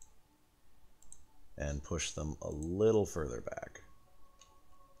and push them a little further back.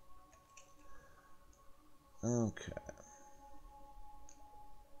 Okay.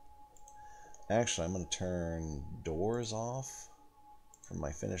 Actually, I'm going to turn doors off from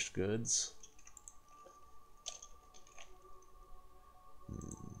my finished goods.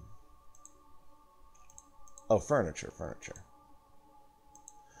 Oh, furniture.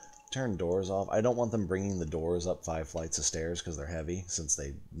 Turn doors off. I don't want them bringing the doors up 5 flights of stairs because they're heavy, since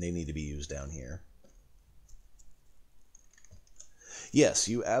they need to be used down here. Yes,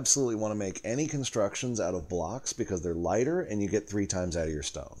 you absolutely want to make any constructions out of blocks because they're lighter and you get 3 times out of your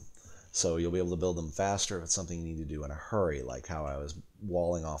stone. So you'll be able to build them faster if it's something you need to do in a hurry, like how I was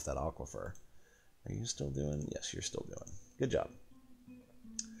walling off that aquifer. Are you still doing? Yes, you're still doing. Good job.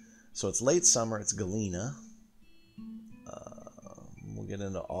 So it's late summer, it's Galena. We'll get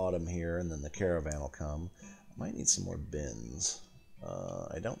into autumn here, and then the caravan will come. I might need some more bins.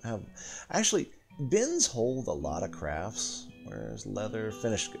 I don't have... Actually, bins hold a lot of crafts. Where's leather?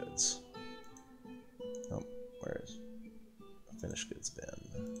 Finished goods. Oh, where's a finished goods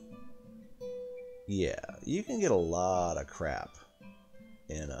bin? Yeah, you can get a lot of crap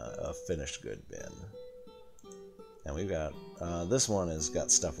in a finished good bin. And we've got... this one has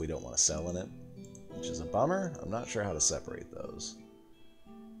got stuff we don't want to sell in it, which is a bummer. I'm not sure how to separate those.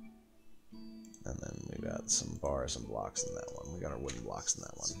 And then we've got some bars and blocks in that one. We got our wooden blocks in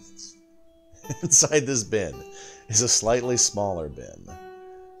that one. Inside this bin is a slightly smaller bin.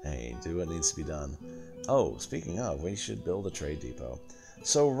 Hey, do what needs to be done. Oh, speaking of, we should build a trade depot.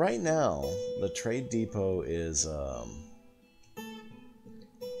 So right now, the trade depot is...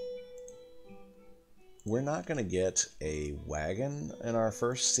 we're not going to get a wagon in our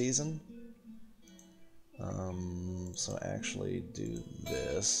first season. So actually do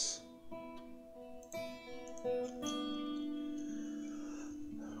this.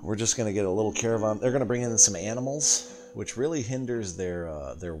 We're just going to get a little caravan. They're going to bring in some animals, which really hinders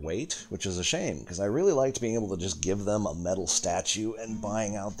their weight, which is a shame, because I really liked being able to just give them a metal statue and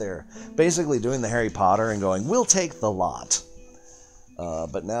buying out their... basically doing the Harry Potter and going, we'll take the lot.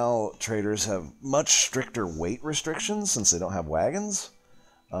 But now traders have much stricter weight restrictions since they don't have wagons.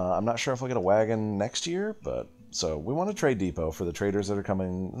 I'm not sure if we'll get a wagon next year, but... So we want a trade depot for the traders that are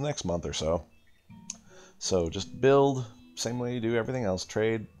coming next month or so. So just build... same way you do everything else,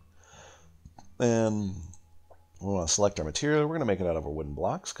 trade, and we want to select our material. We're going to make it out of our wooden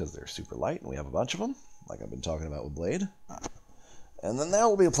blocks because they're super light, and we have a bunch of them, like I've been talking about with Blade. And then that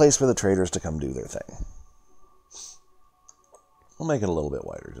will be a place for the traders to come do their thing. We'll make it a little bit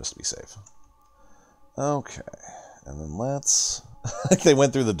wider just to be safe. Okay, and then let's... they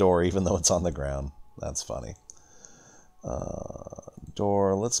went through the door even though it's on the ground. That's funny.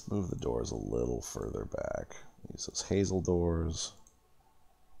 Door, let's move the doors a little further back. Use those hazel doors.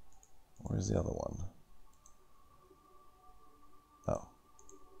 Where's the other one? Oh.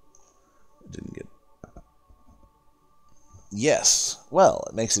 It didn't get... Yes. Well,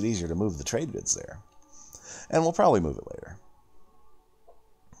 it makes it easier to move the trade goods there. And we'll probably move it later.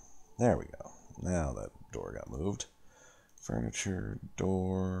 There we go. Now that door got moved. Furniture,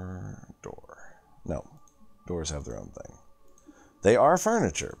 door... No. Doors have their own thing. They are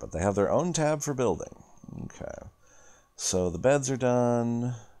furniture, but they have their own tab for building. Okay, so the beds are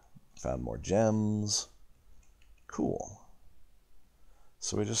done. Found more gems. Cool.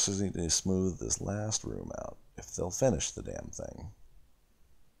 So we just need to smooth this last room out, if they'll finish the damn thing.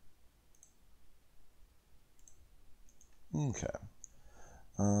 Okay.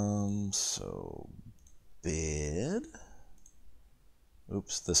 So bid.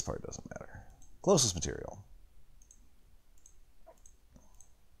 Oops, this part doesn't matter. Closest material.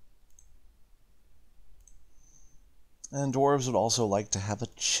 And dwarves would also like to have a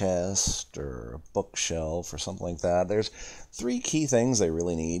chest or a bookshelf or something like that. There's 3 key things they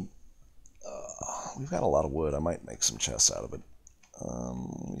really need. We've got a lot of wood. I might make some chests out of it.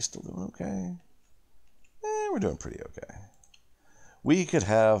 We still doing okay? We're doing pretty okay. We could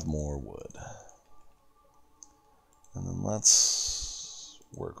have more wood. And then let's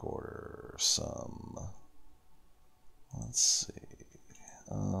work order some. Let's see.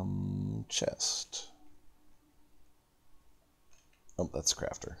 Chest. Oh, that's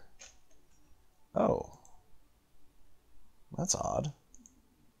crafter. Oh. That's odd.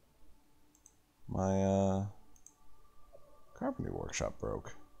 My, carpentry workshop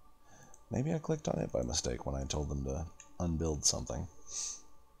broke. Maybe I clicked on it by mistake when I told them to unbuild something.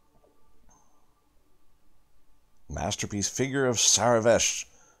 Masterpiece figure of Saravesh.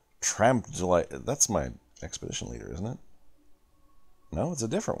 Tramp delight. That's my expedition leader, isn't it? No, it's a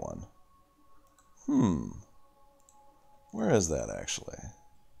different one. Where is that, actually?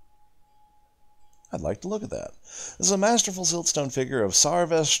 I'd like to look at that. This is a masterful siltstone figure of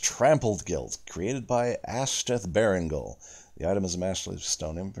Sarvesh Trampled Guilt, created by Ashteth Berengal. The item is a masterful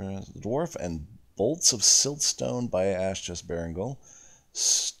stone dwarf and bolts of siltstone by Ashteth Berengal.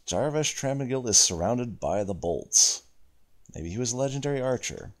 Sarvesh Trampled Guilt is surrounded by the bolts. Maybe he was a legendary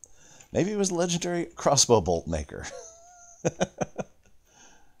archer. Maybe he was a legendary crossbow bolt maker. Okay,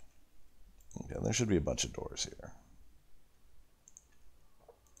 there should be a bunch of doors here.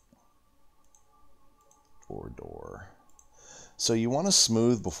 Door. So you want to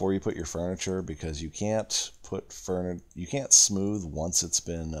smooth before you put your furniture, because you can't put you can't smooth once it's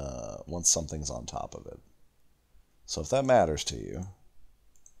been once something's on top of it. So if that matters to you,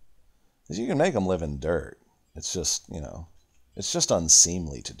 is you can make them live in dirt. It's just, you know, it's just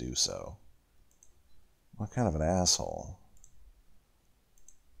unseemly to do so. What kind of an asshole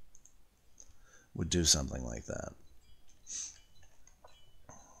would do something like that?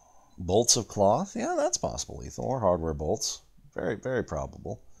 Bolts of cloth? Yeah, that's possible, lethal. Or hardware bolts. Very, very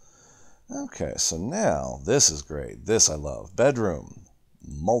probable. Okay, so now, this is great. This I love. Bedroom.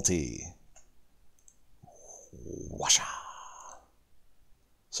 Multi. Washa.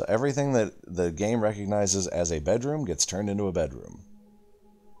 So everything that the game recognizes as a bedroom gets turned into a bedroom.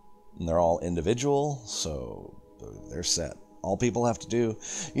 And they're all individual, so they're set. All people have to do,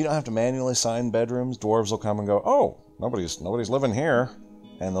 you don't have to manually assign bedrooms. Dwarves will come and go, oh, nobody's living here.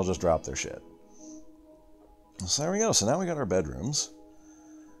 And they'll just drop their shit. So there we go. So now we got our bedrooms.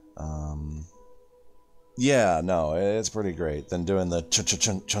 Yeah, no, it's pretty great. Then doing the chunk,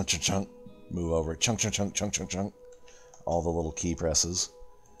 chunk, chunk, chunk, move over, chunk, chunk, chunk, chunk, chunk, chunk. All the little key presses.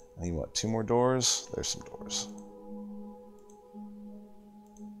 I need, what, 2 more doors? There's some doors.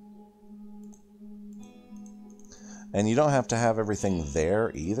 And you don't have to have everything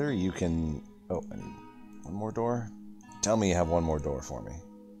there either. You can... Oh, I need 1 more door? Tell me you have 1 more door for me.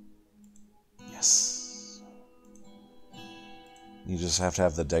 Yes. You just have to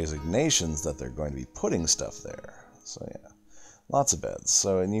have the designations that they're going to be putting stuff there. So yeah, lots of beds.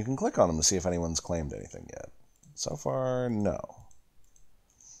 So, and you can click on them to see if anyone's claimed anything yet. So far, no.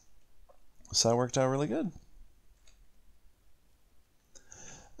 So that worked out really good.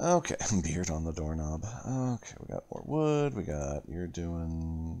 Okay, beard on the doorknob. Okay, we got more wood. We got, you're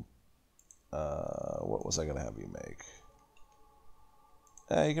doing, what was I going to have you make?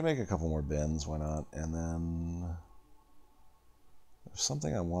 You can make a couple more bins, why not? And then there's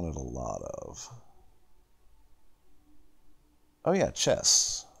something I wanted a lot of. Oh yeah,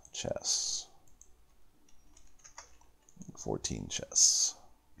 chests. Chests. 14 chests.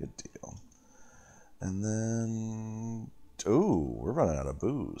 Good deal. And then... Ooh, we're running out of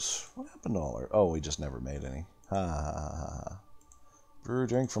booze. What happened to all our... Oh, we just never made any. Ha ha ha ha. Brew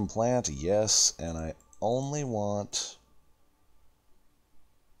drink from plant, yes. And I only want...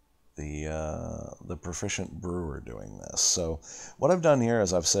 the proficient brewer doing this. So what I've done here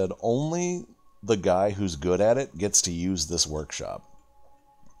is I've said only the guy who's good at it gets to use this workshop,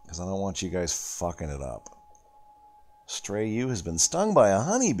 because I don't want you guys fucking it up. Stray U has been stung by a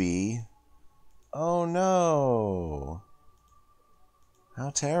honeybee. Oh no. How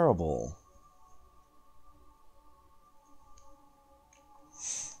terrible.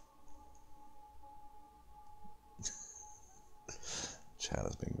 Chat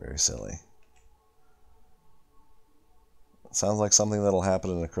is being very silly. It sounds like something that'll happen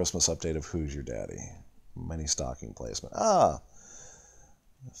in a Christmas update of Who's Your Daddy? Many stocking placement. Ah!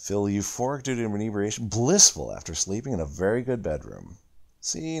 Feel euphoric due to inebriation. Blissful after sleeping in a very good bedroom.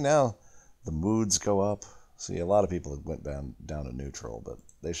 See, now the moods go up. See, a lot of people went down to neutral, but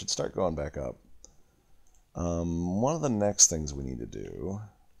they should start going back up. One of the next things we need to do,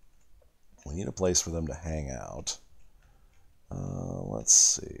 we need a place for them to hang out. Let's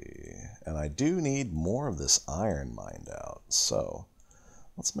see. And I do need more of this iron mined out. So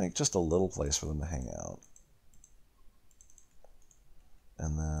let's make just a little place for them to hang out.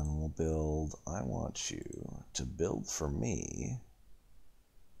 And then we'll build, I want you to build for me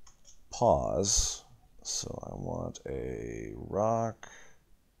pause. So I want a rock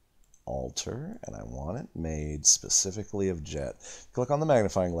altar, and I want it made specifically of jet. Click on the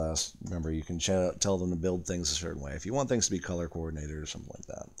magnifying glass. Remember, you can tell them to build things a certain way if you want things to be color coordinated or something like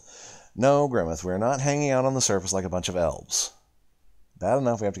that. No, Grimmeth, we're not hanging out on the surface like a bunch of elves. Bad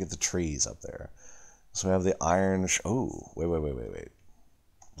enough we have to get the trees up there. So we have the iron... Oh, wait.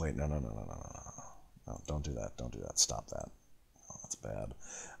 Wait, no. No, don't do that. Don't do that. Stop that. Oh, that's bad.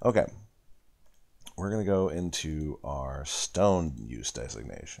 Okay. We're going to go into our stone use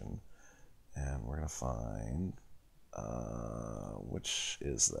designation. And we're going to find... which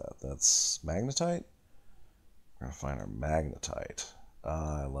is that? That's magnetite? We're going to find our magnetite.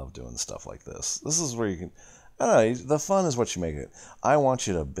 I love doing stuff like this. This is where you can... I don't know, the fun is what you make it. I want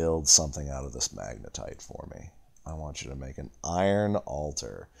you to build something out of this magnetite for me. I want you to make an iron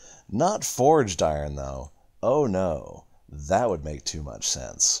altar. Not forged iron, though. Oh, no. That would make too much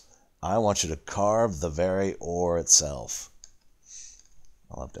sense. I want you to carve the very ore itself.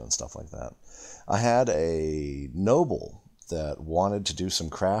 I love doing stuff like that. I had a noble that wanted to do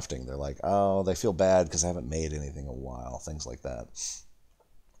some crafting. They're like, oh, they feel bad because I haven't made anything in a while, things like that.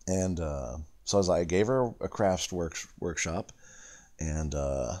 And so I gave her a crafts workshop, and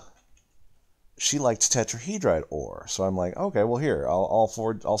she liked tetrahedrite ore. So I'm like, okay, well here,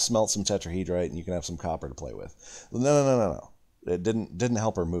 I'll smelt some tetrahedrite, and you can have some copper to play with. No. It didn't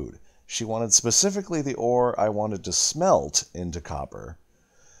help her mood. She wanted specifically the ore I wanted to smelt into copper,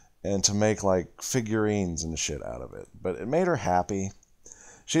 and to make like figurines and shit out of it. But it made her happy.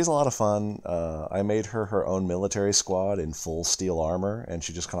 She's a lot of fun. I made her her own military squad in full steel armor, and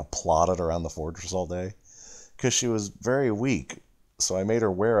she just kind of plodded around the fortress all day because she was very weak. So I made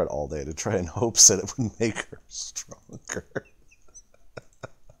her wear it all day to try in hopes that it would make her stronger.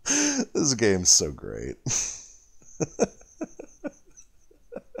 This game's so great.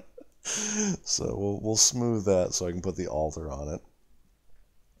 So we'll smooth that so I can put the altar on it.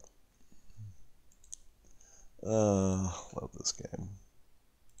 Love this game.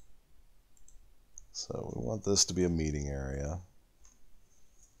 So we want this to be a meeting area.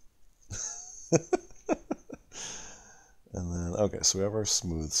 And then, okay, so we have our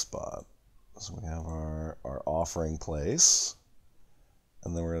smooth spot. So we have our offering place.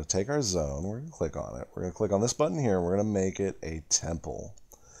 And then we're going to take our zone. We're going to click on it. We're going to click on this button here. We're going to make it a temple.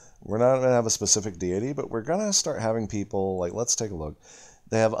 We're not going to have a specific deity, but we're going to start having people, like, let's take a look.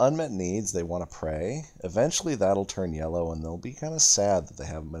 They have unmet needs. They want to pray. Eventually that'll turn yellow, and they'll be kind of sad that they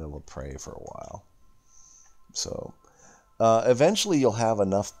haven't been able to pray for a while. So eventually you'll have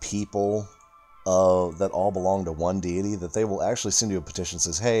enough people that all belong to one deity that they will actually send you a petition that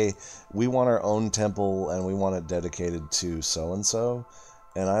says, hey, we want our own temple and we want it dedicated to so-and-so.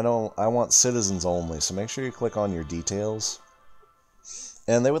 And I want citizens only. So make sure you click on your details.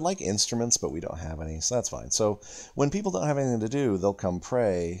 And they would like instruments, but we don't have any, so that's fine. So when people don't have anything to do, they'll come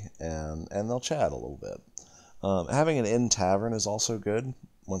pray and they'll chat a little bit. Having an inn tavern is also good.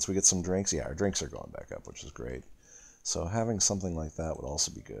 Once we get some drinks, yeah, our drinks are going back up, which is great. So having something like that would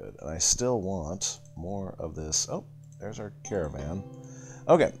also be good. And I still want more of this. Oh, there's our caravan.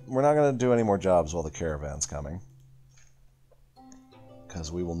 Okay, we're not going to do any more jobs while the caravan's coming,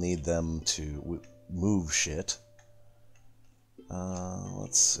 because we will need them to move shit.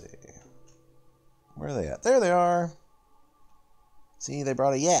 Let's see. Where are they at? There they are. See, they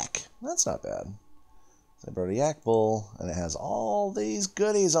brought a yak. That's not bad. They brought a yak bull, and it has all these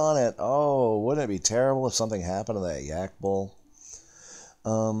goodies on it. Oh, wouldn't it be terrible if something happened to that yak bull?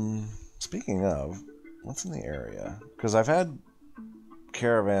 Speaking of, what's in the area? Because I've had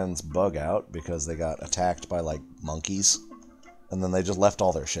caravans bug out because they got attacked by, like, monkeys, and then they just left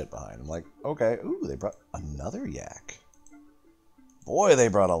all their shit behind. I'm like, okay, ooh, they brought another yak. Boy, they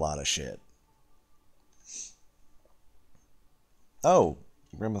brought a lot of shit. Oh,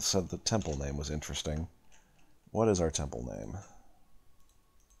 Grimmeth said the temple name was interesting. What is our temple name?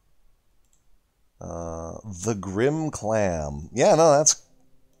 The Grim Clam. Yeah, no,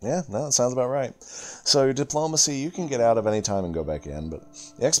 that sounds about right. So your diplomacy, you can get out of any time and go back in, but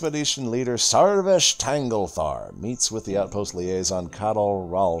the expedition leader Sarvesh Tanglethar meets with the outpost liaison Kadal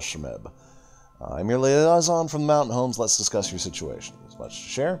Ralshmeb. I'm your liaison from the Mountain Homes. Let's discuss your situation. As much to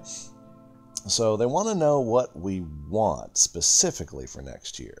share. So they want to know what we want specifically for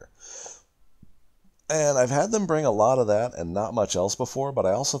next year. And I've had them bring a lot of that and not much else before, but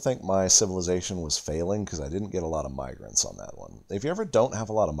I also think my civilization was failing because I didn't get a lot of migrants on that one. If you ever don't have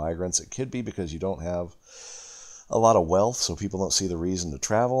a lot of migrants, it could be because you don't have a lot of wealth, so people don't see the reason to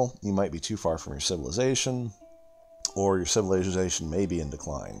travel. You might be too far from your civilization, or your civilization may be in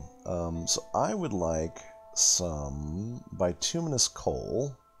decline. So I would like some bituminous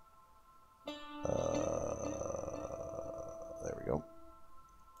coal. There we go.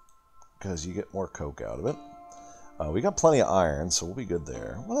 Because you get more coke out of it. We got plenty of iron, so we'll be good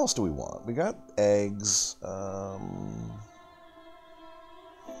there. What else do we want? We got eggs.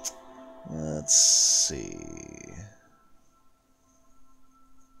 Let's see.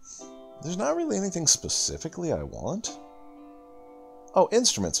 There's not really anything specifically I want. Oh,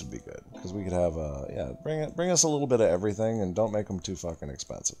 instruments would be good, because we could have, yeah, bring us a little bit of everything, and don't make them too fucking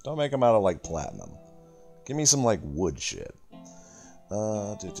expensive. Don't make them out of, like, platinum. Give me some, like, wood shit.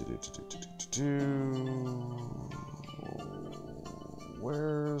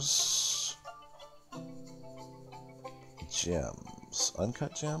 Where's gems?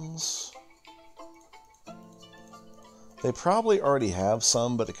 Uncut gems? They probably already have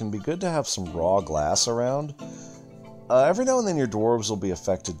some, but it can be good to have some raw glass around. Every now and then your dwarves will be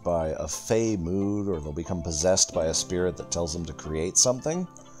affected by a fey mood, or they'll become possessed by a spirit that tells them to create something.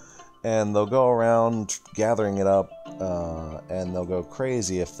 And they'll go around gathering it up, and they'll go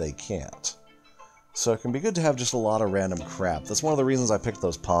crazy if they can't. So it can be good to have just a lot of random crap. That's one of the reasons I picked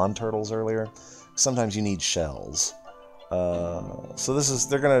those pond turtles earlier. Sometimes you need shells. So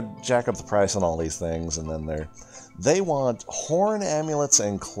they're gonna jack up the price on all these things, and then they want horn amulets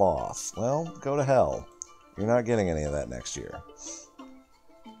and cloth. Well, go to hell. You're not getting any of that next year.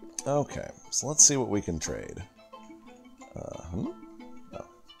 Okay, so let's see what we can trade. No.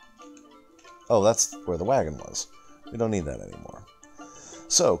 Oh, that's where the wagon was. We don't need that anymore.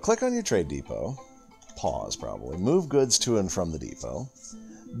 So, click on your trade depot. Pause, probably. Move goods to and from the depot.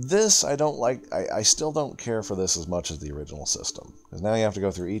 This, I don't like. I still don't care for this as much as the original system. Because now you have to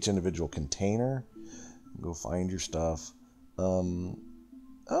go through each individual container. Go find your stuff.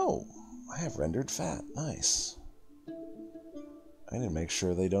 Oh, I have rendered fat. Nice. I need to make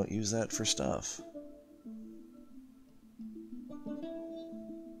sure they don't use that for stuff.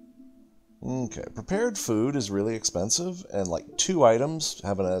 Okay, prepared food is really expensive, and like 2 items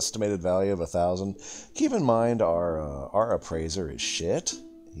have an estimated value of 1,000. Keep in mind our appraiser is shit.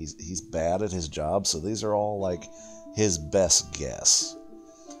 He's bad at his job, so these are all like his best guess.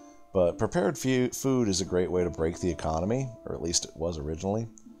 But prepared food is a great way to break the economy, or at least it was originally.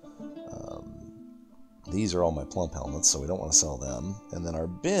 These are all my plump helmets, so we don't want to sell them. And then our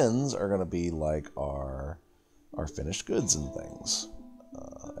bins are going to be like our finished goods and things.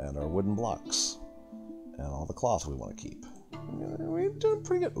 And our wooden blocks. And all the cloth we want to keep. We're doing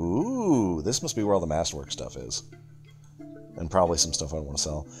pretty good. Ooh, this must be where all the masterwork stuff is. And probably some stuff I want to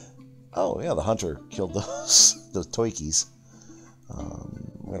sell. Oh, yeah, the hunter killed those toikies.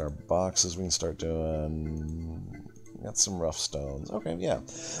 We got our boxes we can start doing. Got some rough stones. Okay, yeah.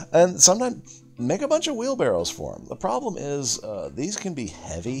 And sometimes make a bunch of wheelbarrows for them. The problem is these can be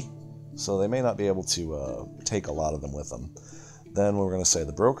heavy, so they may not be able to take a lot of them with them. Then we're going to say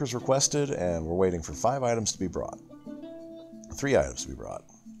the broker's requested, and we're waiting for 5 items to be brought. 3 items to be brought.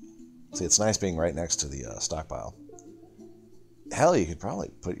 See, it's nice being right next to the stockpile. Hell, you could probably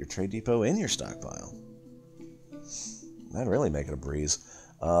put your trade depot in your stockpile. That'd really make it a breeze.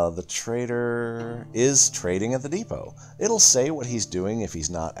 The trader is trading at the depot. It'll say what he's doing if he's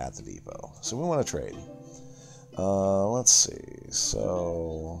not at the depot. So we want to trade. Let's see.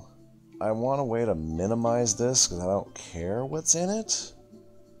 So I want a way to minimize this because I don't care what's in it.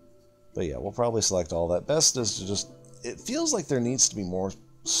 But yeah, we'll probably select all that. Best is to just... It feels like there needs to be more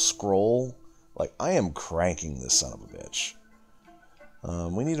scroll. Like, I am cranking this son of a bitch.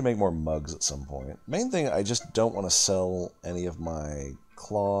 We need to make more mugs at some point. Main thing, I just don't want to sell any of my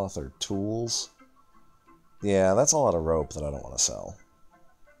cloth or tools. Yeah, that's a lot of rope that I don't want to sell.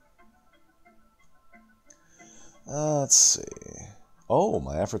 Let's see. Oh,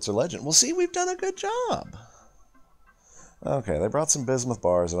 my efforts are legend. Well, see, we've done a good job. Okay, they brought some bismuth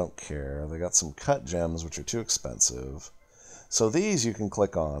bars. I don't care. They got some cut gems, which are too expensive. So these you can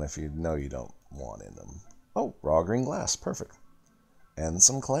click on if you know you don't want in them. Oh, raw green glass. Perfect. And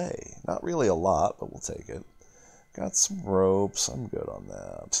some clay. Not really a lot, but we'll take it. Got some ropes. I'm good on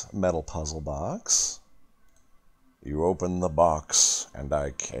that. Metal puzzle box. You opened the box, and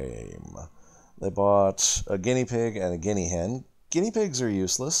I came. They bought a guinea pig and a guinea hen. Guinea pigs are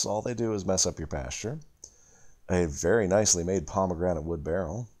useless. All they do is mess up your pasture. A very nicely made pomegranate wood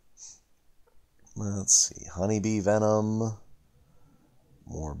barrel. Let's see. Honeybee venom.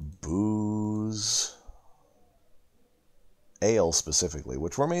 More booze. Ale specifically,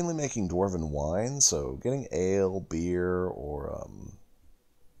 which we're mainly making dwarven wine, so getting ale, beer, or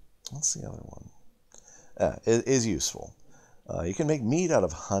what's the other one? Is useful. You can make meat out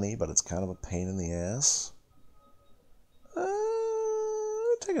of honey, but it's kind of a pain in the ass.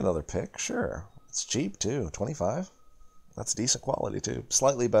 Take another pick, sure. It's cheap too, 25. That's decent quality too.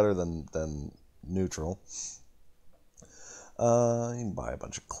 Slightly better than neutral. You can buy a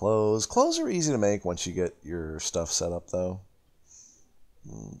bunch of clothes. Clothes are easy to make once you get your stuff set up, though.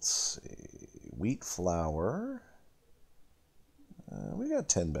 Let's see. Wheat flour. We got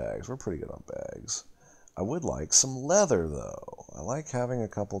 10 bags. We're pretty good on bags. I would like some leather, though. I like having a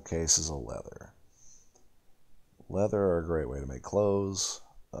couple cases of leather. Leather are a great way to make clothes.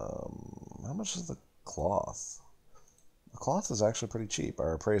 How much is the cloth? The cloth is actually pretty cheap.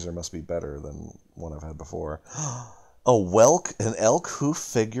 Our appraiser must be better than one I've had before. An elk hoof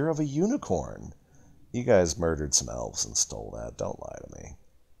figure of a unicorn. You guys murdered some elves and stole that. Don't lie to me.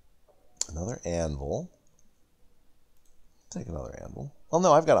 Another anvil. Take another anvil. Oh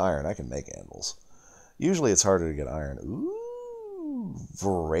no, I've got iron. I can make anvils. Usually it's harder to get iron. Ooh,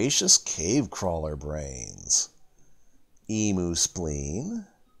 voracious cave crawler brains. Emu spleen.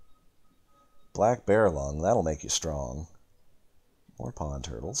 Black bear lung. That'll make you strong. More pond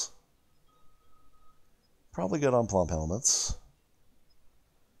turtles. Probably good on plump helmets.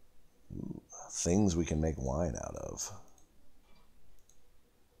 Ooh, things we can make wine out of.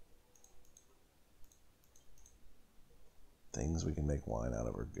 Things we can make wine out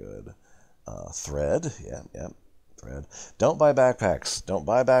of are good. Thread. Yeah, thread. Don't buy backpacks. Don't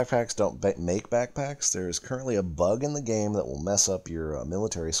buy backpacks. Don't make backpacks. There is currently a bug in the game that will mess up your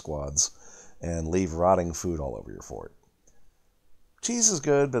military squads and leave rotting food all over your fort. Cheese is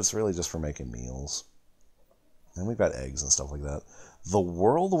good, but it's really just for making meals. And we've got eggs and stuff like that. The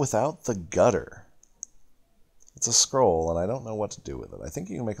World Without the Gutter. It's a scroll, and I don't know what to do with it. I think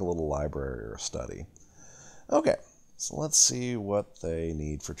you can make a little library or a study. Okay, so let's see what they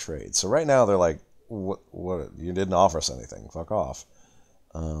need for trade. So right now they're like, what? You didn't offer us anything. Fuck off.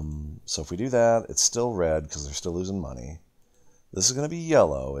 So if we do that, it's still red because they're still losing money. This is going to be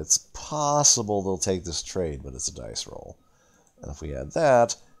yellow. It's possible they'll take this trade, but it's a dice roll. And if we add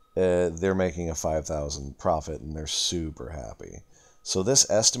that, they're making a 5,000 profit, and they're super happy. So this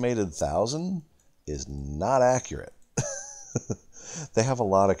estimated 1,000 is not accurate. They have a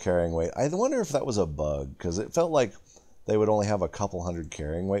lot of carrying weight. I wonder if that was a bug, because it felt like they would only have a couple hundred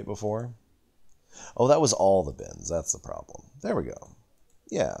carrying weight before. Oh, that was all the bins. That's the problem. There we go.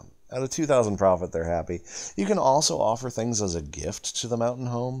 Yeah, out of 2,000 profit, they're happy. You can also offer things as a gift to the mountain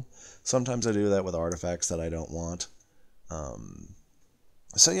home. Sometimes I do that with artifacts that I don't want.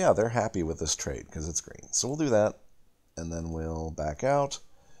 So yeah, they're happy with this trade because it's green. So we'll do that, and then we'll back out.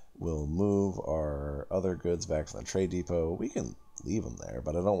 We'll move our other goods back from the trade depot. We can leave them there,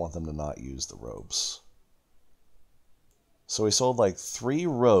 but I don't want them to not use the ropes. So we sold like 3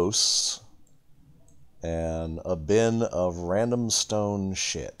 roasts and a bin of random stone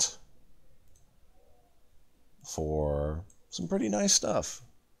shit for some pretty nice stuff.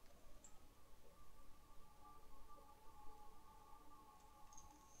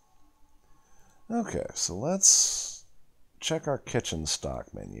 Okay, so let's check our kitchen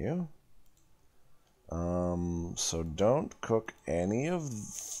stock menu. So don't cook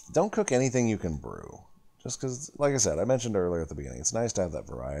anything you can brew. Just because, like I said, I mentioned earlier at the beginning, it's nice to have that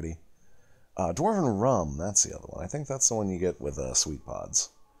variety. Dwarven rum, that's the other one. I think that's the one you get with sweet pods.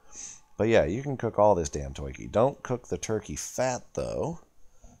 But yeah, you can cook all this damn toiki. Don't cook the turkey fat, though,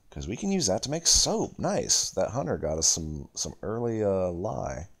 because we can use that to make soap. Nice. That hunter got us some early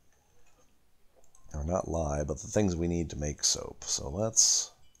lye. Or not lye, but the things we need to make soap. So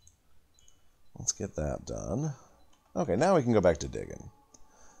let's get that done. Okay, now we can go back to digging.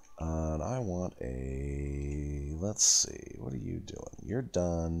 And I want a... Let's see. What are you doing? You're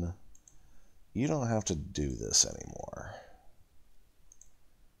done. You don't have to do this anymore.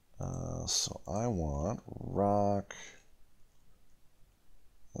 So I want rock...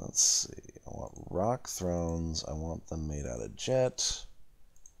 Let's see. I want rock thrones. I want them made out of jet.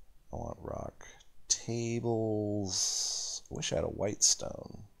 I want rock tables. I wish I had a white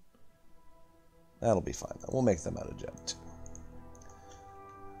stone. That'll be fine. We'll make them out of jet, too.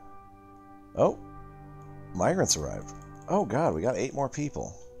 Oh, migrants arrived. Oh, God, we got 8 more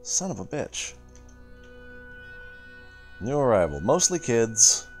people. Son of a bitch. New arrival. Mostly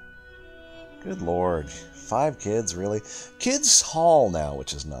kids. Good lord. 5 kids, really? Kids hall now,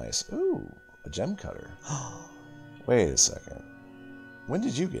 which is nice. Ooh, a gem cutter. Wait a second. When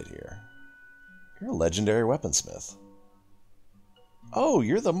did you get here? You're a legendary weaponsmith. Oh,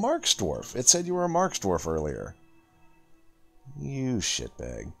 you're the Marks Dwarf. It said you were a Marks Dwarf earlier. You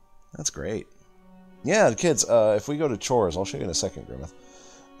shitbag. That's great. Yeah, kids, if we go to chores, I'll show you in a second, Grimmeth.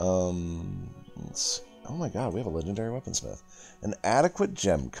 Let's see. Oh my god, we have a legendary weaponsmith. An adequate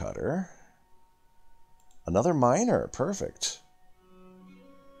gem cutter. Another miner. Perfect.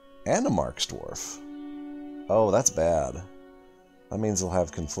 And a Marks Dwarf. Oh, that's bad. That means they'll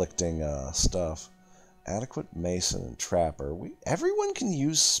have conflicting stuff. Adequate mason and trapper. Everyone can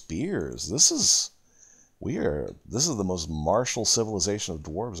use spears. This is the most martial civilization of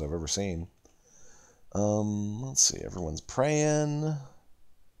dwarves I've ever seen. Let's see. Everyone's praying.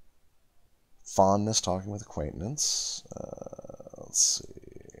 Fondness, talking with acquaintance. Let's see.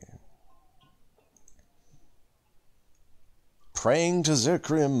 Praying to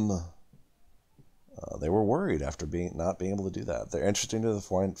Zirkrim. They were worried after not being able to do that. They're interesting to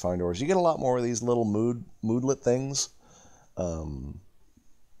the finders. You get a lot more of these little moodlet things.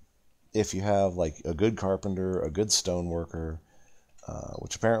 If you have like a good carpenter, a good stone worker,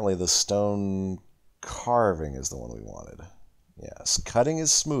 which apparently the stone carving is the one we wanted. Yes, cutting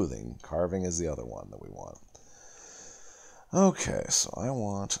is smoothing. Carving is the other one that we want. Okay, so I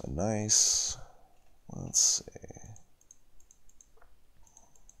want a nice... Let's see.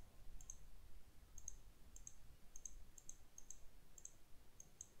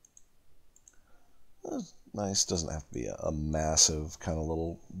 Nice, doesn't have to be a massive kind of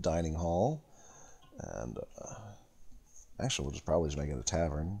little dining hall. And actually, we'll probably just make it a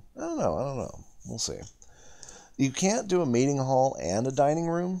tavern. I don't know. We'll see. You can't do a meeting hall and a dining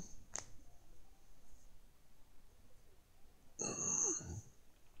room.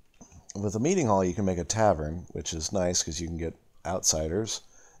 With a meeting hall, you can make a tavern, which is nice because you can get outsiders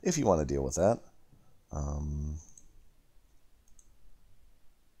if you want to deal with that.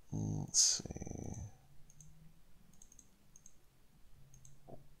 Let's see.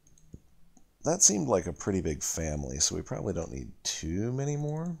 That seemed like a pretty big family, so we probably don't need too many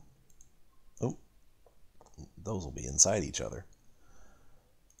more. Oh, those will be inside each other.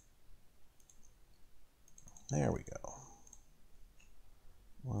 There we go.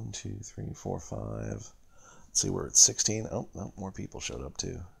 1, 2, 3, 4, 5. Let's see, we're at 16. Oh, no, more people showed up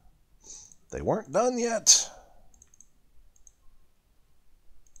too. They weren't done yet.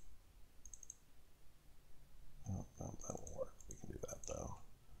 Oh, no, that won't work. We can do that though.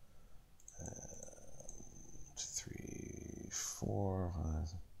 3, 4,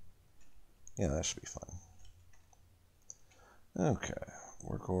 5. Yeah, that should be fine. Okay,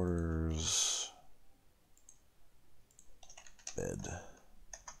 work orders. Bed.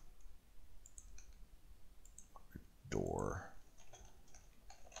 Door.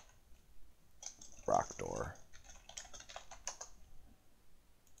 Rock door.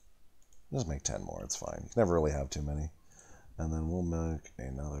 Just make 10 more, it's fine. You can never really have too many. And then we'll make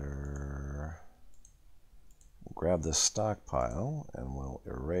another... We'll grab this stockpile and we'll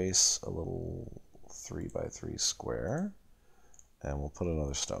erase a little 3x3 square. And we'll put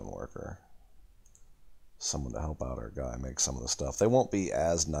another stoneworker. Someone to help out our guy make some of the stuff. They won't be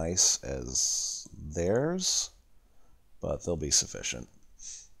as nice as theirs, but they'll be sufficient.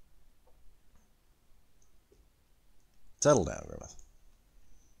 Settle down, Grimmeth.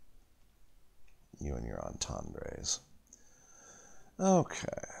 You and your entendres. Okay,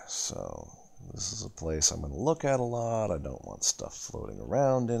 so this is a place I'm going to look at a lot. I don't want stuff floating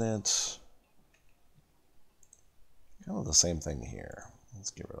around in it. Kind of the same thing here. Let's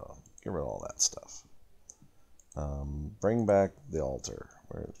get rid of all that stuff. Bring back the altar.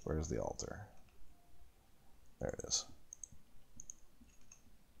 Where's the altar? There it is.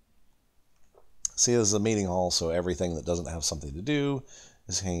 See, this is a meeting hall, so everything that doesn't have something to do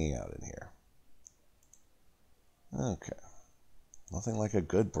is hanging out in here. Okay. Nothing like a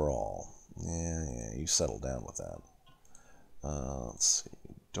good brawl. Yeah, you settle down with that. Let's see.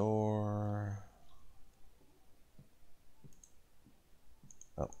 Door.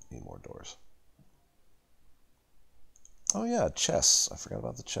 Oh, need more doors. Oh yeah, chests. I forgot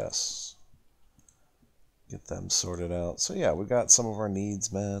about the chests. Get them sorted out. So yeah, we got some of our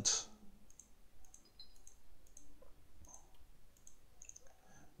needs met.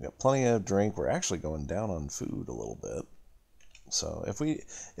 We got plenty of drink. We're actually going down on food a little bit. So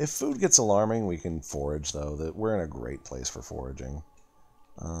if food gets alarming, we can forage though. That we're in a great place for foraging.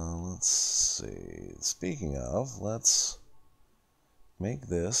 Let's see. Speaking of, let's make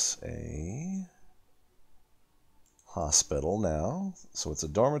this a hospital now. So it's a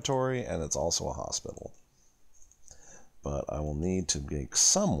dormitory and it's also a hospital. But I will need to make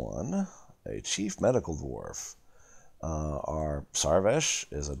someone a chief medical dwarf. Our Sarvesh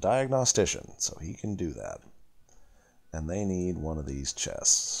is a diagnostician, so he can do that. And they need one of these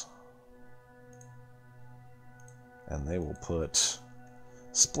chests. And they will put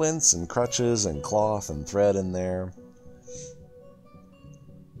splints and crutches and cloth and thread in there.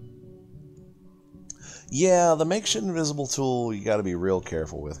 Yeah, the makeshift invisible tool you got to be real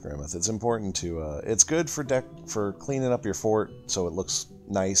careful with, Grimmeth. It's important to it's good for cleaning up your fort so it looks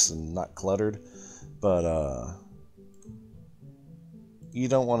nice and not cluttered, but you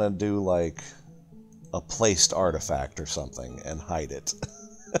don't want to do, like, a placed artifact or something and hide it.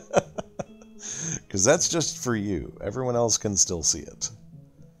 Because that's just for you. Everyone else can still see it.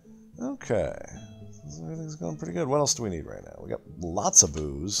 Okay. Everything's going pretty good. What else do we need right now? We got lots of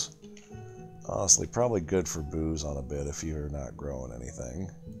booze. Honestly, probably good for booze on a bit if you're not growing anything.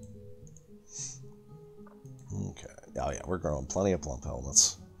 Okay. Oh yeah, we're growing plenty of plump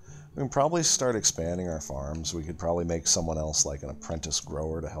helmets. We can probably start expanding our farms. We could probably make someone else like an apprentice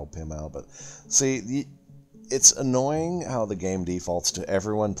grower to help him out. But see, it's annoying how the game defaults to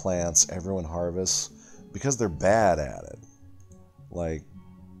everyone plants, everyone harvests, because they're bad at it. Like,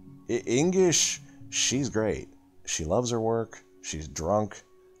 English, she's great. She loves her work. She's drunk.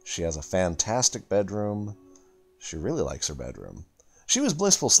 She has a fantastic bedroom. She really likes her bedroom. She was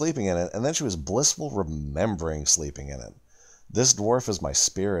blissful sleeping in it, and then she was blissful remembering sleeping in it. This dwarf is my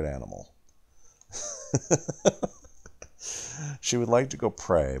spirit animal. She would like to go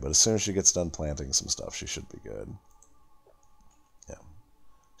pray, but as soon as she gets done planting some stuff, she should be good. Yeah.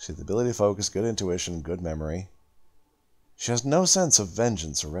 She has the ability to focus, good intuition, good memory. She has no sense of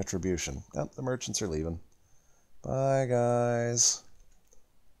vengeance or retribution. Oh, the merchants are leaving. Bye, guys.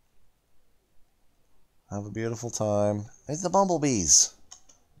 Have a beautiful time. It's the bumblebees.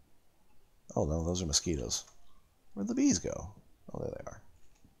 Oh, no, those are mosquitoes. Where'd the bees go? Oh, there they are.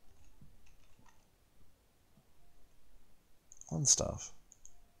 Fun stuff.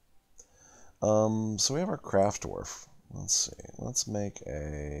 So we have our craft dwarf. Let's see. Let's make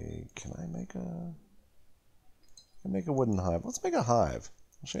a... Can I make a wooden hive? Let's make a hive.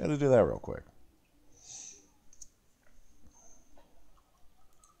 I'll show you how to do that real quick.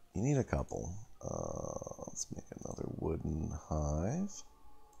 You need a couple. Let's make another wooden hive.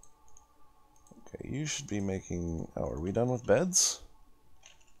 Okay, you should be making... Oh, are we done with beds?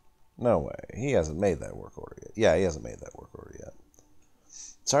 No way. He hasn't made that work order yet. Yeah, he hasn't made that work order yet.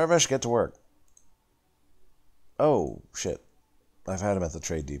 Sarvesh, get to work. Oh, shit. I've had him at the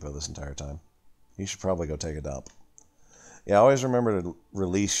trade depot this entire time. He should probably go take a dump. Yeah, always remember to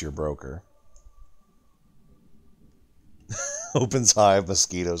release your broker. Opens hive,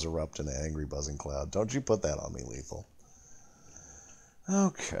 mosquitoes erupt in an angry buzzing cloud. Don't you put that on me, Lethal.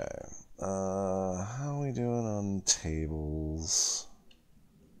 Okay. How are we doing on tables?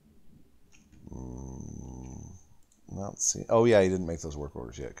 Not see. Oh yeah, he didn't make those work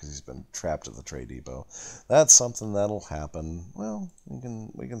orders yet because he's been trapped at the trade depot. That's something that'll happen. Well,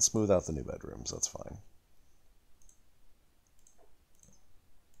 we can smooth out the new bedrooms. That's fine.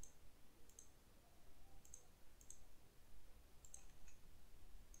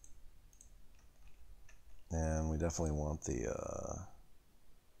 And we definitely want the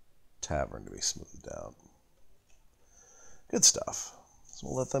tavern to be smoothed out. Good stuff. So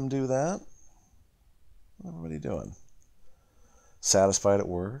we'll let them do that. What's everybody doing? Satisfied at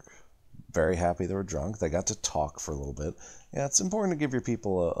work. Very happy they were drunk. They got to talk for a little bit. Yeah, it's important to give your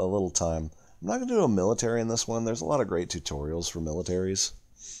people a little time. I'm not going to do a military in this one. There's a lot of great tutorials for militaries.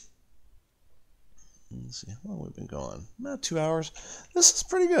 Let's see, how long we've been going? About 2 hours. This is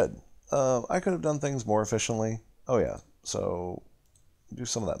pretty good. I could have done things more efficiently. Oh yeah, so do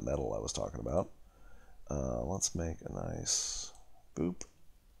some of that metal I was talking about. Let's make a nice boop.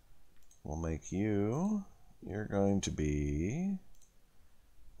 We'll make you. You're going to be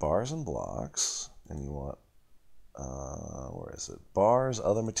bars and blocks, and you want, where is it? Bars,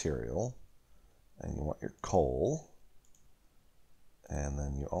 other material, and you want your coal, and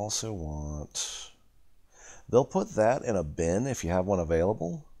then you also want, they'll put that in a bin if you have one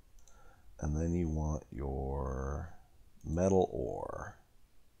available, and then you want your metal ore,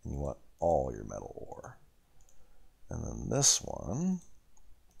 and you want all your metal ore, and then this one,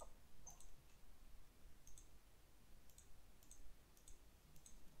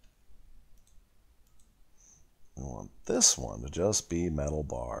 we want this one to just be metal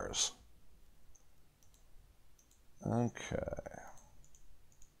bars. Okay.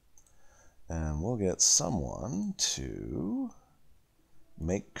 And we'll get someone to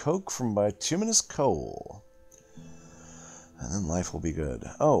make coke from bituminous coal. And then life will be good.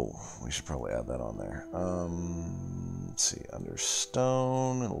 Oh, we should probably add that on there. Let's see, under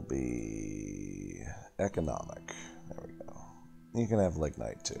stone, it'll be economic. There we go. You can have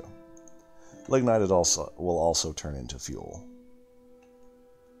lignite too. Lignite will also turn into fuel.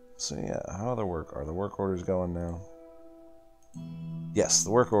 So yeah, how are the work orders going now? Yes,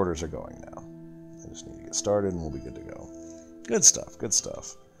 the work orders are going now. I just need to get started and we'll be good to go. Good stuff, good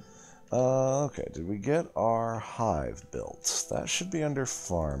stuff. Okay, did we get our hive built? That should be under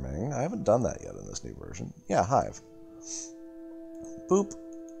farming. I haven't done that yet in this new version. Yeah, hive. Boop.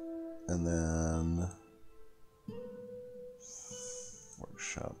 And then...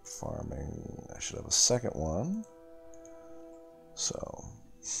 Workshop farming. I should have a second one. So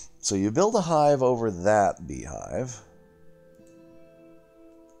you build a hive over that beehive.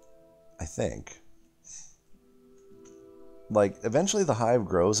 I think. Like, eventually the hive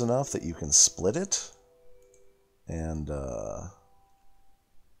grows enough that you can split it and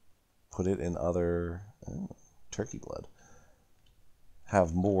put it in other turkey blood.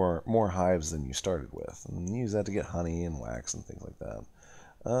 Have more hives than you started with, and use that to get honey and wax and things like that.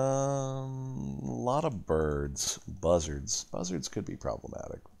 A lot of birds, buzzards. Buzzards could be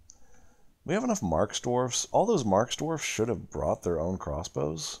problematic. We have enough marks dwarfs. All those marks dwarfs should have brought their own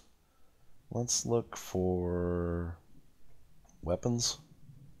crossbows. Let's look for weapons.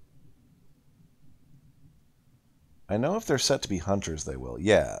 I know if they're set to be hunters, they will.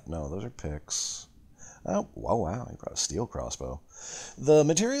 Yeah, no, those are picks. Oh, wow, he brought a steel crossbow. The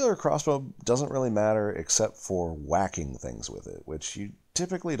material or crossbow doesn't really matter except for whacking things with it, which you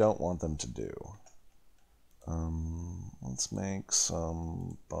typically don't want them to do. Let's make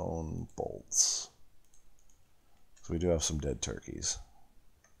some bone bolts. So we do have some dead turkeys.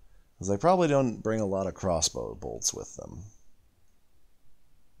 Because they probably don't bring a lot of crossbow bolts with them.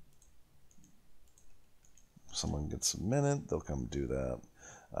 If someone gets a minute, they'll come do that.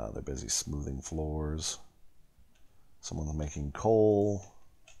 They're busy smoothing floors. Someone's making coal.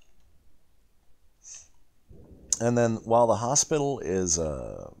 And then while the hospital is,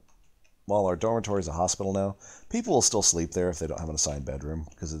 while our dormitory is a hospital now, people will still sleep there if they don't have an assigned bedroom,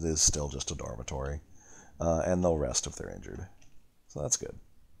 because it is still just a dormitory. And they'll rest if they're injured. So that's good.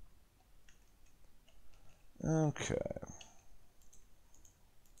 Okay.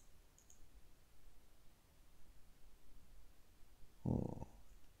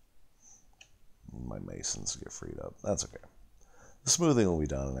 My masons get freed up. That's okay. The smoothing will be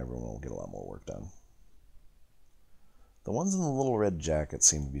done and everyone will get a lot more work done. The ones in the little red jackets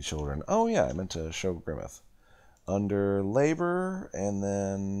seem to be children. Oh yeah, I meant to show Grimmeth. Under labor and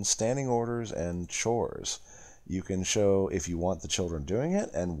then standing orders and chores, you can show if you want the children doing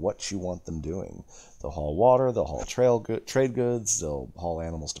it and what you want them doing. They'll haul water, they'll haul trade goods, they'll haul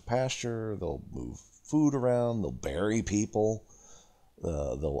animals to pasture, they'll move food around, they'll bury people.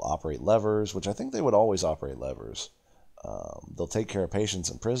 They'll operate levers, which I think they would always operate levers. They'll take care of patients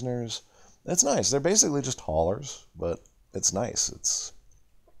and prisoners. It's nice. They're basically just haulers, but it's nice. It's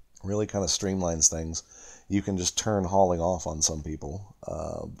really kind of streamlines things. You can just turn hauling off on some people,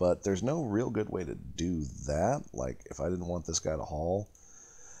 but there's no real good way to do that. Like, if I didn't want this guy to haul,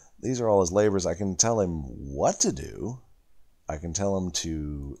 these are all his labors. I can tell him what to do. I can tell him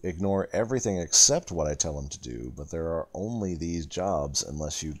to ignore everything except what I tell him to do, but there are only these jobs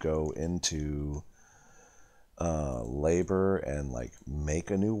unless you go into labor and like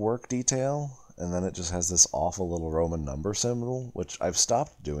make a new work detail, and then it just has this awful little Roman number symbol, which I've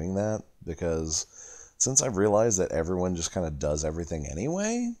stopped doing that because since I've realized that everyone just kind of does everything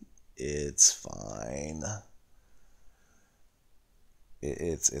anyway, it's fine.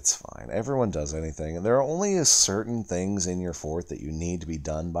 It's fine. Everyone does anything, and there are only certain things in your fort that you need to be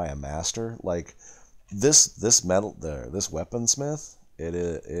done by a master. Like this weaponsmith,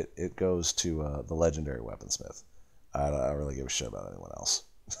 it goes to the legendary weaponsmith. I don't really give a shit about anyone else.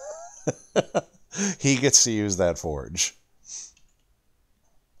 He gets to use that forge.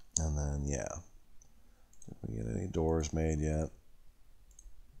 And then yeah, did we get any doors made yet?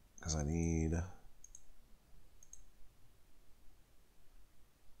 Because I need.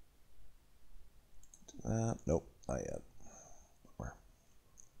 Nope, not yet.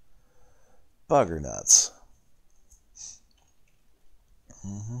 Bugger nuts.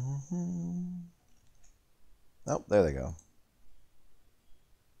 Oh, there they go.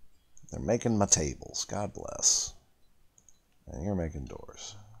 They're making my tables. God bless. And you're making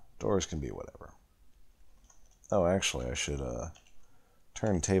doors. Doors can be whatever. Oh, actually, I should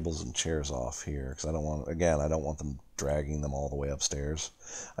turn tables and chairs off here because I don't want, again, I don't want them dragging them all the way upstairs.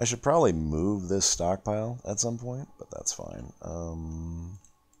 I should probably move this stockpile at some point, but that's fine.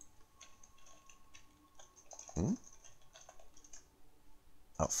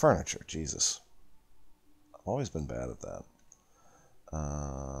 Oh, furniture, Jesus. I've always been bad at that.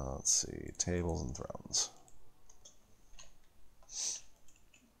 Let's see, tables and thrones.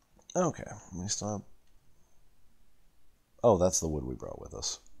 Okay, let me stop. Oh, that's the wood we brought with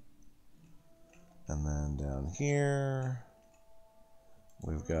us. And then down here,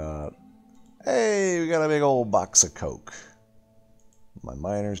 we've got, hey, we got a big old box of Coke. My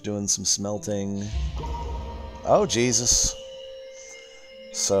miner's doing some smelting. Oh, Jesus.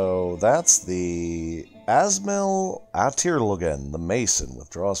 So that's the Asmel Atirlogan, the Mason,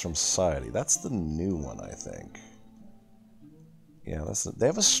 withdraws from society. That's the new one, I think. Yeah, they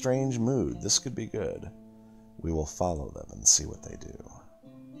have a strange mood. This could be good. We will follow them and see what they do.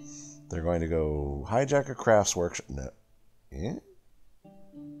 They're going to go hijack a crafts workshop. No. Eh?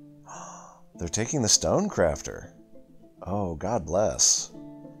 They're taking the stone crafter. Oh, God bless.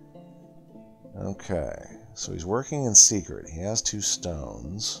 Okay, so he's working in secret. He has 2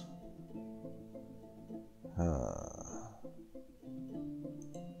 stones.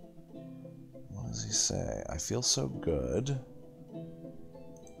 What does he say? I feel so good.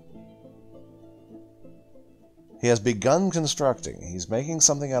 He has begun constructing. He's making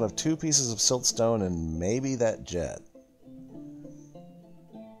something out of 2 pieces of siltstone and maybe that jet.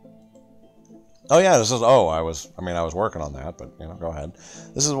 Oh yeah, this is. Oh, I was working on that, but go ahead.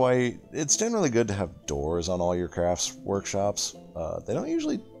 This is why it's generally good to have doors on all your crafts workshops. They don't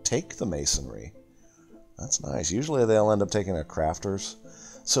usually take the masonry. That's nice. Usually they'll end up taking a crafter's.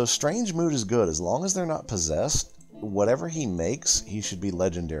 So strange mood is good as long as they're not possessed. Whatever he makes, he should be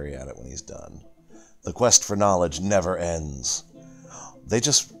legendary at it when he's done. The quest for knowledge never ends. They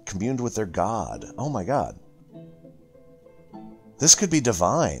just communed with their god. Oh my god. This could be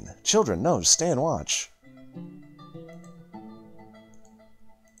divine. Children, no, stay and watch.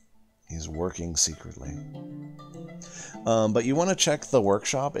 He's working secretly. But you want to check the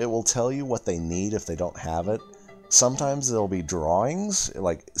workshop. It will tell you what they need if they don't have it. Sometimes there'll be drawings.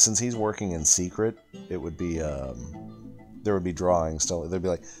 Like, since he's working in secret, it would be, there would be drawings. Still, they'd be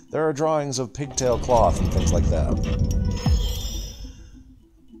like, there are drawings of pigtail cloth and things like that.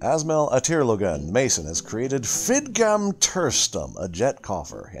 Asmel Atirlogan, the Mason, has created Fidgam Turstum, a jet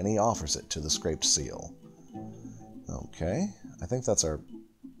coffer, and he offers it to the scraped seal. Okay, I think that's our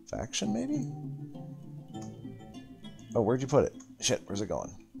faction, maybe? Oh, where'd you put it? Shit, where's it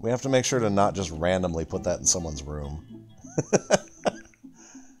going? We have to make sure to not just randomly put that in someone's room.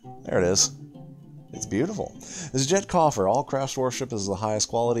 There it is. It's beautiful. This jet coffer, all crafts worship, is the highest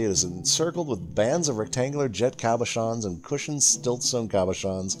quality. It is encircled with bands of rectangular jet cabochons and cushioned stiltstone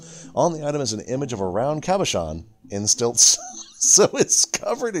cabochons. On the item is an image of a round cabochon in stilts. So it's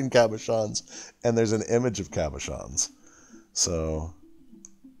covered in cabochons, and there's an image of cabochons. So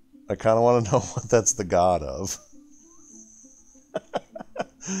I kind of want to know what that's the god of.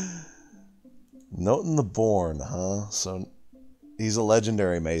 Noten the Born, huh? So he's a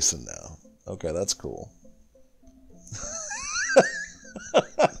legendary mason now. Okay, that's cool.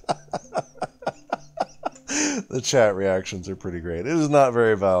 The chat reactions are pretty great. It is not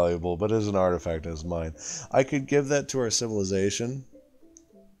very valuable, but it is an artifact as mine. I could give that to our civilization.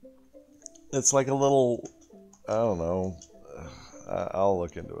 It's like a little... I don't know. I'll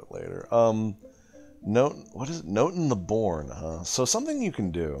look into it later. What is it? Noten the Born, huh? So something you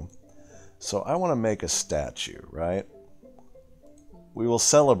can do. So I want to make a statue, right? We will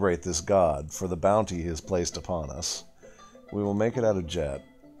celebrate this god for the bounty he has placed upon us. We will make it out of jet.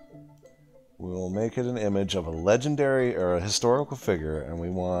 We will make it an image of a legendary or a historical figure, and we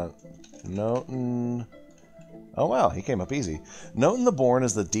want Noten... Oh wow, he came up easy. Noten the Born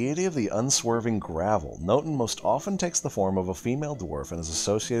is the deity of the unswerving gravel. Noten most often takes the form of a female dwarf and is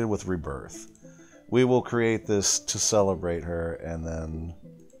associated with rebirth. We will create this to celebrate her, and then...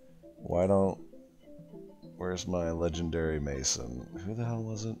 Why don't... Where's my legendary mason? Who the hell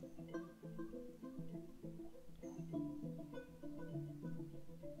was it?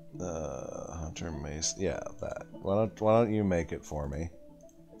 Hunter Mason. Yeah, that. Why don't you make it for me?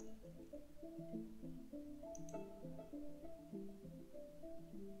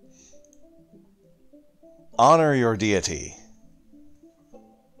 Honor your deity.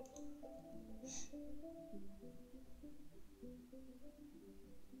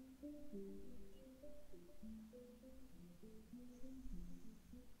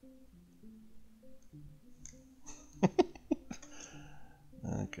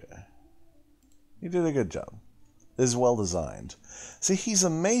 Okay. You did a good job. It is well designed. See, he's a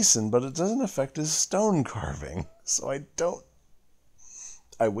mason, but it doesn't affect his stone carving. So I don't...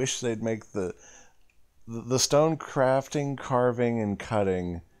 I wish they'd make the stone crafting, carving, and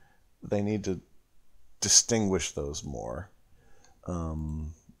cutting, they need to distinguish those more.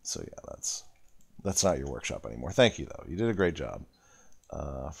 So yeah, that's not your workshop anymore. Thank you, though. You did a great job.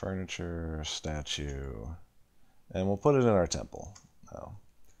 Furniture, statue, and we'll put it in our temple. Oh.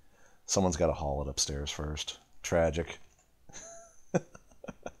 Someone's got to haul it upstairs first. Tragic.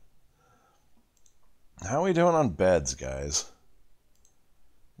 How are we doing on beds, guys?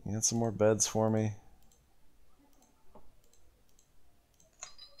 You got some more beds for me?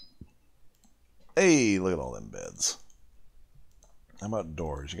 Hey, look at all them beds. How about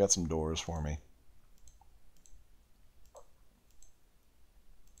doors? You got some doors for me?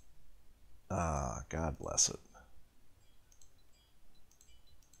 Ah, God bless it.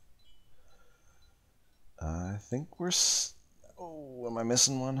 think we're... Oh, am I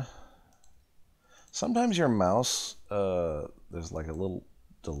missing one? Sometimes your mouse, there's like a little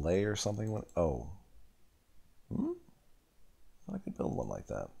delay or something. Oh. I could build one like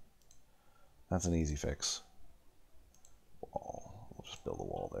that. That's an easy fix. Wall. We'll just build a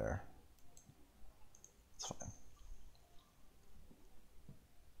wall there. It's fine.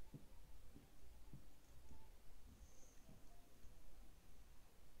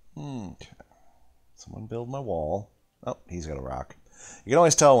 Okay. Someone build my wall. Oh, he's got a rock. You can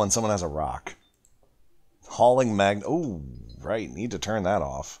always tell when someone has a rock. Hauling Oh, right. Need to turn that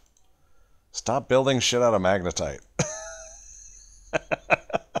off. Stop building shit out of magnetite.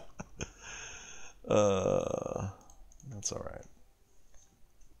 That's alright.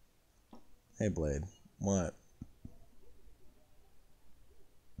 Hey, Blade. What?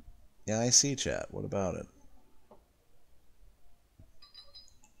 Yeah, I see chat. What about it?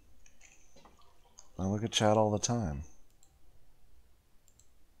 I look at chat all the time.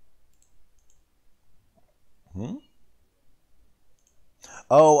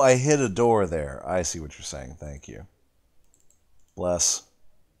 Oh, I hit a door there. I see what you're saying. Thank you. Bless.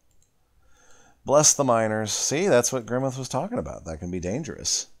 Bless the miners. See, that's what Grimwith was talking about. That can be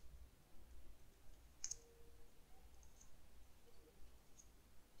dangerous.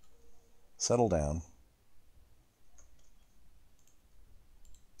 Settle down.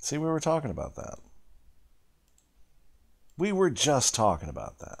 See, we were talking about that. We were just talking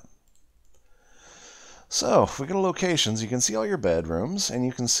about that. So, if we go to locations, you can see all your bedrooms, and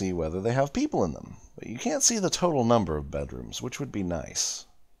you can see whether they have people in them. But you can't see the total number of bedrooms, which would be nice.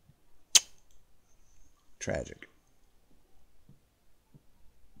 Tragic.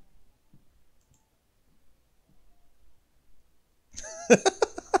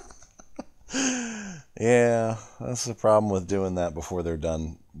 Yeah, that's the problem with doing that before they're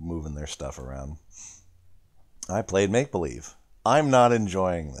done moving their stuff around. I played make-believe. I'm not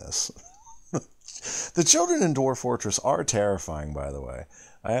enjoying this. The children in Dwarf Fortress are terrifying, by the way.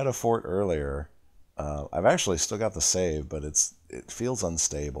 I had a fort earlier. I've actually still got the save, but it feels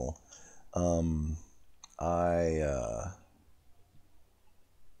unstable.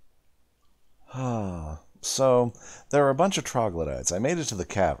 So, there are a bunch of troglodytes. I made it to the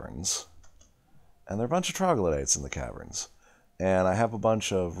caverns, and there are a bunch of troglodytes in the caverns. And I have a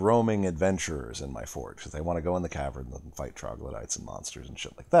bunch of roaming adventurers in my fort, because they want to go in the cavern and fight troglodytes and monsters and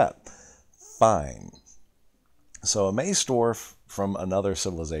shit like that. Fine. So a mace dwarf from another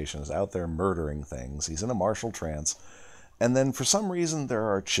civilization is out there murdering things. He's in a martial trance. And then for some reason there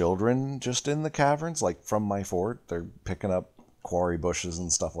are children just in the caverns, like from my fort. They're picking up quarry bushes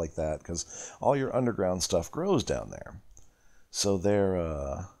and stuff like that, because all your underground stuff grows down there. So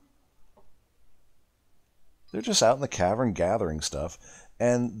they're just out in the cavern gathering stuff,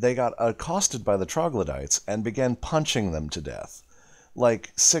 and they got accosted by the troglodytes and began punching them to death.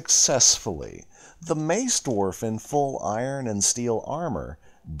 Like, successfully. The mace dwarf in full iron and steel armor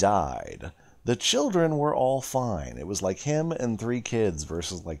died. The children were all fine. It was like him and 3 kids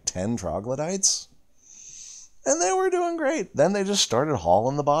versus like 10 troglodytes. And they were doing great. Then they just started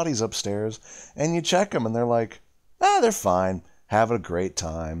hauling the bodies upstairs, and you check them and they're like, they're fine, having a great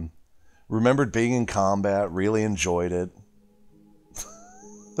time. Remembered being in combat, really enjoyed it.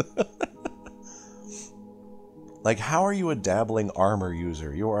 Like, how are you a dabbling armor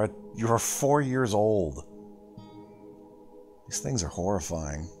user? You are 4 years old. These things are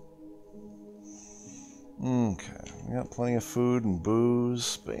horrifying. Okay, we got plenty of food and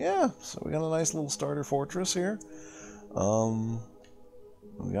booze, but yeah, so we got a nice little starter fortress here.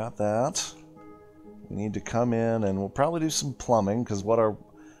 We got that. We need to come in, and we'll probably do some plumbing, because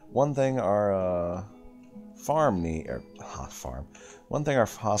one thing our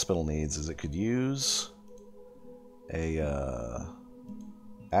hospital needs is it could use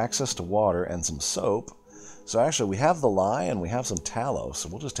access to water and some soap. So actually we have the lye and we have some tallow, so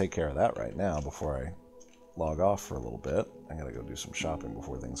we'll just take care of that right now before I log off for a little bit. I gotta go do some shopping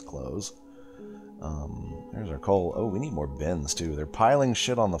before things close. There's our coal. Oh, we need more bins too. They're piling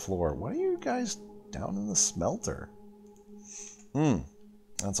shit on the floor. What are you guys down in the smelter?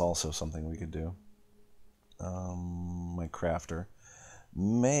 That's also something we could do. My crafter.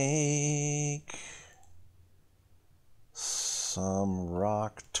 Make some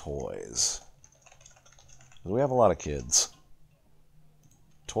rock toys. We have a lot of kids.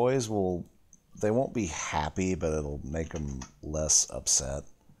 Toys they won't be happy, but it'll make them less upset.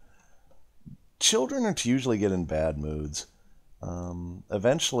 Children are to usually get in bad moods.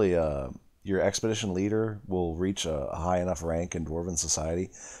 Eventually, your expedition leader will reach a high enough rank in Dwarven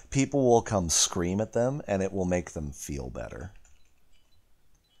society. People will come scream at them, and it will make them feel better.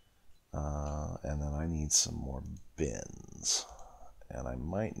 And then I need some more bins. And I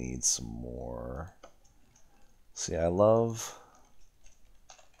might need some more... See, I love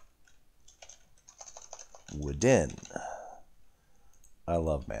wooden. I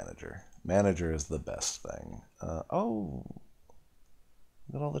love manager. Manager is the best thing. Oh,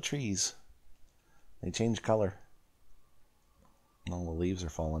 look at all the trees. They change color. And all the leaves are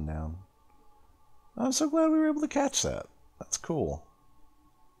falling down. I'm so glad we were able to catch that. That's cool.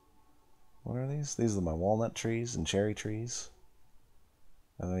 What are these? These are my walnut trees and cherry trees.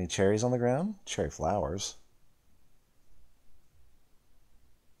 Are there any cherries on the ground? Cherry flowers.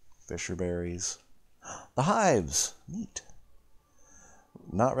 Fisher berries. The hives! Neat.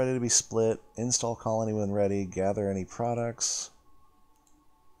 Not ready to be split. Install colony when ready. Gather any products.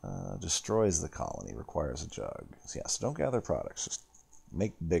 Destroys the colony. Requires a jug. So yeah, so don't gather products. Just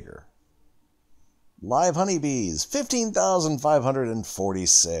make bigger. Live honeybees.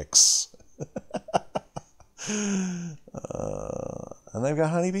 15,546. And they've got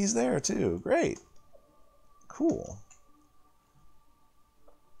honeybees there too. Great. Cool.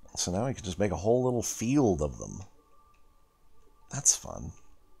 So now we can just make a whole little field of them. That's fun.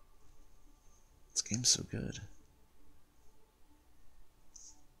 This game's so good.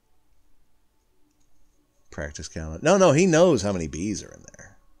 Practice count. No, he knows how many bees are in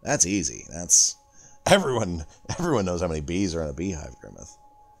there. That's easy. That's everyone knows how many bees are in a beehive, Grimmeth.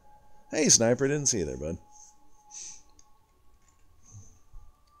 Hey, Sniper, didn't see you there, bud.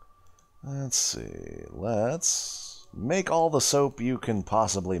 Let's see. Let's make all the soap you can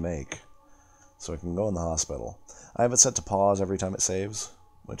possibly make. So I can go in the hospital. I have it set to pause every time it saves,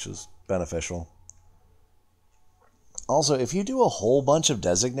 which is beneficial. Also, if you do a whole bunch of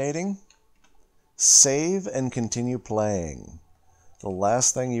designating, save and continue playing. The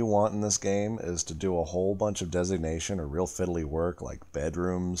last thing you want in this game is to do a whole bunch of designation or real fiddly work like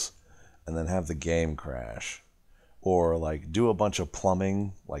bedrooms and then have the game crash. Or like do a bunch of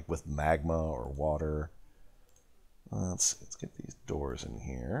plumbing like with magma or water. Let's get these doors in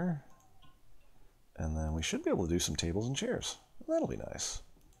here. And then we should be able to do some tables and chairs. That'll be nice.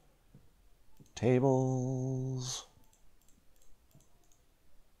 Tables.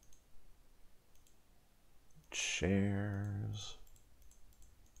 Chairs.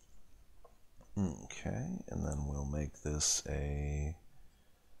 Okay, and then we'll make this a...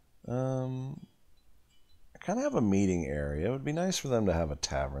 I kind of have a meeting area. It would be nice for them to have a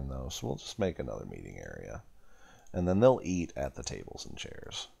tavern, though, so we'll just make another meeting area. And then they'll eat at the tables and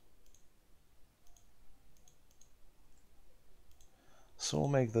chairs. So we'll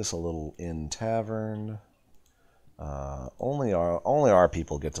make this a little inn tavern. Only our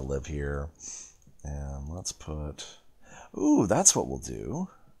people get to live here. And let's put... Ooh, that's what we'll do.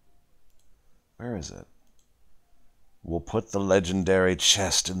 Where is it? We'll put the legendary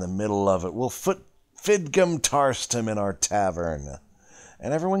chest in the middle of it. We'll Fidgum Tarstum in our tavern.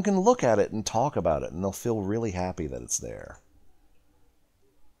 And everyone can look at it and talk about it, and they'll feel really happy that it's there.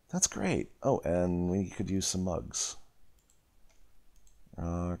 That's great. Oh, and we could use some mugs.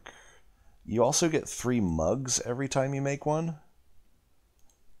 You also get 3 mugs every time you make one.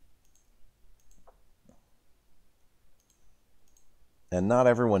 And not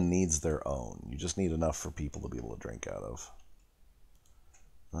everyone needs their own. You just need enough for people to be able to drink out of.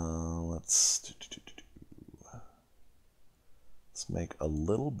 Let's make a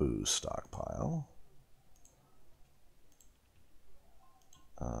little booze stockpile.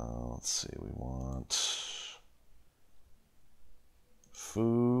 Let's see, we want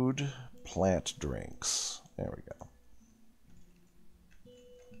food, plant drinks. There we go.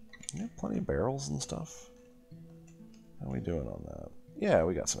 You have plenty of barrels and stuff. How are we doing on that? Yeah,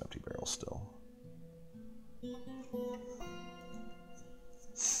 we got some empty barrels still.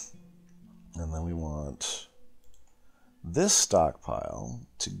 And then we want this stockpile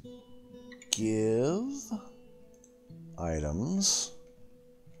to give items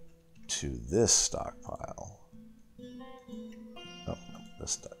to this stockpile. Oh, no,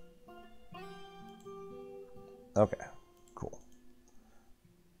 this stuff. Okay, cool.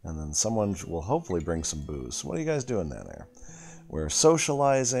 And then someone will hopefully bring some booze. What are you guys doing down there? We're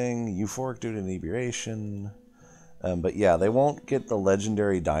socializing, euphoric due to inebriation. But yeah, they won't get the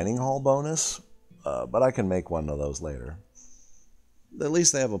legendary dining hall bonus, but I can make one of those later. At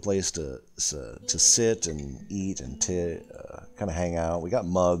least they have a place to sit and eat and kind of hang out. We got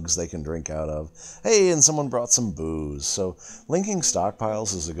mugs they can drink out of. Hey, and someone brought some booze. So linking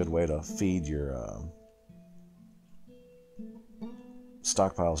stockpiles is a good way to feed your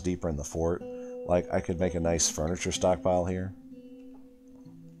stockpiles deeper in the fort. Like, I could make a nice furniture stockpile here,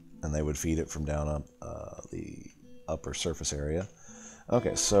 and they would feed it from down up the upper surface area.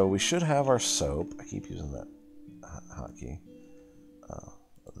 Okay, so we should have our soap. I keep using that hotkey.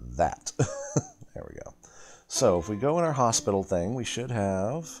 That. There we go. So if we go in our hospital thing, we should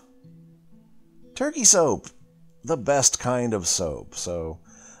have turkey soap, the best kind of soap. So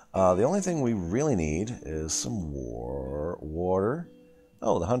the only thing we really need is some water.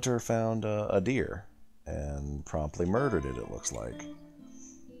 Oh, the hunter found a deer and promptly murdered it, it looks like.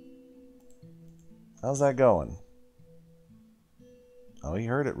 How's that going? Oh, he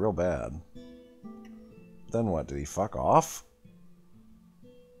hurt it real bad. Then what? Did he fuck off?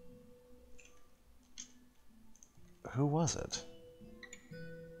 Who was it?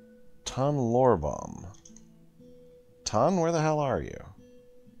 Ton Lorbom. Ton, where the hell are you?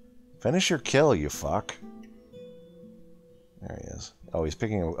 Finish your kill, you fuck. There he is. Oh, he's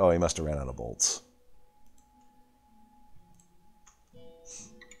picking... Oh, he must have ran out of bolts.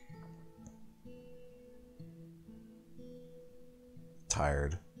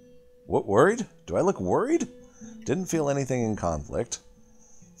 Tired. What, worried? Do I look worried? Didn't feel anything in conflict.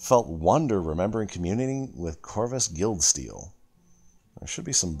 Felt wonder remembering communicating with Corvus Guildsteel. There should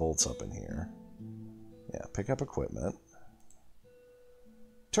be some bolts up in here. Yeah, pick up equipment.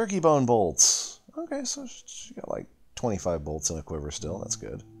 Turkey bone bolts. Okay, so she got like 25 bolts in a quiver still. That's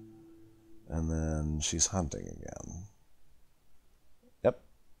good. And then she's hunting again. Yep.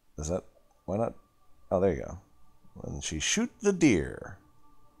 Is that... Why not? Oh, there you go. And she shoot the deer.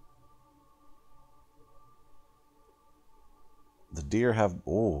 The deer have...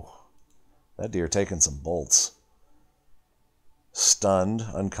 Oh, that deer taking some bolts. Stunned,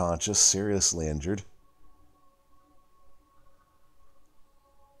 unconscious, seriously injured.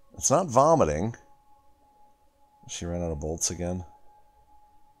 It's not vomiting. She ran out of bolts again.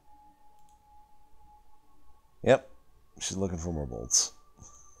 Yep, she's looking for more bolts.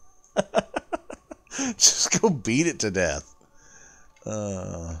 Just go beat it to death.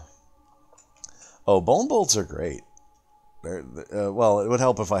 Oh, bone bolts are great. Well, it would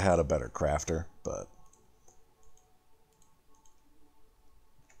help if I had a better crafter, but...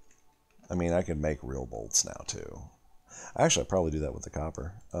 I mean, I could make real bolts now, too. Actually, I'd probably do that with the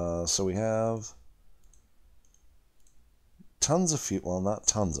copper. So we have... tons of fuel. Well, not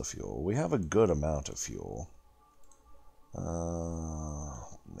tons of fuel. We have a good amount of fuel. Man.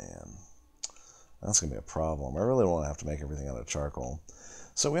 That's going to be a problem. I really don't want to have to make everything out of charcoal.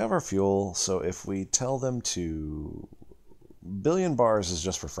 So we have our fuel. So if we tell them to... Billion bars is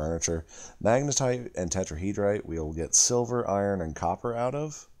just for furniture. Magnetite and tetrahedrite we'll get silver, iron, and copper out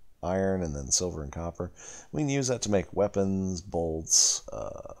of. Iron and then silver and copper. We can use that to make weapons, bolts,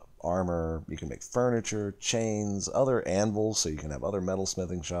 armor. You can make furniture, chains, other anvils, so you can have other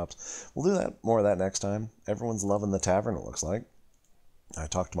metalsmithing shops. We'll do that more of that next time. Everyone's loving the tavern, it looks like. I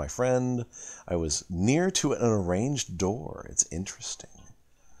talked to my friend. I was near to an arranged door. It's interesting.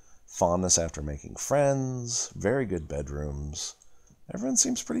 Fondness after making friends. Very good bedrooms. Everyone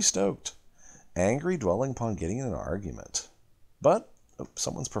seems pretty stoked. Angry dwelling upon getting in an argument. But oh,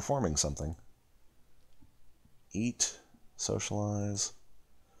 someone's performing something. Eat. Socialize.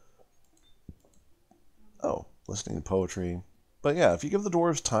 Oh, listening to poetry. But yeah, if you give the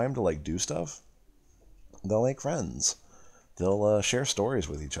dwarves time to like do stuff, they'll make friends. They'll share stories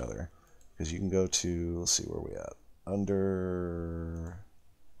with each other. Because you can go to, let's see where we at. Under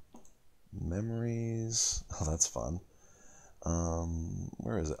memories. Oh, that's fun.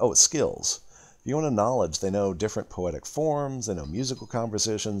 Where is it? Oh, it's skills. If you want to knowledge, they know different poetic forms, they know musical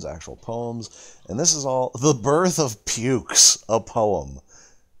compositions, actual poems, and this is all The Birth of Pukes, a poem.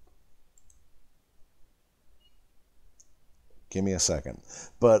 Give me a second.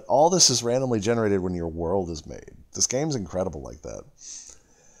 But all this is randomly generated when your world is made. This game's incredible like that.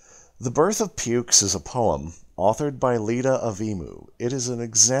 The Birth of Pukes is a poem authored by Leda Avimu. It is an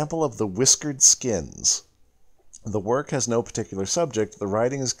example of the whiskered skins. The work has no particular subject. The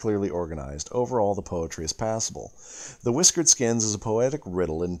writing is clearly organized. Overall, the poetry is passable. The whiskered skins is a poetic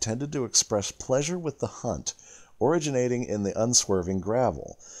riddle intended to express pleasure with the hunt, originating in the unswerving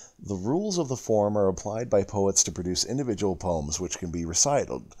gravel. The rules of the form are applied by poets to produce individual poems which can be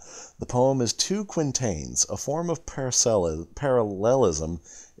recited. The poem is 2 quatrains. A form of parallelism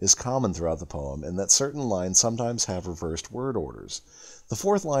is common throughout the poem in that certain lines sometimes have reversed word orders. The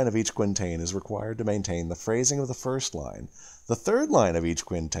 4th line of each quatrain is required to maintain the phrasing of the first line. The 3rd line of each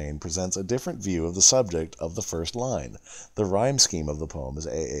quatrain presents a different view of the subject of the first line. The rhyme scheme of the poem is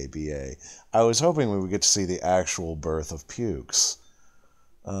AABA. I was hoping we would get to see the actual birth of pukes.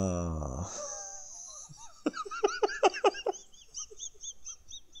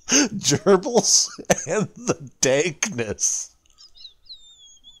 Gerbils and the dankness.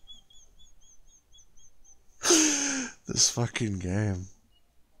 This fucking game.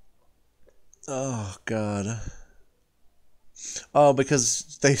 Oh, God. Oh,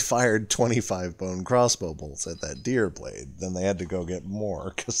 because they fired 25 bone crossbow bolts at that deer blade. Then they had to go get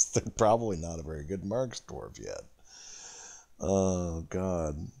more, because they're probably not a very good marks dwarf yet. Oh,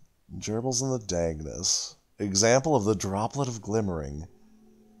 God. Gerbils and the Dagnus. Example of the droplet of glimmering.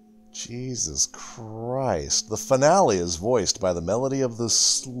 Jesus Christ. The finale is voiced by the melody of the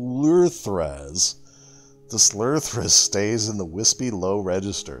Slurthras. The Slurthras stays in the wispy low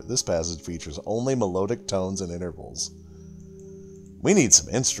register. This passage features only melodic tones and intervals. We need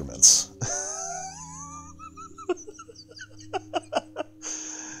some instruments.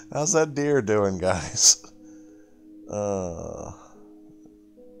 How's that deer doing, guys?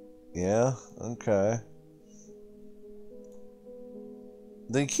 Yeah, okay.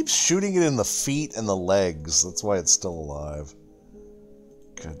 They keep shooting it in the feet and the legs. That's why it's still alive.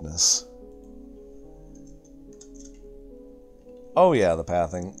 Goodness. Oh, yeah, the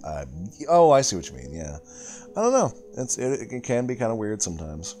pathing. Oh, I see what you mean, yeah. I don't know. It can be kind of weird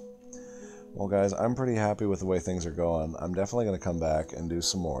sometimes. Well, guys, I'm pretty happy with the way things are going. I'm definitely going to come back and do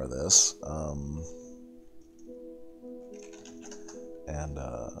some more of this.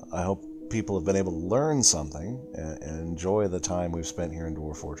 I hope people have been able to learn something and enjoy the time we've spent here in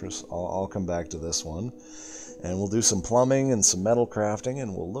Dwarf Fortress. I'll come back to this one, and we'll do some plumbing and some metal crafting,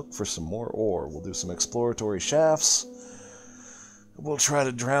 and we'll look for some more ore. We'll do some exploratory shafts. We'll try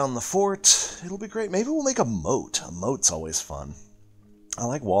to drown the fort. It'll be great. Maybe we'll make a moat. A moat's always fun. I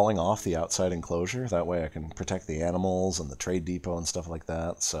like walling off the outside enclosure. That way I can protect the animals and the trade depot and stuff like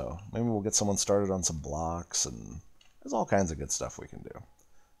that. So maybe we'll get someone started on some blocks, and there's all kinds of good stuff we can do.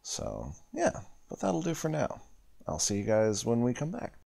 So, yeah, but that'll do for now. I'll see you guys when we come back.